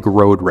really big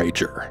road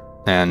rager,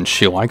 and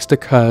she likes to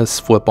cuss,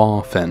 flip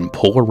off, and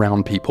pull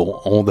around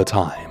people all the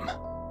time.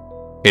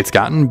 It's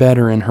gotten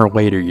better in her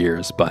later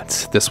years,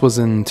 but this was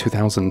in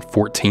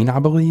 2014, I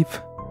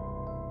believe.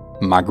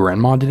 My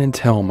grandma didn't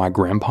tell my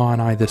grandpa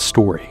and I this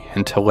story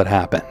until it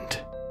happened.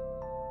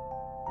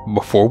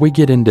 Before we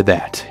get into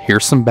that,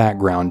 here's some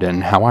background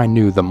on how I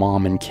knew the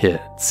mom and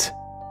kids.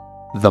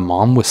 The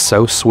mom was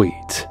so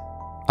sweet.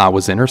 I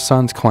was in her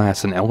son's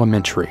class in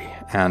elementary,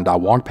 and I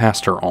walked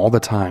past her all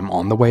the time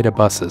on the way to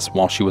buses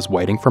while she was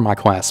waiting for my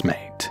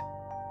classmate.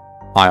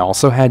 I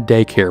also had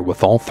daycare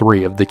with all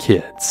 3 of the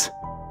kids.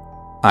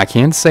 I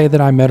can't say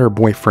that I met her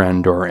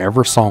boyfriend or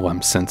ever saw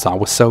him since I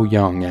was so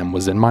young and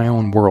was in my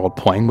own world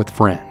playing with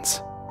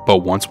friends, but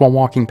once while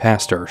walking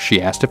past her,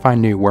 she asked if I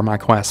knew where my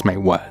classmate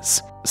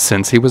was,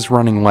 since he was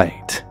running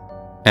late,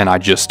 and I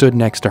just stood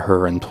next to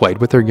her and played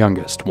with her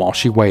youngest while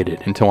she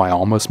waited until I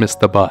almost missed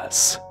the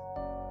bus.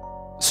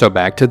 So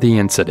back to the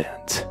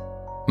incident.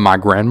 My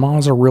grandma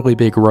is a really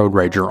big road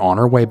rager on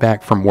her way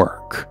back from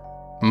work,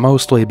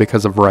 mostly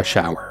because of rush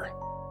hour.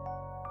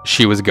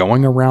 She was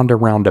going around a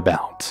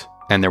roundabout,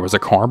 and there was a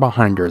car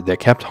behind her that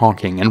kept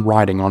honking and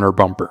riding on her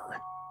bumper.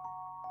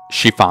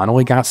 She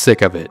finally got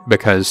sick of it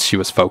because she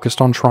was focused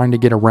on trying to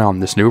get around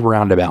this new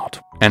roundabout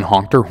and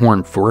honked her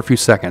horn for a few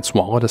seconds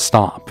while at a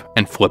stop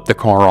and flipped the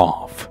car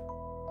off.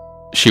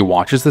 She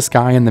watches this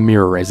guy in the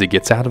mirror as he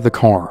gets out of the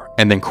car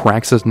and then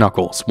cracks his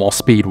knuckles while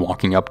speed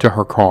walking up to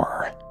her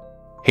car.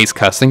 He's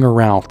cussing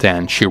her out,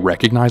 and she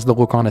recognized the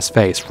look on his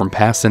face from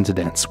past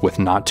incidents with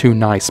not too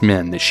nice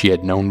men that she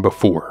had known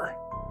before.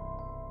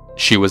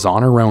 She was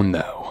on her own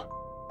though.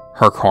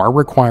 Her car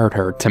required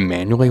her to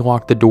manually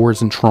lock the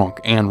doors and trunk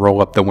and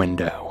roll up the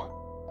window.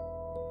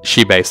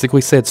 She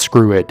basically said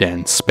screw it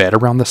and sped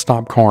around the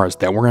stopped cars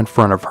that were in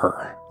front of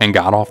her and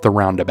got off the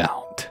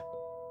roundabout.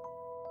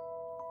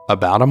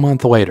 About a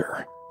month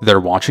later, they're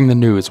watching the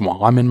news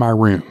while I'm in my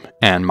room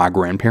and my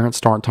grandparents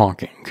start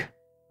talking.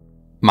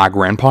 My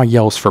grandpa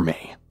yells for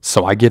me,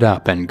 so I get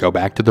up and go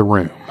back to the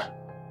room.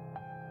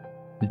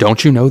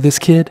 "Don't you know this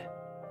kid?"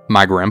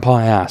 my grandpa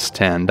asked,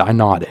 and I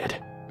nodded,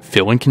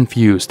 feeling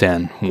confused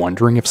and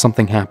wondering if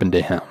something happened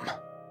to him.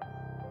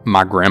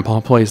 My grandpa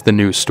plays the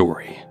news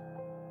story.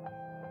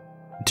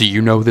 "Do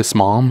you know this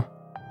mom?"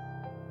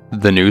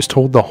 The news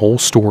told the whole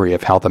story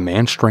of how the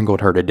man strangled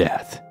her to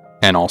death,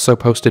 and also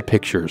posted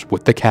pictures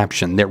with the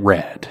caption that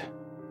read,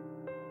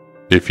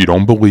 "If you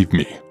don't believe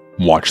me,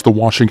 watch the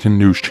Washington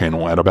News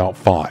Channel at about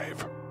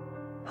 5.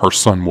 Her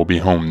son will be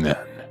home then."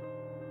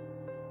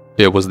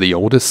 It was the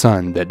oldest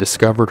son that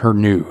discovered her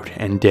nude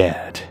and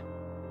dead.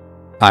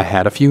 I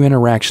had a few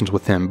interactions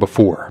with him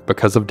before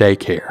because of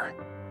daycare,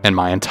 and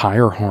my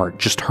entire heart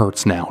just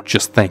hurts now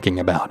just thinking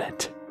about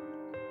it.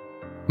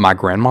 My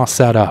grandma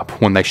sat up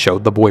when they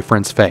showed the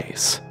boyfriend's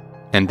face,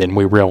 and then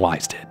we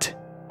realized it.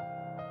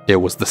 It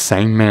was the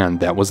same man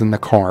that was in the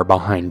car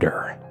behind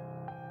her.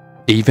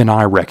 Even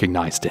I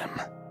recognized him.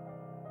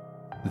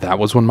 That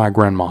was when my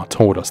grandma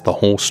told us the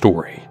whole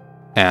story,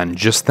 and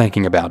just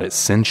thinking about it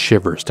sends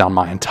shivers down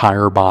my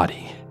entire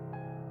body.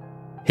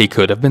 He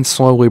could have been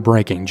slowly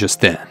breaking just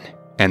then,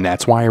 and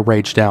that's why I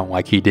raged out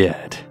like he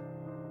did.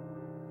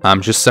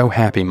 I'm just so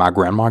happy my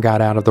grandma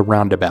got out of the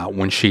roundabout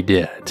when she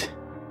did.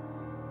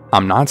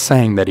 I'm not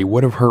saying that he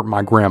would have hurt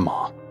my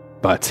grandma,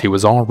 but he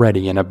was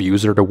already an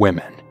abuser to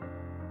women.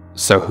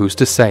 So who's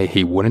to say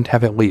he wouldn't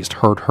have at least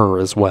hurt her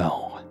as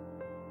well?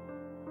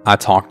 I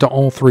talked to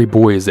all 3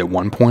 boys at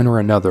one point or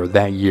another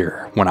that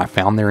year when I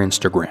found their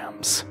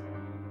Instagrams.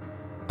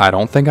 I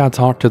don't think I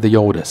talked to the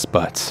oldest,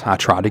 but I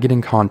tried to get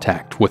in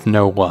contact with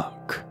no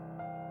luck.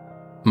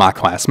 My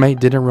classmate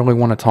didn't really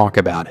want to talk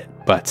about it,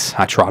 but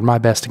I tried my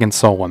best to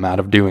console him out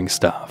of doing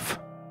stuff.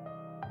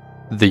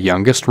 The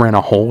youngest ran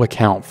a whole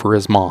account for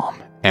his mom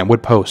and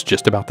would post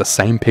just about the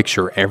same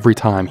picture every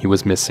time he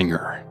was missing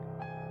her.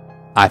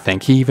 I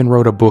think he even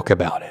wrote a book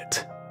about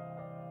it.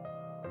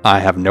 I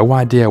have no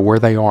idea where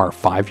they are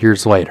 5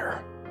 years later,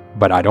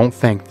 but I don't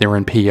think they're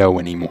in PO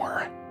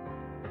anymore.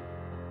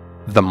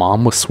 The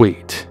mom was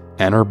sweet,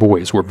 and her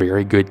boys were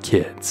very good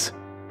kids.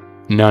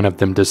 None of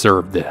them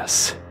deserved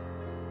this.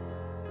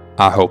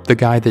 I hope the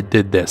guy that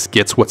did this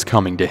gets what's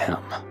coming to him.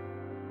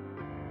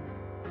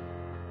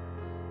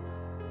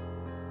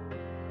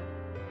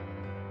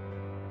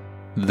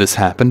 This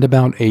happened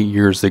about 8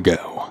 years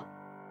ago.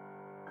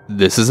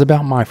 This is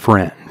about my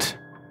friend.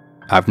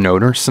 I've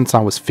known her since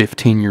I was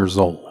 15 years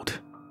old.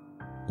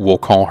 We'll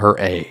call her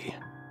A.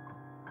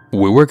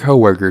 We were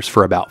coworkers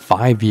for about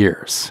 5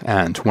 years,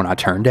 and when I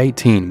turned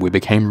 18, we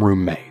became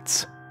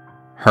roommates.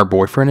 Her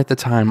boyfriend at the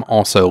time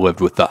also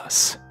lived with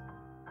us.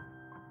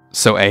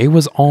 So A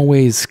was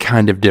always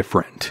kind of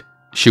different.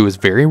 She was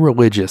very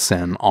religious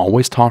and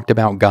always talked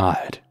about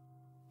God.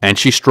 And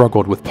she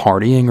struggled with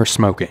partying or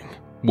smoking,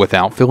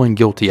 without feeling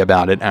guilty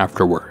about it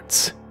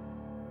afterwards.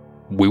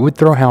 We would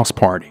throw house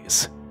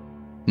parties.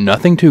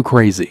 Nothing too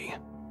crazy,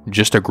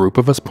 just a group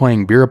of us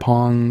playing beer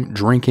pong,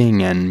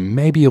 drinking, and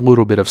maybe a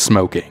little bit of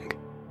smoking.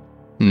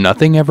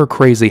 Nothing ever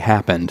crazy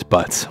happened,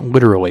 but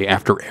literally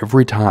after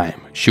every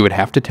time, she would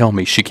have to tell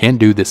me she can't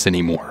do this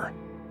anymore,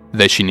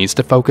 that she needs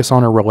to focus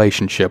on her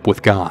relationship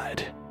with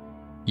God.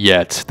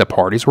 Yet, the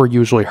parties were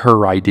usually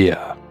her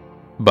idea.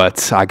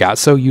 But I got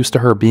so used to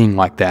her being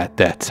like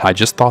that I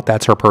just thought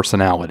that's her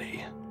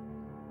personality.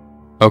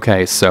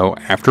 Okay, so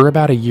after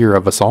about a year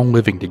of us all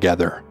living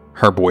together,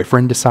 her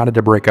boyfriend decided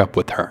to break up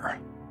with her.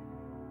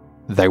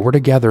 They were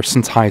together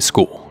since high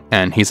school,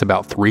 and he's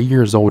about 3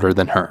 years older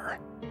than her.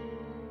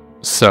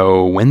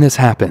 So when this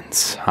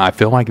happens, I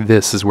feel like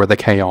this is where the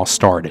chaos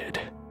started.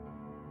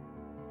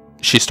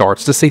 She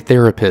starts to see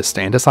therapists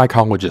and a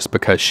psychologist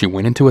because she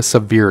went into a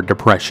severe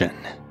depression.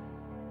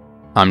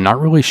 I'm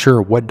not really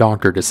sure what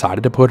doctor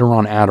decided to put her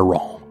on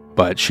Adderall,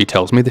 but she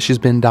tells me that she's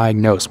been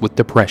diagnosed with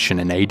depression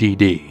and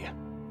ADD.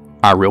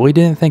 I really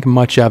didn't think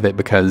much of it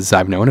because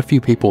I've known a few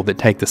people that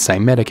take the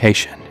same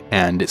medication,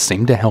 and it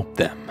seemed to help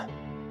them.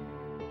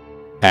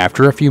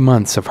 After a few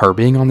months of her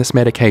being on this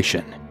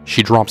medication,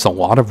 she drops a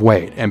lot of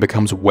weight and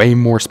becomes way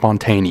more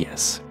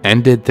spontaneous,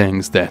 and did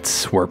things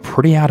that were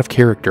pretty out of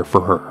character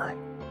for her.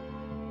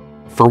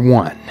 For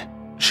one,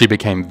 she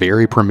became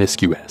very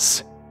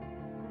promiscuous.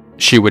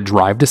 She would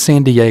drive to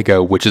San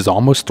Diego, which is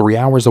almost 3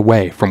 hours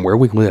away from where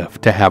we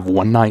live, to have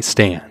one-night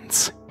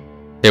stands.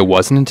 It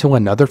wasn't until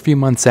another few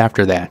months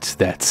after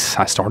that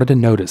I started to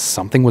notice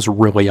something was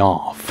really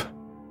off.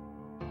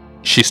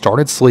 She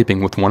started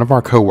sleeping with one of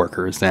our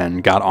coworkers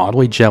and got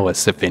oddly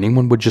jealous if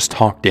anyone would just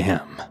talk to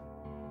him.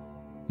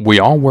 We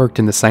all worked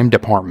in the same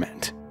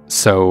department,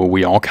 so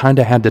we all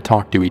kinda had to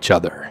talk to each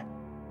other.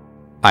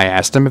 I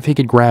asked him if he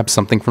could grab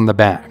something from the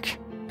back,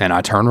 and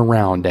I turn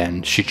around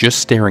and she's just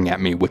staring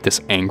at me with this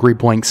angry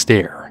blank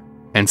stare,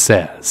 and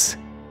says,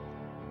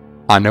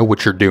 "I know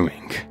what you're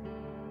doing."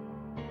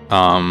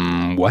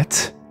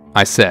 What?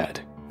 I said,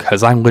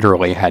 'cause I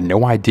literally had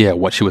no idea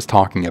what she was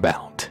talking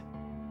about.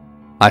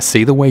 "I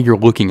see the way you're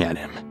looking at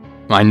him.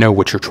 I know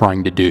what you're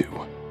trying to do."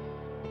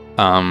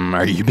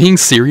 Are you being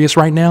serious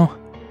right now?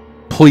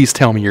 Please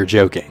tell me you're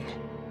joking."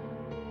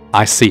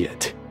 "I see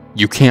it.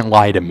 You can't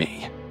lie to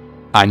me.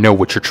 I know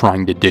what you're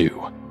trying to do,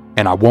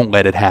 and I won't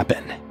let it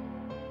happen."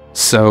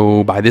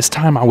 So by this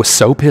time I was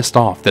so pissed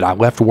off that I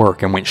left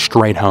work and went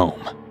straight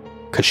home,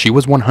 'cause she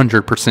was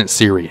 100%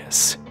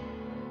 serious.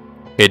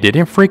 It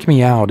didn't freak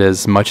me out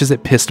as much as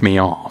it pissed me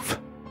off.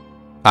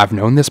 I've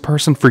known this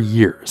person for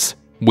years.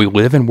 We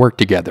live and work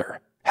together.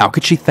 How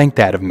could she think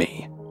that of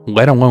me?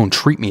 let alone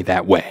treat me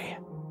that way.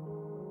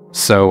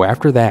 So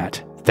after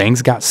that,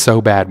 things got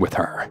so bad with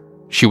her.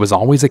 She was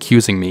always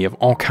accusing me of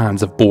all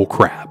kinds of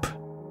bullcrap.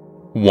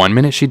 One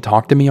minute she'd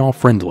talk to me all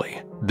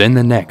friendly, then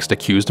the next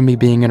accused of me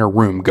being in her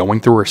room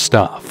going through her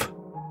stuff.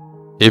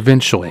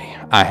 Eventually,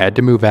 I had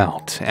to move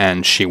out,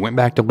 and she went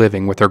back to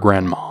living with her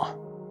grandma.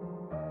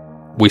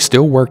 We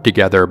still worked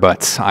together,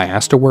 but I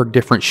asked to work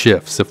different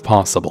shifts if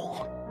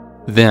possible.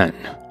 Then,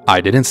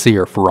 I didn't see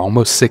her for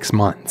almost 6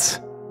 months.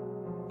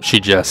 She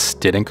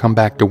just didn't come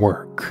back to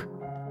work.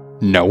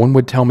 No one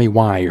would tell me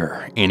why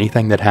or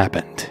anything that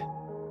happened.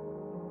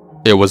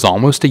 It was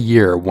almost a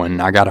year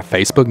when I got a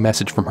Facebook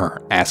message from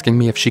her asking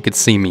me if she could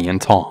see me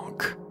and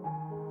talk.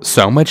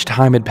 So much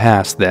time had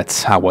passed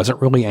that I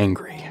wasn't really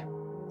angry.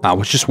 I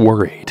was just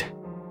worried.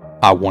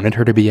 I wanted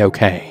her to be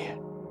okay.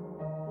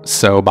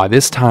 So by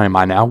this time,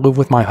 I now live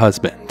with my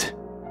husband.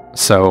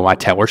 So I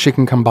tell her she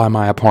can come by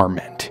my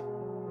apartment.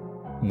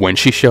 When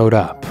she showed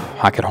up,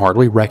 I could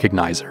hardly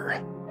recognize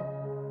her.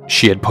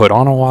 She had put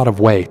on a lot of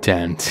weight,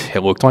 and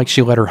it looked like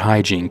she let her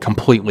hygiene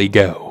completely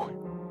go.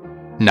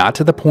 Not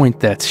to the point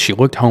that she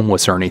looked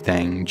homeless or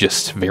anything,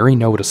 just very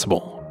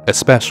noticeable,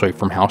 especially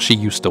from how she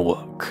used to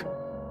look.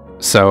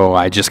 So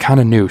I just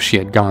kinda knew she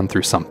had gone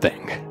through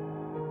something.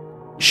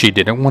 She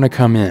didn't want to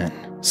come in,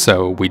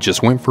 so we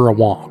just went for a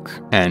walk,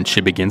 and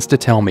she begins to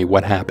tell me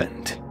what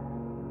happened.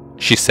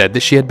 She said that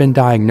she had been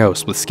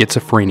diagnosed with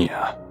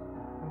schizophrenia.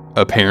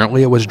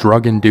 Apparently it was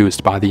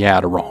drug-induced by the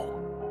Adderall.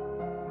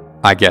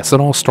 I guess it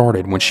all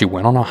started when she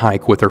went on a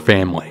hike with her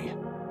family.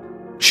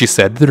 She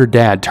said that her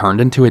dad turned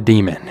into a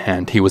demon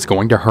and he was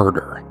going to hurt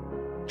her.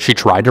 She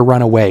tried to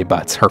run away,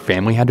 but her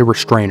family had to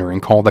restrain her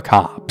and call the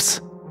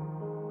cops.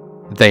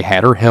 They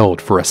had her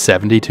held for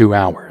 72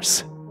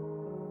 hours.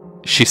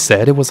 She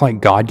said it was like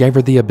God gave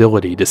her the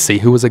ability to see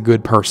who was a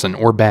good person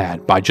or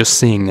bad by just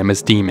seeing them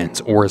as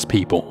demons or as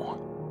people.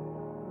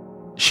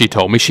 She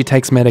told me she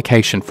takes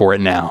medication for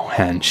it now,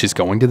 and she's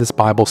going to this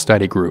Bible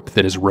study group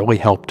that has really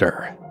helped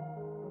her.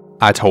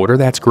 I told her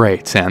that's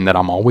great and that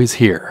I'm always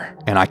here,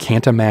 and I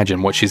can't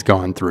imagine what she's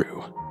gone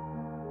through.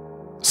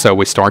 So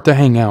we start to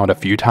hang out a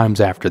few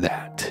times after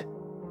that.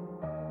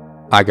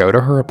 I go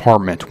to her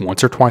apartment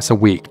once or twice a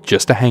week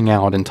just to hang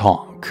out and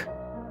talk.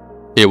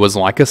 It was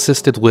like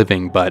assisted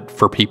living, but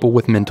for people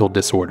with mental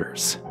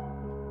disorders.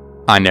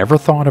 I never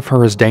thought of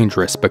her as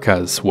dangerous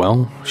because,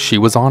 well, she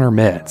was on her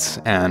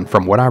meds, and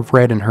from what I've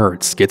read and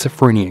heard,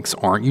 schizophrenics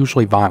aren't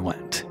usually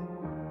violent.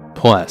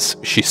 Plus,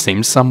 she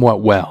seems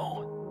somewhat well.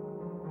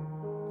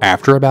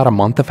 After about a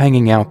month of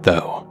hanging out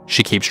though,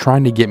 she keeps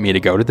trying to get me to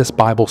go to this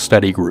Bible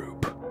study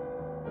group.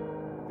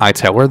 I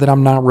tell her that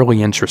I'm not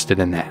really interested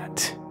in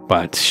that,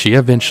 but she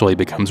eventually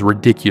becomes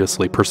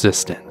ridiculously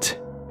persistent,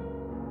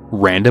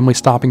 randomly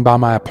stopping by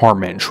my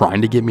apartment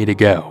trying to get me to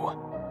go.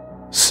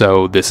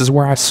 So this is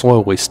where I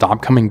slowly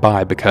stopped coming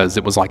by because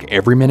it was like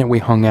every minute we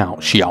hung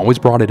out, she always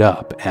brought it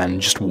up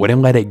and just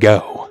wouldn't let it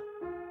go.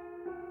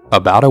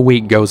 About a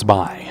week goes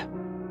by.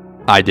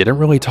 I didn't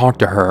really talk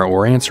to her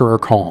or answer her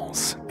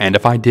calls, and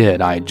if I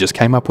did, I just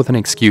came up with an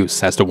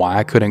excuse as to why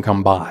I couldn't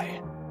come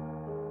by.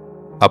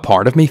 A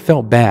part of me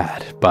felt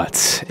bad,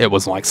 but it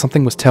was like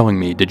something was telling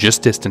me to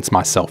just distance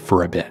myself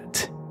for a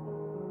bit.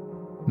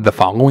 The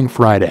following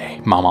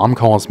Friday, my mom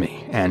calls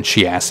me and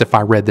she asks if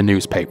I read the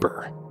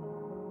newspaper.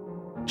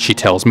 She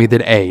tells me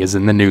that A is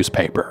in the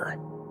newspaper.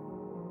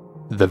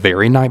 The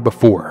very night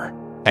before,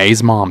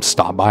 A's mom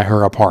stopped by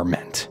her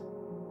apartment.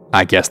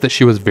 I guess that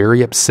she was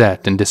very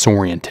upset and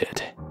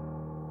disoriented.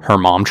 Her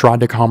mom tried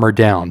to calm her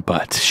down,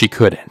 but she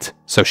couldn't,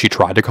 so she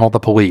tried to call the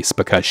police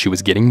because she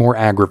was getting more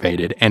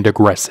aggravated and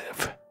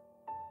aggressive.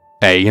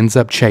 A ends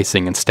up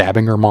chasing and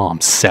stabbing her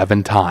mom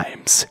 7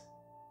 times.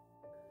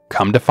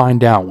 Come to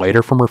find out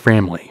later from her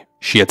family,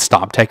 she had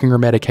stopped taking her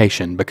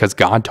medication because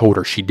God told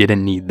her she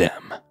didn't need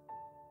them.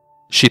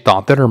 She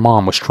thought that her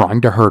mom was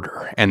trying to hurt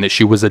her and that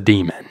she was a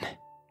demon.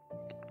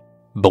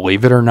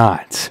 Believe it or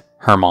not,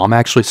 her mom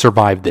actually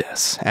survived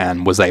this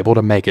and was able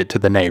to make it to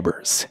the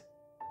neighbors.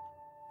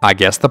 I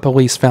guess the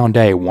police found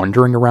A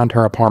wandering around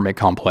her apartment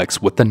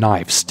complex with the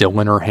knife still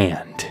in her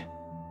hand.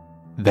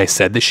 They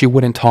said that she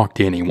wouldn't talk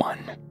to anyone.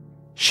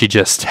 She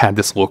just had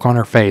this look on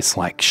her face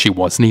like she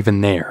wasn't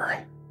even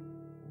there.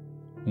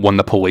 When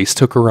the police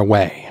took her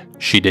away,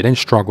 she didn't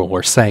struggle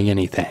or say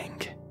anything.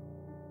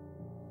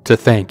 To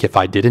think if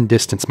I didn't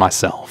distance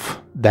myself,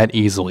 that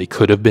easily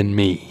could have been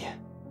me.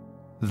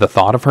 The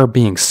thought of her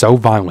being so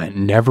violent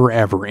never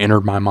ever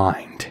entered my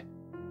mind.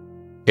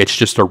 It's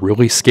just a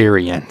really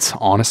scary and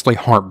honestly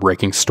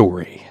heartbreaking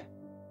story.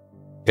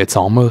 It's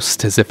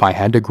almost as if I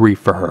had to grieve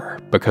for her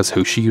because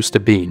who she used to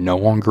be no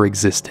longer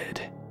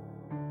existed.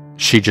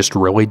 She just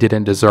really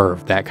didn't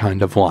deserve that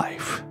kind of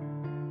life.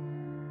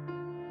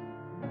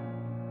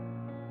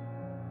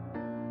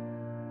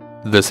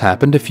 This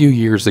happened a few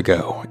years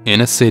ago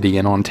in a city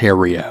in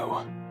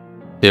Ontario.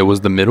 It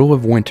was the middle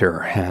of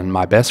winter and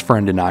my best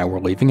friend and I were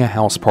leaving a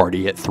house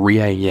party at 3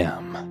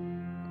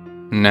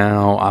 a.m.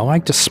 Now, I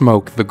like to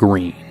smoke the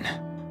green,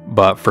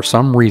 but for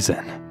some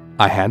reason,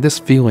 I had this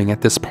feeling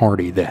at this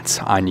party that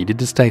I needed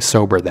to stay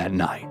sober that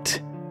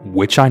night,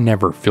 which I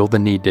never feel the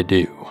need to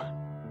do.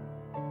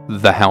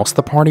 The house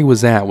the party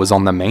was at was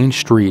on the main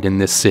street in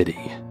this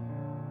city.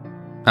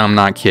 I'm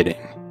not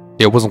kidding,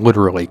 it was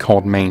literally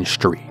called Main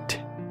Street.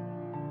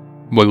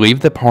 We leave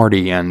the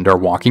party and are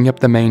walking up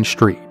the main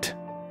street,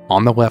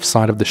 on the left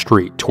side of the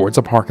street towards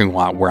a parking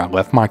lot where I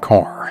left my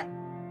car.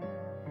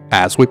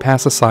 As we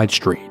pass a side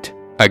street,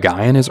 a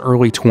guy in his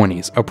early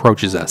 20s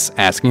approaches us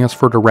asking us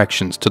for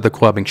directions to the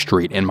clubbing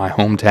street in my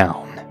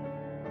hometown.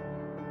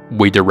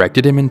 We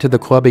directed him into the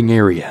clubbing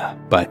area,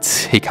 but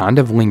he kind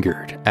of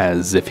lingered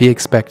as if he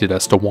expected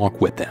us to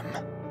walk with him.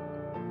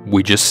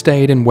 We just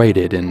stayed and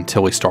waited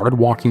until he started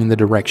walking in the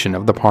direction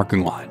of the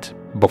parking lot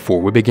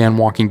before we began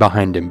walking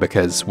behind him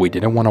because we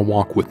didn't want to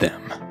walk with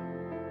him.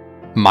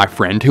 My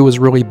friend, who was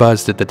really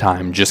buzzed at the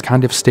time, just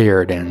kind of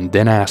stared and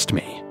then asked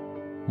me,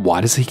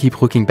 "Why does he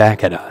keep looking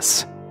back at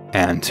us?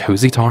 And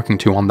who's he talking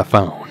to on the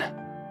phone?"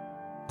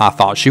 I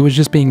thought she was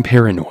just being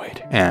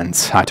paranoid, and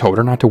I told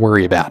her not to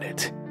worry about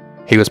it.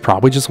 He was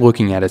probably just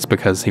looking at us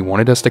because he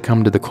wanted us to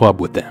come to the club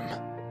with him.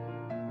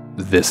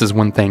 This is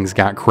when things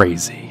got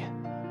crazy.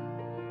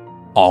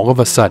 All of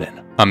a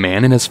sudden, a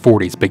man in his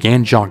 40s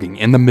began jogging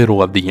in the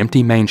middle of the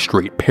empty main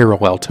street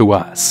parallel to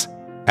us,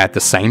 at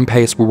the same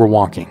pace we were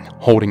walking,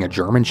 holding a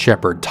German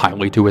Shepherd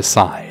tightly to his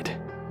side.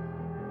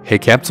 He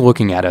kept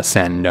looking at us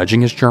and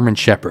nudging his German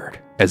Shepherd,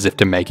 as if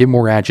to make it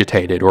more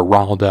agitated or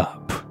riled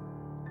up.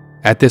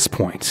 At this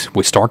point,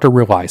 we start to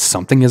realize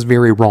something is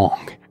very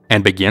wrong,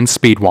 and begin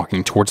speed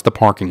walking towards the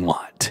parking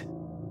lot.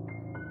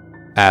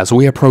 As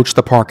we approach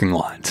the parking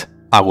lot,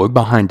 I look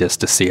behind us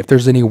to see if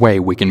there's any way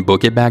we can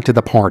book it back to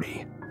the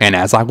party, and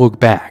as I look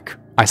back,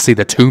 I see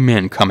the two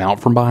men come out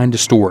from behind a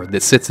store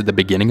that sits at the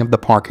beginning of the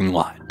parking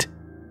lot.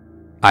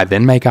 I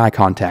then make eye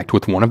contact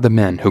with one of the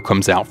men who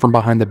comes out from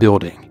behind the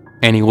building,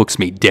 and he looks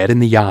me dead in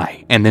the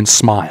eye and then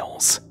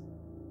smiles.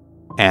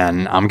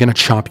 And "I'm gonna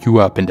chop you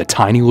up into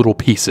tiny little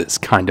pieces"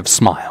 kind of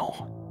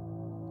smile.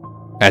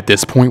 At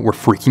this point, we're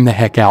freaking the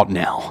heck out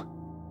now.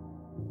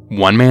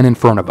 One man in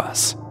front of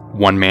us,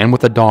 one man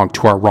with a dog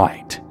to our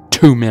right,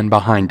 two men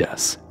behind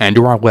us, and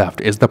to our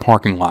left is the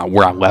parking lot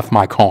where I left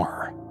my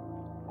car.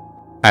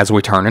 As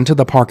we turn into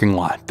the parking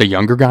lot, the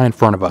younger guy in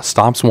front of us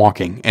stops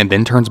walking and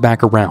then turns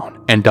back around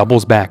and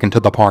doubles back into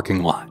the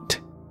parking lot.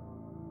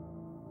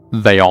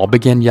 They all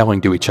begin yelling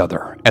to each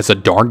other as a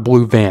dark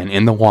blue van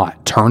in the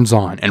lot turns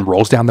on and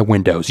rolls down the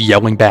windows,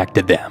 yelling back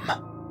to them.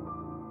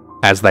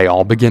 As they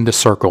all begin to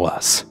circle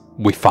us,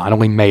 we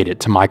finally made it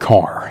to my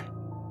car.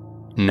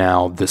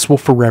 Now, this will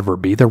forever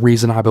be the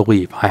reason I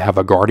believe I have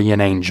a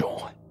guardian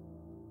angel.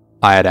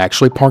 I had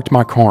actually parked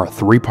my car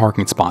 3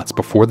 parking spots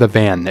before the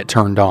van that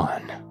turned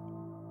on.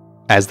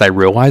 As they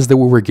realized that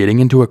we were getting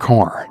into a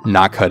car,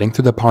 not cutting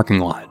through the parking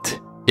lot,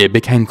 it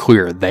became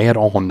clear they had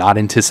all not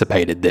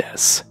anticipated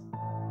this.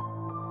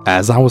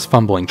 As I was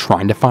fumbling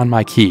trying to find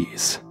my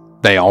keys,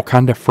 they all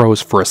kind of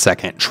froze for a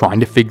second trying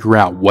to figure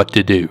out what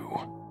to do.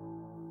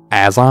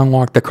 As I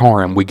unlocked the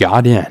car and we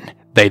got in,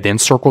 they then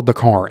circled the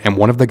car and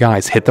one of the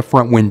guys hit the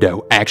front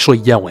window, actually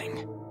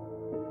yelling,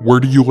 "Where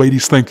do you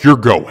ladies think you're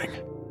going?"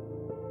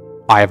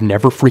 I have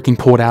never freaking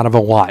pulled out of a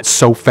lot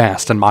so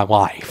fast in my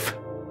life.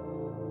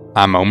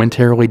 I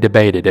momentarily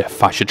debated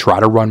if I should try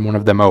to run one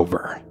of them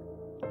over.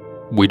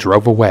 We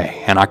drove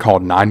away and I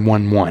called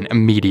 911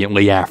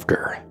 immediately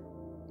after.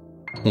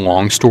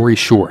 Long story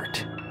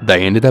short,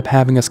 they ended up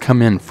having us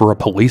come in for a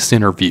police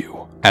interview,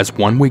 as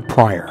 1 week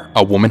prior,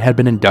 a woman had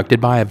been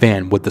abducted by a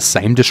van with the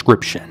same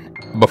description,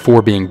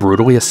 before being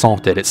brutally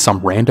assaulted at some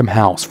random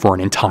house for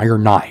an entire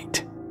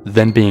night,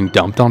 then being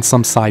dumped on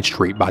some side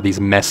street by these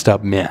messed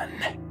up men.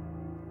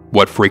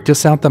 What freaked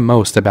us out the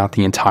most about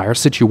the entire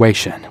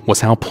situation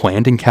was how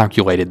planned and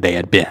calculated they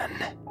had been.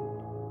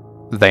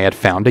 They had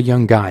found a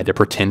young guy to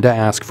pretend to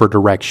ask for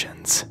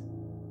directions.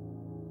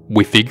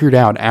 We figured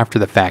out after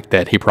the fact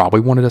that he probably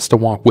wanted us to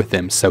walk with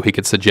him so he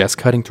could suggest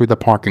cutting through the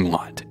parking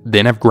lot,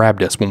 then have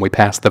grabbed us when we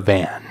passed the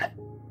van.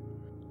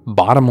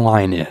 Bottom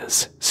line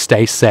is,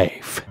 stay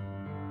safe.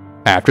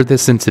 After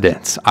this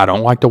incident, I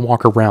don't like to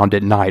walk around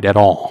at night at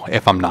all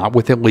if I'm not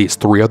with at least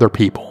 3 other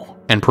people,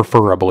 and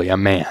preferably a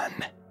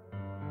man.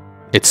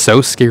 It's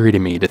so scary to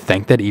me to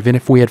think that even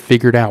if we had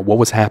figured out what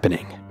was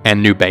happening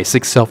and knew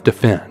basic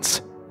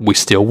self-defense, we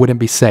still wouldn't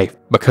be safe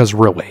because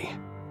really,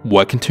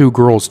 what can 2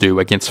 girls do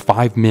against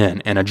 5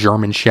 men and a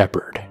German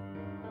Shepherd?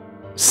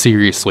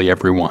 Seriously,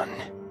 everyone,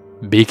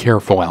 be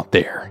careful out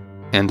there,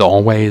 and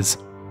always,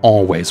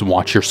 always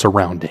watch your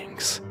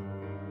surroundings.